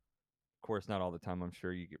playful. Of course, not all the time. I'm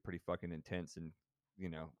sure you get pretty fucking intense and you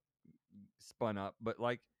know spun up, but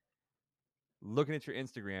like looking at your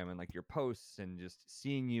Instagram and like your posts and just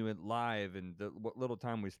seeing you at live and the what little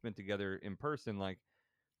time we spent together in person, like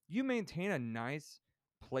you maintain a nice,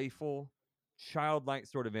 playful, childlike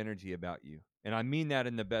sort of energy about you. And I mean that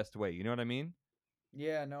in the best way. You know what I mean?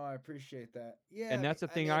 Yeah, no, I appreciate that. Yeah, And that's a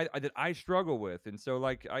thing mean, I that I struggle with. And so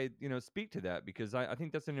like I, speak to that because I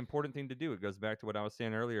think that's an important thing to do. It goes back to what I was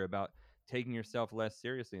saying earlier about taking yourself less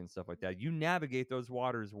seriously and stuff like that. You navigate those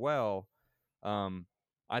waters well. Um,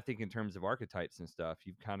 I think in terms of archetypes and stuff,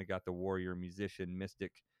 you've kind of got the warrior, musician,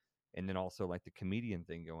 mystic, and then also like the comedian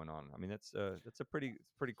thing going on. I mean, that's a pretty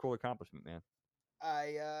cool accomplishment, man.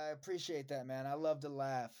 I appreciate that, man. I love to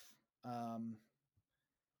laugh. Um,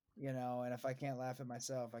 and if I can't laugh at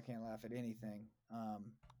myself, I can't laugh at anything.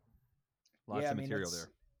 Lots Yeah, I of mean, material it's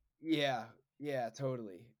there. yeah,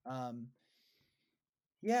 totally.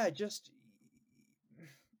 Yeah, just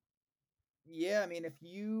yeah, I mean,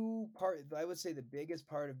 I would say the biggest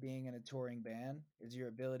part of being in a touring band is your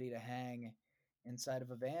ability to hang inside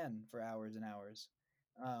of a van for hours and hours.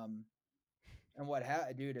 Um, and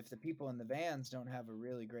dude, if the people in the vans don't have a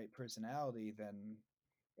really great personality, then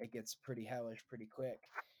it gets pretty hellish pretty quick.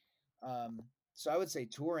 Um, so I would say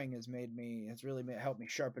touring has really helped me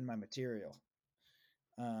sharpen my material.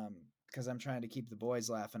 Because I'm trying to keep the boys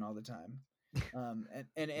laughing all the time.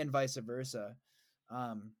 And vice versa.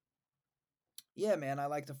 Um, yeah, man, I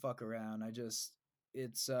like to fuck around.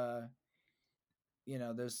 It's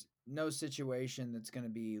there's no situation that's going to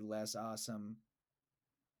be less awesome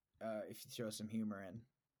if you throw some humor in,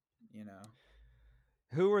 you know.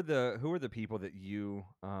 Who are the people that you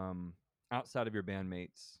outside of your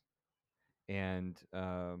bandmates and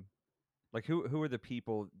like who are the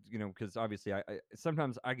people, because obviously I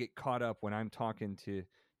sometimes I get caught up when I'm talking to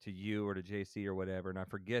you or to JC or whatever, and I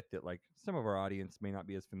forget that like some of our audience may not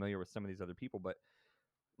be as familiar with some of these other people, but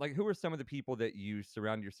like who are some of the people that you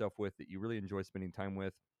surround yourself with that you really enjoy spending time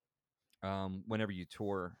with whenever you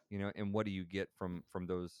tour, and what do you get from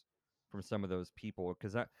some of those people?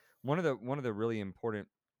 Because one of the really important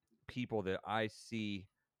people that I see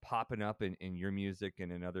popping up in your music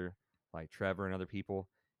and in other, like Trevor and other people,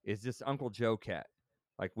 is this Uncle Joe cat.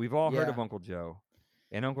 Like we've all heard Yeah. of Uncle Joe,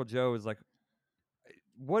 and Uncle Joe is like,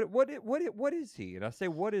 what is he? And I say,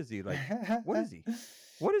 what is he? Like, what is he?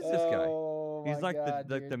 What is this guy? Oh He's my like god,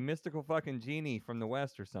 the dude. mystical fucking genie from the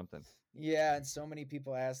West or something. Yeah, and so many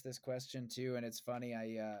people ask this question too, and it's funny.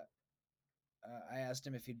 I asked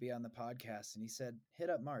him if he'd be on the podcast, and he said,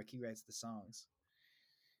 "Hit up Mark. He writes the songs."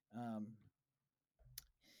 Um,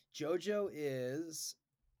 JoJo is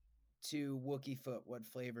to Wookie Foot what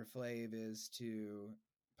Flavor Flav is to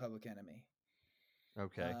Public Enemy.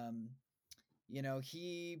 Okay,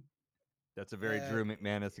 He that's a very Drew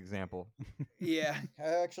McManus example. yeah, I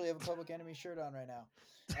actually have a Public Enemy shirt on right now.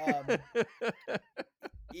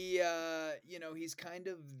 He's kind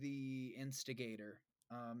of the instigator.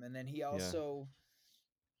 And then he also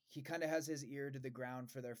he kind of has his ear to the ground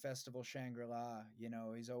for their festival Shangri-La.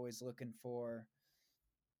 He's always looking for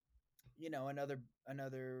another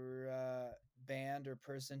band or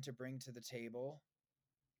person to bring to the table.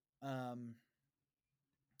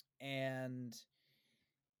 And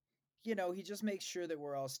he just makes sure that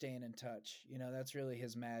we're all staying in touch. That's really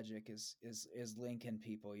his magic is linking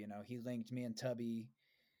people. He linked me and Tubby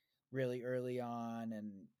really early on,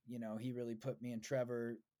 and he really put me and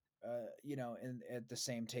Trevor at the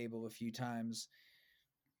same table a few times.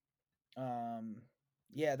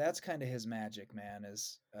 Yeah, that's kind of his magic, man.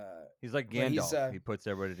 He's like Gandalf. He puts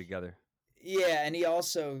everybody together. Yeah, and he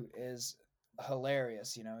also is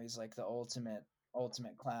hilarious. He's like the ultimate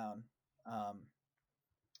Ultimate Clown. Um,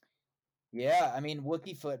 yeah, I mean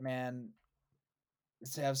Wookie Foot, man,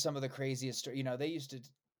 to have some of the craziest. They used to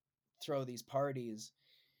throw these parties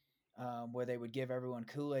where they would give everyone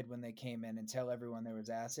Kool-Aid when they came in and tell everyone there was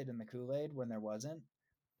acid in the Kool-Aid when there wasn't.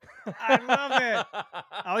 I love it.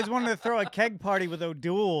 I always wanted to throw a keg party with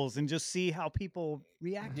O'Doul's and just see how people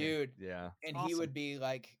react. Dude. Yeah. And awesome. he would be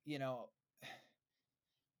like,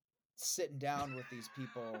 sitting down with these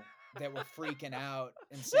people that were freaking out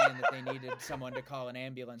and saying that they needed someone to call an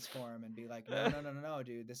ambulance for him, and be like, no,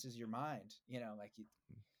 dude, this is your mind. Like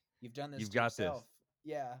you've done this You've to got this. yourself.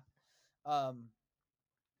 Yeah.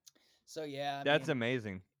 So yeah, That's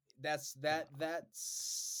amazing. That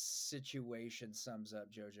situation sums up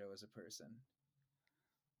JoJo as a person.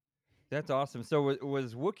 That's awesome. So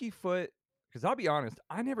was Wookie Foot? Because I'll be honest,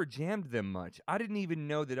 I never jammed them much. I didn't even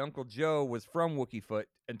know that Uncle Joe was from Wookie Foot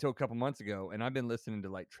until a couple months ago, and I've been listening to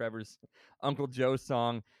like Trevor's Uncle Joe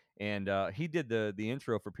song, and he did the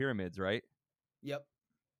intro for Pyramids, right? Yep.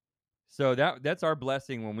 So that's our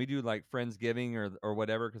blessing when we do like Friendsgiving or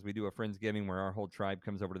whatever, because we do a Friendsgiving where our whole tribe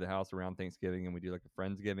comes over to the house around Thanksgiving, and we do like a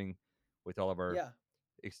Friendsgiving with all of our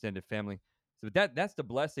extended family. So that's the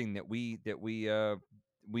blessing that we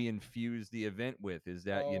infuse the event with, is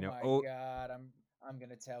that my God, I'm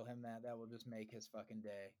gonna tell him that will just make his fucking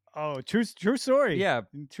day. Oh, true story. Yeah,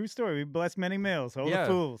 true story. We bless many meals. Oh, yeah, the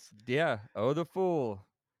fools. Yeah. Oh, the fool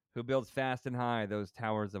who builds fast and high those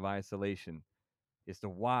towers of isolation. It's the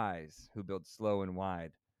wise who build slow and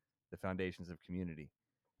wide the foundations of community.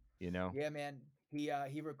 Yeah, man.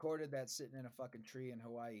 He recorded that sitting in a fucking tree in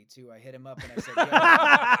Hawaii too. I hit him up and I said,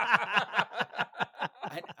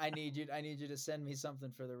 I need you to send me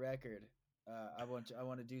something for the record. I want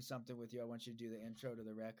to do something with you. I want you to do the intro to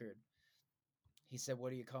the record. He said,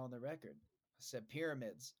 what are you calling the record? I said,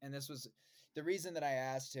 Pyramids. And this was the reason that I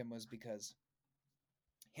asked him, was because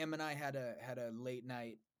him and I had a late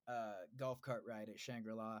night golf cart ride at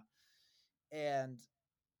Shangri-La, and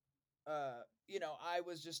I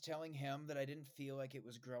was just telling him that I didn't feel like it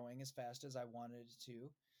was growing as fast as I wanted it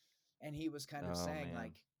to, and he was kind of saying, man.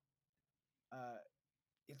 like,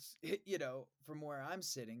 from where I'm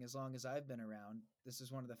sitting, as long as I've been around, this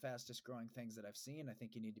is one of the fastest growing things that I've seen. I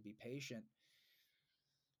think you need to be patient.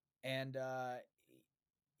 And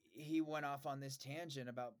he went off on this tangent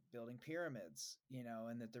about building pyramids,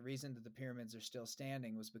 and that the reason that the pyramids are still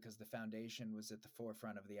standing was because the foundation was at the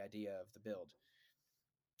forefront of the idea of the build.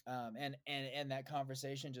 And that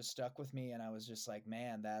conversation just stuck with me, and I was just like,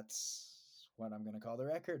 man, that's what I'm going to call the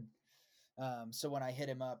record. So when I hit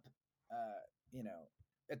him up,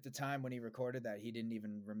 at the time when he recorded that, he didn't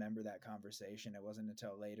even remember that conversation. It wasn't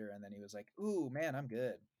until later, and then he was like, ooh, man, I'm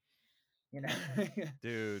good.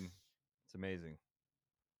 Dude, it's amazing.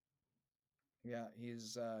 Yeah,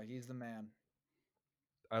 he's the man.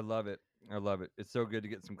 I love it. It's so good to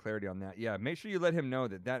get some clarity on that. Yeah, make sure you let him know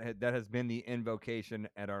that has been the invocation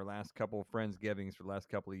at our last couple of Friendsgivings for the last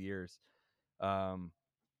couple of years,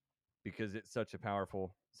 because it's such a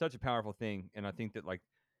powerful thing. And I think that, like,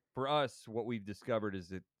 for us, what we've discovered is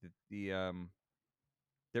that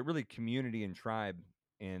that really community and tribe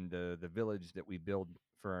and the village that we build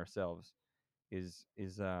for ourselves is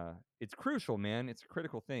it's crucial, man. It's a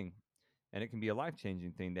critical thing, and it can be a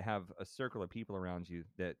life-changing thing to have a circle of people around you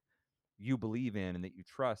that you believe in and that you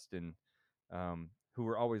trust, and who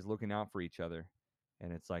are always looking out for each other.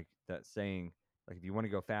 And it's like that saying, like, if you want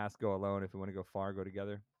to go fast, go alone. If you want to go far, go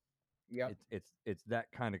together. Yep. It's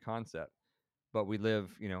that kind of concept. But we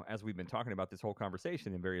live, as we've been talking about this whole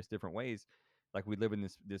conversation in various different ways, like, we live in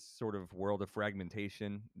this sort of world of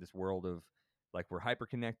fragmentation, this world of, like, we're hyper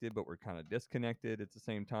connected, but we're kind of disconnected at the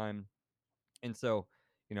same time. And so,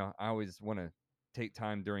 I always want to take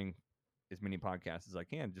time during as many podcasts as I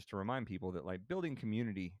can just to remind people that, like, building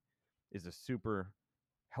community is a super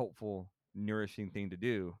helpful, nourishing thing to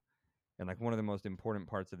do. And, like, one of the most important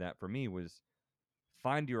parts of that for me was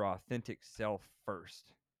find your authentic self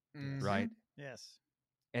first, right? Yes.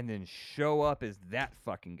 And then show up as that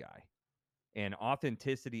fucking guy. And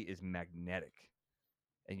authenticity is magnetic.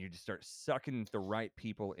 And you just start sucking the right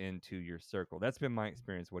people into your circle. That's been my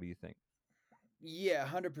experience. What do you think? Yeah,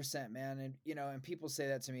 100%, man. And, and people say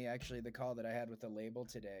that to me, actually, the call that I had with the label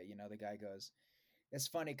today, the guy goes, it's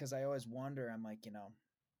funny because I always wonder, I'm like,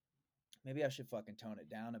 maybe I should fucking tone it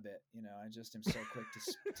down a bit. I just am so quick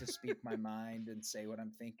to speak my mind and say what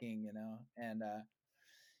I'm thinking,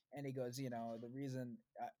 and he goes, the reason,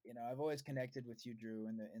 I've always connected with you, Drew,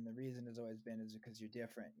 and the reason has always been is because you're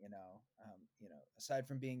different, aside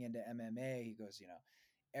from being into MMA, he goes,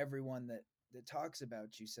 everyone that talks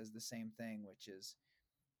about you says the same thing, which is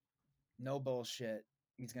no bullshit,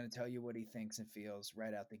 he's going to tell you what he thinks and feels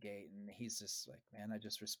right out the gate, and he's just like, man, I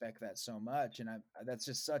just respect that so much. And that's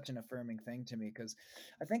just such an affirming thing to me, because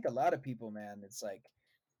I think a lot of people, man, it's like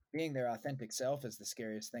being their authentic self is the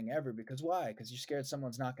scariest thing ever. Because why? Because you're scared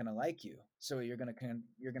someone's not going to like you, so you're going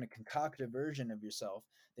to concoct a version of yourself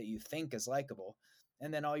that you think is likable,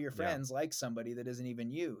 and then all your Yeah. friends like somebody that isn't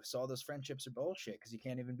even you. So all those friendships are bullshit, because you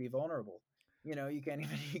can't even be vulnerable. You can't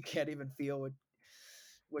even you can't even feel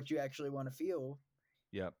what you actually want to feel.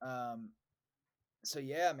 Yep. So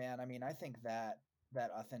yeah, man, I mean, I think that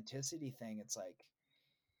authenticity thing, it's like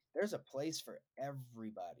there's a place for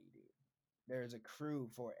everybody, dude. There's a crew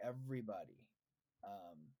for everybody.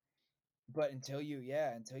 um but until you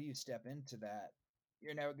step into that,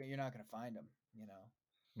 you're not going to find them, you know.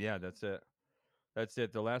 Yeah, that's it. That's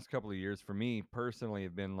it. The last couple of years for me personally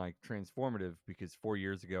have been like transformative because 4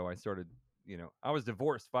 years ago I started, I was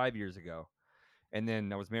divorced 5 years ago, and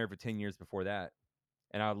then I was married for 10 years before that.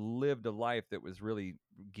 And I lived a life that was really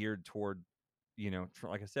geared toward,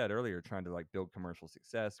 like I said earlier, trying to like build commercial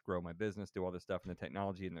success, grow my business, do all this stuff in the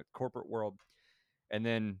technology and the corporate world. And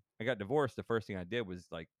then I got divorced. The first thing I did was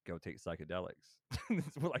like go take psychedelics.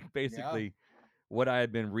 It's like Yeah. basically what I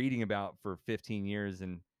had been reading about for 15 years.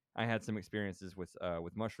 And I had some experiences with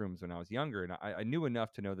mushrooms when I was younger, and I knew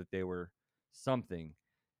enough to know that they were something,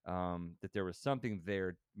 that there was something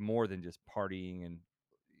there more than just partying and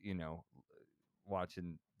you know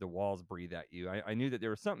watching the walls breathe at you. I knew that there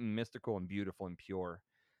was something mystical and beautiful and pure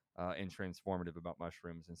and transformative about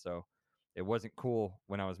mushrooms. And so it wasn't cool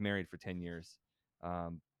when I was married for 10 years.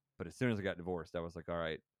 But as soon as I got divorced, I was like, all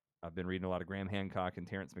right, I've been reading a lot of Graham Hancock and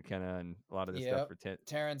Terrence McKenna and a lot of this stuff Yep. for 10,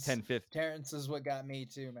 Terrence 10 15. Terrence is what got me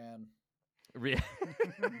too, man. Yeah.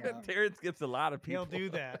 Terrence gets a lot of people. He'll do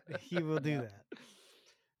that. He will do Yeah. that.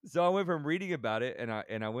 So I went from reading about it, and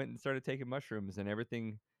I went and started taking mushrooms, and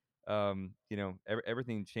everything,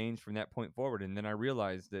 everything changed from that point forward. And then I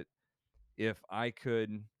realized that if I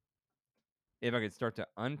could start to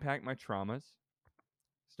unpack my traumas,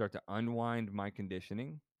 start to unwind my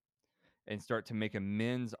conditioning, and start to make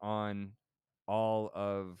amends on all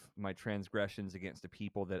of my transgressions against the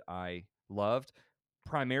people that I loved,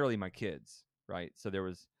 primarily my kids, right? So there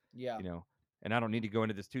was, Yeah. and I don't need to go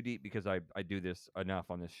into this too deep because I do this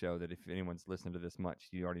enough on this show that if anyone's listened to this much,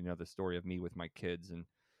 you already know the story of me with my kids and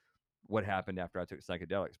what happened after I took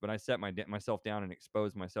psychedelics. But I set myself down and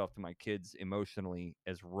exposed myself to my kids emotionally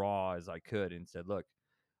as raw as I could and said, look,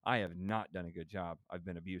 I have not done a good job. I've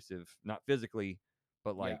been abusive, not physically,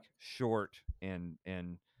 but Yeah. like short and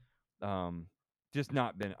um just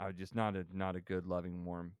not been I just not a good, loving,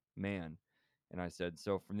 warm man. And I said,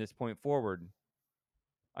 so from this point forward,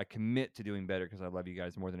 I commit to doing better because I love you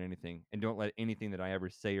guys more than anything. And don't let anything that I ever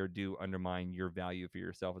say or do undermine your value for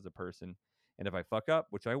yourself as a person. And if I fuck up,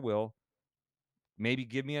 which I will, maybe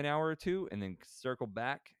give me an hour or two and then circle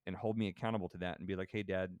back and hold me accountable to that and be like, hey,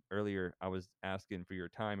 Dad, earlier I was asking for your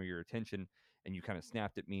time or your attention and you kind of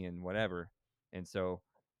snapped at me and whatever. And so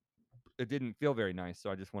it didn't feel very nice. So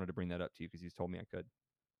I just wanted to bring that up to you because you told me I could.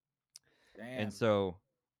 And Damn. so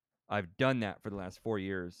I've done that for the last 4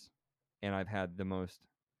 years, and I've had the most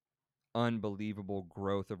unbelievable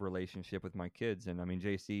growth of relationship with my kids. And I mean,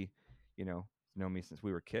 JC, has known me since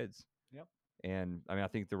we were kids. Yep. And I mean, I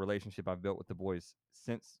think the relationship I've built with the boys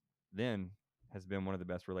since then has been one of the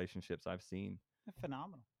best relationships I've seen,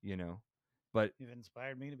 Phenomenal. But, You've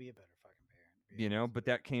inspired me to be a better fucking parent. to be honest but with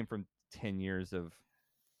that came from 10 years of,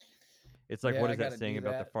 it's like, Yeah, what I is that gotta saying do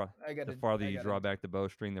about that. the farther I you gotta draw back the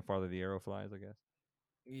bowstring, the farther the arrow flies, I guess.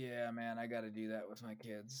 Yeah, man, I got to do that with my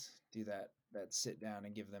kids. Do that sit down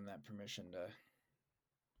and give them that permission to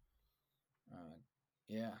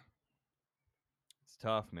yeah. It's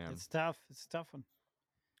tough, man. It's tough. It's a tough one.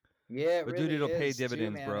 Yeah, it But dude, really it'll pay is too,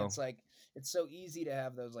 dividends, man. bro. It's like it's so easy to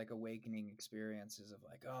have those like awakening experiences of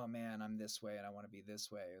like, oh man, I'm this way and I want to be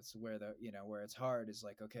this way. It's where where it's hard is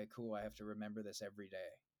like, okay, cool, I have to remember this every day.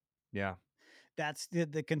 Yeah. That's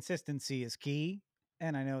the consistency is key.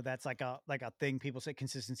 And I know that's like a thing people say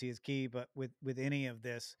consistency is key, but with any of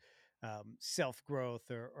this self growth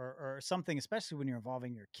or something, especially when you're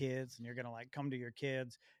involving your kids and you're gonna like come to your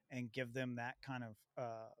kids and give them that kind of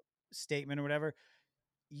statement or whatever,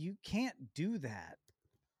 you can't do that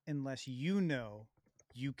unless you know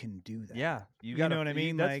you can do that. Yeah, you You gotta. know what I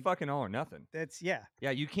mean? That's Like fucking all or nothing. that's yeah. Yeah,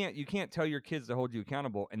 you can't tell your kids to hold you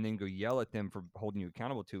accountable and then go yell at them for holding you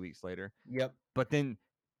accountable 2 weeks later. Yep. But then,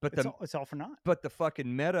 but It's all for naught. but the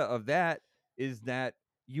fucking meta of that is that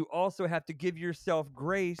you also have to give yourself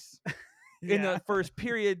grace in Yeah. the first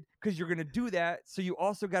period because you're gonna do that. So you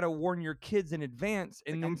also got to warn your kids in advance.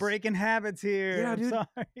 And Like, then I'm breaking habits here. Yeah, I'm dude.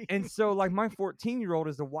 sorry. And so like my 14-year-old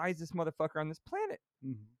is the wisest motherfucker on this planet.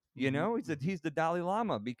 Mhm, You mhm, know, mhm. he's the Dalai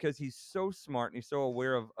Lama because he's so smart and he's so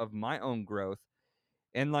aware of my own growth.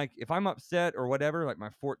 And like if I'm upset or whatever, like my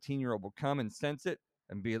 14-year-old will come and sense it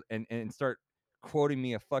and and start quoting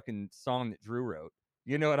me a fucking song that Drew wrote.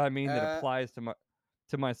 You know what I mean? That Uh, applies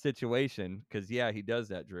to my situation. Cause yeah, he does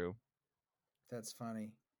that, Drew. that's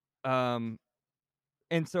funny. Um,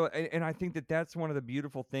 and so and I think that that's one of the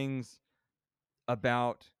beautiful things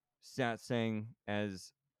about Satsang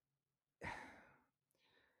as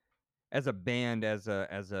a band, as a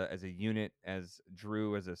unit, as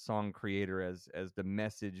Drew, as a song creator, as the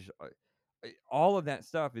message, all of that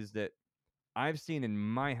stuff is that I've seen in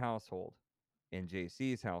my household, in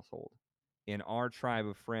JC's household, in our tribe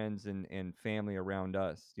of friends and family around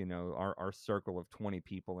us, you know, our circle of 20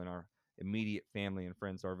 people in our immediate family and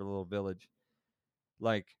friends, our little village.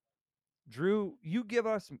 Like, Drew, you give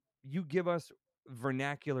us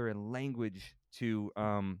vernacular and language to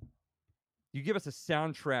you give us a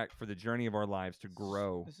soundtrack for the journey of our lives to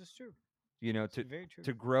grow, This is true. you know, It's very true.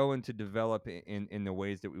 to grow and to develop in the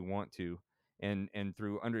ways that we want to, and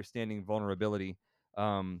through understanding vulnerability.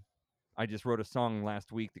 I just wrote a song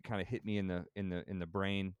last week that kind of hit me in the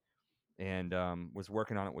brain, and was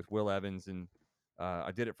working on it with Will Evans, and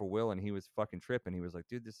I did it for Will, and he was fucking tripping. He was like,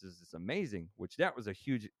 dude, this is amazing, which that was a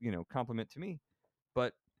huge, compliment to me.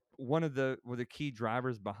 But one of the key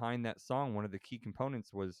drivers behind that song, one of the key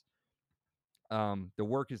components was the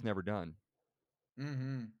work is never done.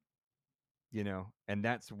 Mm-hmm. And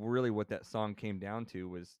that's really what that song came down to,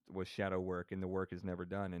 was shadow work, and the work is never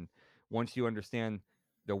done. And once you understand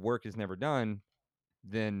the work is never done,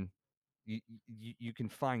 then you can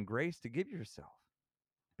find grace to give yourself,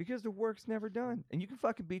 because the work's never done, and you can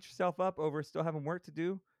fucking beat yourself up over still having work to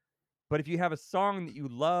do. But if you have a song that you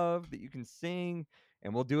love that you can sing,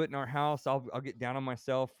 and we'll do it in our house, I'll get down on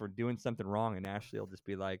myself for doing something wrong, and Ashley will just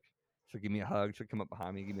be like, she'll give me a hug, she'll come up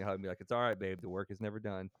behind me, give me a hug, and be like, it's all right, babe, the work is never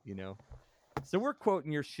done. So we're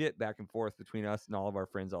quoting your shit back and forth between us and all of our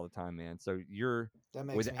friends all the time, man. So That makes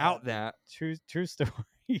me without happy. that, True story.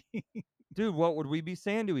 dude, what would we be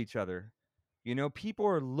saying to each other? People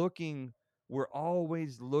are looking, we're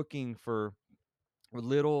always looking for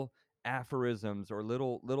little aphorisms or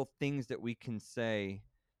little things that we can say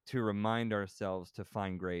to remind ourselves to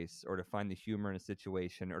find grace, or to find the humor in a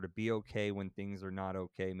situation, or to be okay when things are not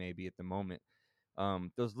okay maybe at the moment.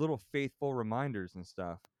 Those little faithful reminders and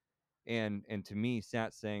stuff. And to me,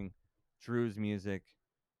 Satsang, Drew's music,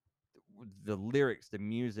 the lyrics, the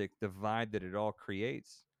music, the vibe that it all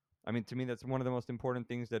creates. I mean, to me, that's one of the most important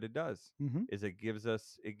things that it does. Mhm. Is it gives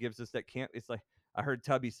us that camp. It's like I heard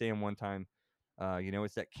Tubby saying one time,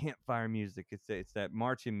 it's that campfire music. It's that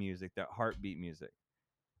marching music, that heartbeat music.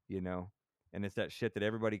 You know, and it's that shit that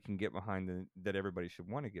everybody can get behind, and that everybody should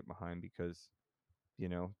want to get behind, because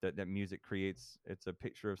that music creates. It's a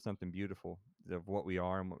picture of something beautiful, of what we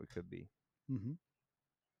are and what we could be. Mhm.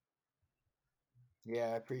 Yeah,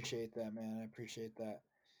 I appreciate that, man. I appreciate that.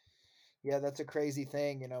 Yeah, that's a crazy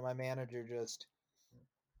thing. My manager just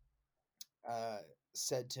uh,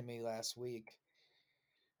 said to me last week.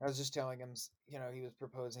 I was just telling him, he was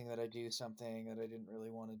proposing that I do something that I didn't really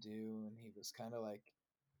want to do, and he was kind of like,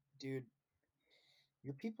 "Dude,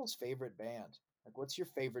 you're people's favorite band. Like, what's your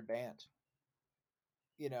favorite band?"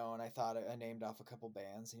 And I thought I named off a couple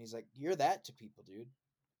bands, and he's like, "You're that to people, dude."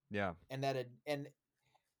 Yeah. And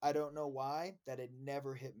I don't know why that had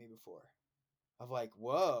never hit me before. Of like,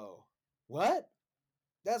 whoa, what?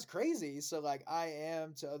 That's crazy. So like, I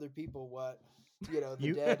am to other people what the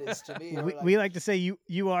You Dead is to me, or we, like, we like to say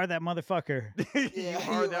you are that motherfucker. You yeah,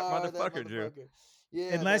 are you that are that motherfucker, Drew. motherfucker.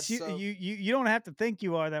 Yeah, Unless that's you, so. you don't have to think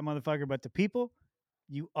you are that motherfucker, but to people,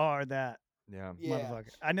 you are that Yeah. Yeah.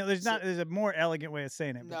 motherfucker. I know So there's a more elegant way of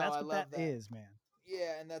saying it, but no, that's I what that love that. is, man.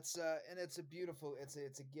 Yeah, and it's a beautiful, it's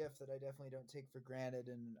a gift that I definitely don't take for granted,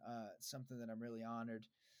 and something that I'm really honored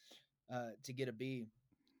to get a B.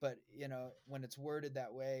 But when it's worded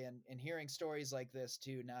that way, and hearing stories like this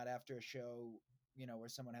too, not after a show, where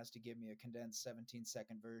someone has to give me a condensed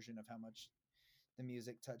 17-second version of how much the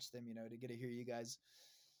music touched them, to get to hear you guys,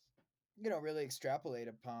 really extrapolate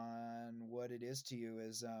upon what it is to you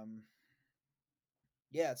is,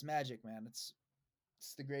 yeah, it's magic, man. It's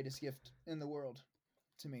the greatest gift in the world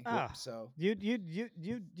to me. Ah, So you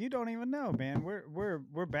don't even know, man.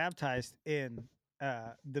 We're baptized in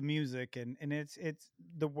the music, and it's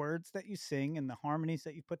the words that you sing and the harmonies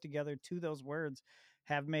that you put together to those words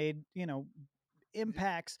have made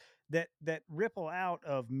impacts that ripple out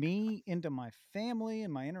of me into my family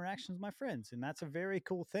and my interactions with my friends, and that's a very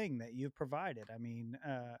cool thing that you've provided. I mean,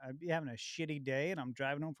 I'd be having a shitty day and I'm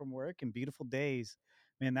driving home from work, and Beautiful Days,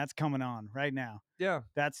 man, that's coming on right now. Yeah.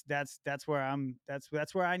 That's where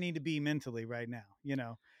that's where I need to be mentally right now, you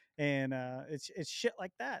know. And it's shit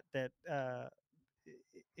like that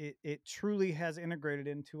it truly has integrated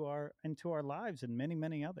into our lives and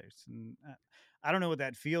many others. And I don't know what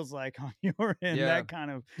that feels like on your end, Yeah. that kind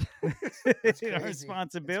of That's you know, crazy. It's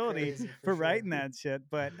responsibility crazy for for writing sure. that shit,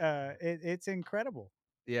 but it's incredible.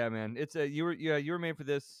 Yeah, man. It's a you were made for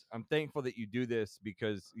this. I'm thankful that you do this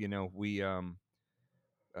because, you know,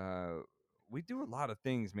 uh we do a lot of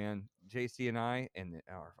things, man. JC and I and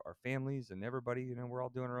our families and everybody, you know, we're all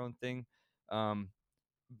doing our own thing. Um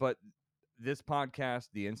but this podcast,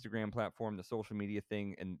 the Instagram platform, the social media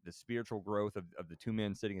thing, and the spiritual growth of the two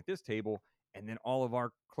men sitting at this table, and then all of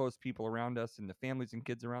our close people around us and the families and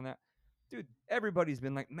kids around that, dude, everybody's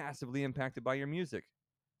been like massively impacted by your music.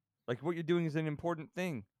 Like what you're doing is an important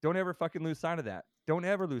thing. Don't ever fucking lose sight of that. Don't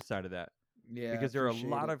ever lose sight of that, Yeah, I because there are a appreciate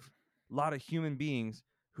it. lot of human beings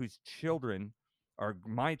whose children are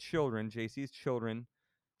my children, JC's children,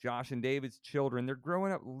 Josh and David's children. They're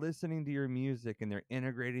growing up listening to your music, and they're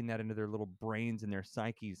integrating that into their little brains and their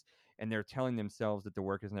psyches, and they're telling themselves that the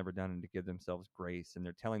work is never done and to give themselves grace, and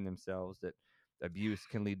they're telling themselves that abuse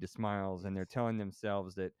can lead to smiles, and they're telling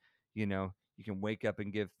themselves that, you know, you can wake up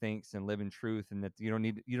and give thanks and live in truth, and that you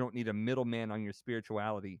don't need a middleman on your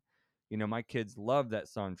spirituality. You know, my kids love that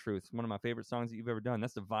song Truth. It's one of my favorite songs that you've ever done.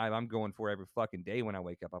 That's the vibe I'm going for every fucking day when I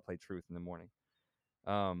wake up. I play Truth in the morning.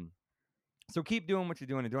 Um, so keep doing what you're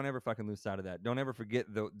doing, and don't ever fucking lose sight of that. Don't ever forget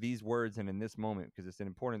these words and in this moment, because it's an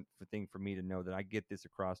important thing for me to know that I get this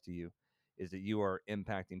across to you, is that you are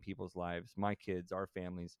impacting people's lives, my kids, our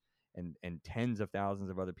families, and tens of thousands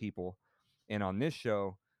of other people. And on this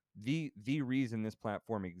show, the reason this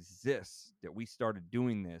platform exists, that we started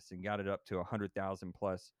doing this and got it up to 100,000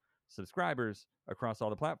 plus subscribers across all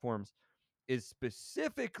the platforms, is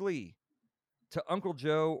specifically to Uncle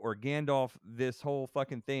Joe or Gandalf this whole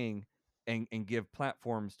fucking thing, and give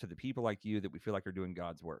platforms to the people like you that we feel like are doing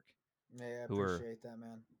God's work. Yeah, I Who are appreciate that,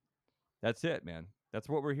 man. That's it, man. That's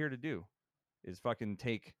what we're here to do. Is fucking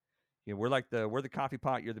take, you know, we're the coffee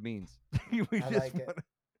pot, you're the beans. we I just like it. wanna,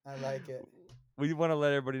 I like it. we want to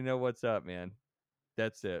let everybody know what's up, man.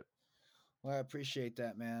 That's it. Well, I appreciate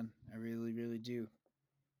that, man. I really, really do.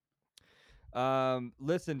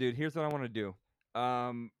 Listen, dude, here's what I want to do.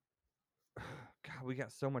 God, we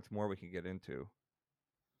got so much more we can get into,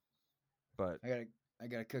 but I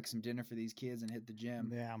gotta cook some dinner for these kids and hit the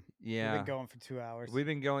gym. Yeah, we've yeah, been going for 2 hours. we've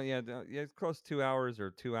been going, yeah, it's close to 2 hours or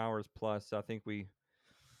 2 hours plus. I think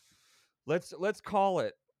let's call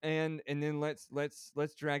it, and then let's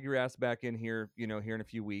drag your ass back in here, you know, here in a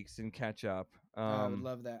few weeks and catch up. I would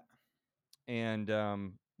love that. And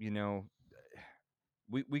you know,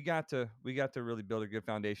 we got to really build a good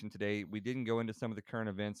foundation today. We didn't go into some of the current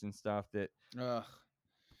events and stuff that, Ugh.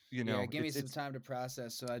 you Yeah, know, give me some it's time to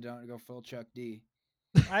process so I don't go full Chuck D.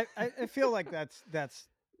 I feel like that's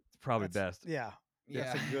probably best. yeah,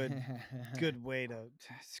 Yeah. that's a good way to.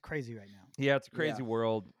 It's crazy right now. Yeah, it's a Yeah. crazy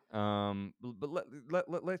world. But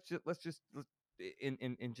let's just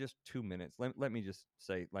in just 2 minutes. Let me just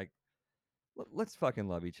say, like, let's fucking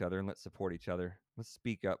love each other and let's support each other. Let's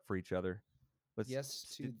speak up for each other. Let's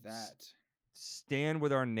Yes to that. stand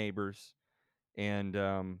with our neighbors, and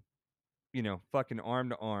you know, fucking arm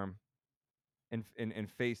to arm, and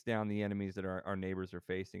face down the enemies that our neighbors are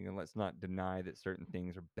facing, and let's not deny that certain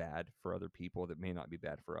things are bad for other people that may not be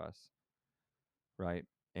bad for us, right?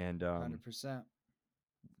 And 100%.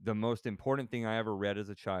 the most important thing I ever read as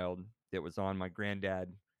a child, that was on my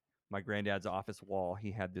granddad's office wall.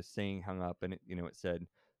 He had this saying hung up, and it, you know, it said,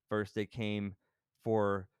 first they came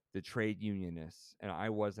for the trade unionists, and I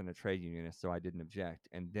wasn't a trade unionist, so I didn't object.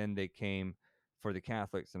 And then they came for the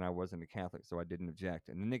Catholics, and I wasn't a Catholic, so I didn't object.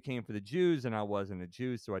 And then they came for the Jews, and I wasn't a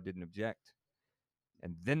Jew, so I didn't object.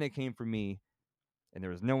 And then they came for me, and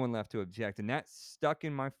there was no one left to object. And that stuck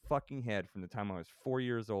in my fucking head from the time I was 4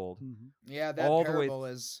 years old, Yeah, that all the way. parable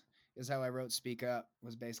is how I wrote Speak Up,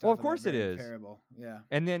 was based Well, off of of that course it very is. parable. Yeah.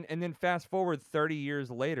 And then fast forward 30 years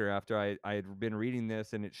later, after I had been reading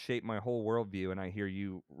this, and it shaped my whole worldview, and I hear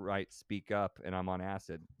you write Speak Up, and I'm on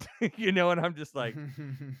acid, you know, and I'm just like,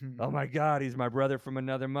 oh my God, he's my brother from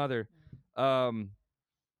another mother.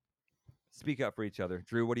 Speak up for each other.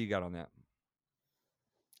 Drew, what do you got on that?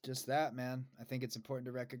 Just that, man. I think it's important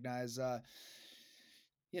to recognize that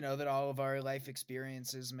all of our life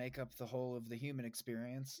experiences make up the whole of the human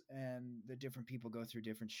experience, and the different people go through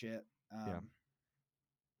different shit. Yeah.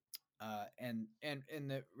 And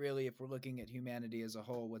that really, if we're looking at humanity as a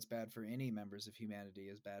whole, what's bad for any members of humanity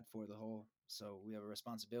is bad for the whole. So we have a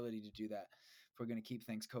responsibility to do that. If we're going to keep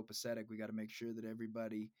things copacetic, we got to make sure that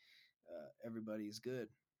everybody is good.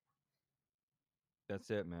 That's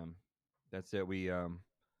it, man. That's it. We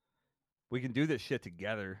can do this shit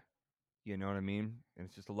together. You know what I mean? And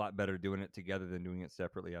it's just a lot better doing it together than doing it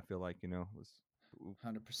separately. I feel like, it's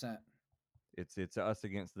 100%. it's us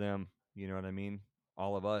against them. You know what I mean?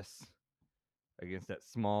 All of us against that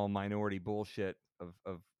small minority bullshit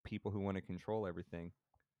of people who want to control everything.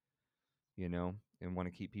 And want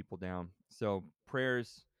to keep people down. So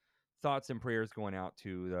prayers, thoughts, and prayers going out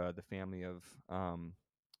to the family of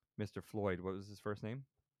Mr. Floyd. What was his first name?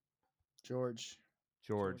 George.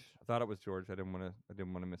 George. I thought it was George. I didn't want to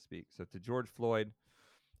misspeak. So to George Floyd,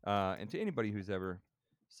 and to anybody who's ever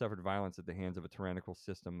suffered violence at the hands of a tyrannical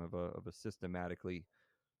system, of a systematically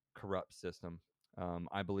corrupt system.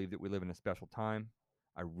 I believe that we live in a special time.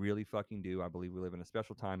 I really fucking do. I believe we live in a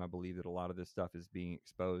special time. I believe that a lot of this stuff is being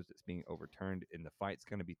exposed. It's being overturned, and the fight's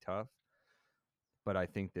going to be tough. But I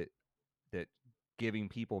think that giving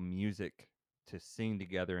people music to sing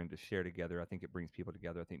together and to share together, I think it brings people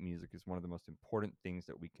together. I think music is one of the most important things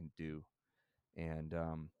that we can do. And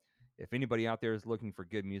if anybody out there is looking for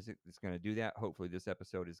good music that's going to do that, hopefully this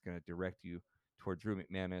episode is going to direct you toward Drew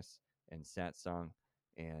McManus and Satsang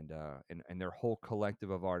and their whole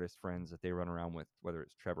collective of artist friends that they run around with, whether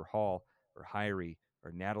it's Trevor Hall or Hyrie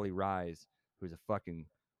or Natalie Rise, who's a fucking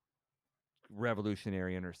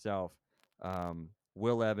revolutionary in herself,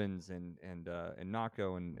 Will Evans and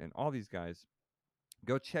Nako and all these guys.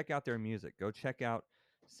 Go check out their music. Go check out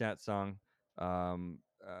Satsang.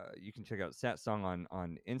 You can check out Satsang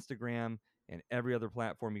on Instagram and every other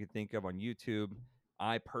platform you can think of on YouTube.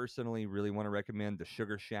 I personally really want to recommend the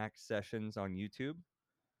Sugar Shack sessions on YouTube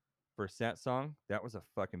for Satsang. That was a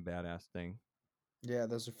fucking badass thing. Yeah,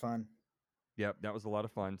 those are fun. Yep, that was a lot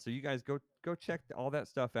of fun. So you guys go check all that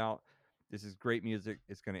stuff out. This is great music.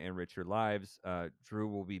 It's going to enrich your lives. Drew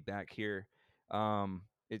will be back here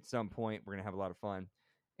at some point. We're going to have a lot of fun.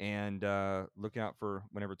 And look out for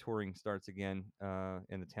whenever touring starts again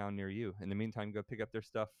in the town near you. In the meantime, go pick up their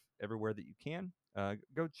stuff everywhere that you can.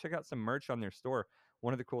 Go check out some merch on their store.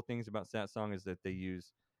 One of the cool things about Satsang is that they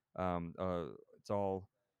use it's all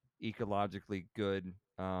ecologically good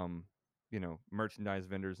merchandise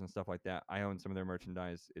vendors and stuff like that. I own some of their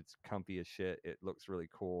merchandise. It's comfy as shit. It looks really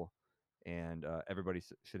cool, and everybody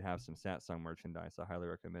should have some Satsang merchandise. I highly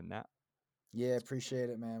recommend that. Yeah, appreciate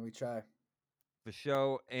it, man. We try. The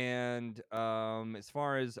show. And as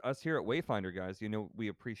far as us here at Wayfinder, guys, we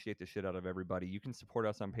appreciate the shit out of everybody. You can support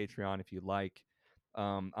us on Patreon if you like.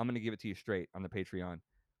 I'm going to give it to you straight on the Patreon.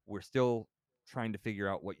 We're still trying to figure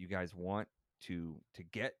out what you guys want to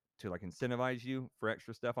get to, like, incentivize you for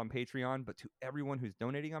extra stuff on Patreon. But to everyone who's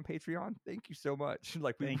donating on Patreon, thank you so much.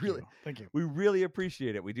 Like, Thank you. We really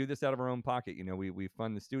appreciate it. We do this out of our own pocket. We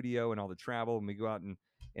fund the studio and all the travel, and we go out and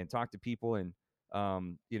talk to people, and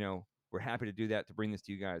we're happy to do that, to bring this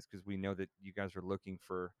to you guys, because we know that you guys are looking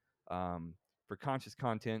for conscious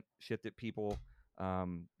content, shit that people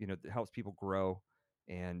that helps people grow,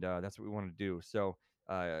 and that's what we want to do. So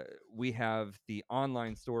we have the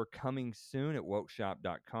online store coming soon at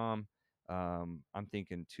wokeshop.com. I'm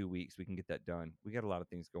thinking 2 weeks we can get that done. We got a lot of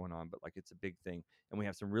things going on, but like, it's a big thing, and we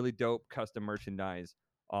have some really dope custom merchandise.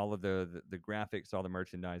 All of the graphics, all the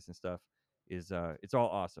merchandise and stuff is it's all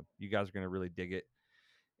awesome. You guys are going to really dig it.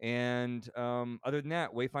 And other than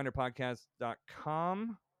that,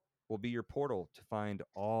 wayfinderpodcast.com will be your portal to find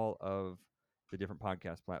all of the different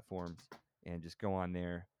podcast platforms, and just go on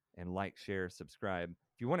there and like, share, subscribe.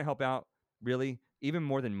 If you want to help out, really, even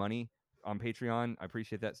more than money on Patreon, I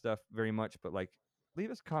appreciate that stuff very much. But like,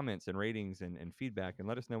 leave us comments and ratings and feedback, and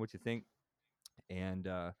let us know what you think. And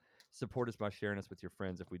support us by sharing us with your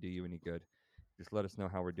friends if we do you any good. Just let us know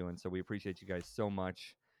how we're doing. So we appreciate you guys so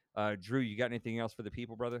much. Drew, you got anything else for the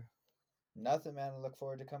people, brother? Nothing, man. I look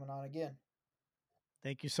forward to coming on again.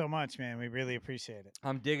 Thank you so much, man. We really appreciate it.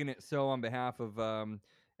 I'm digging it. So on behalf of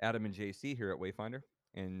Adam and JC here at Wayfinder,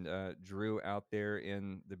 and Drew out there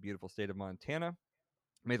in the beautiful state of Montana,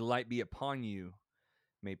 may the light be upon you.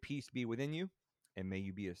 May peace be within you, and may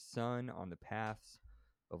you be a sun on the paths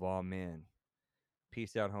of all men.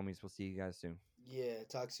 Peace out, homies. We'll see you guys soon. Yeah,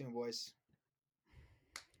 talk soon, boys.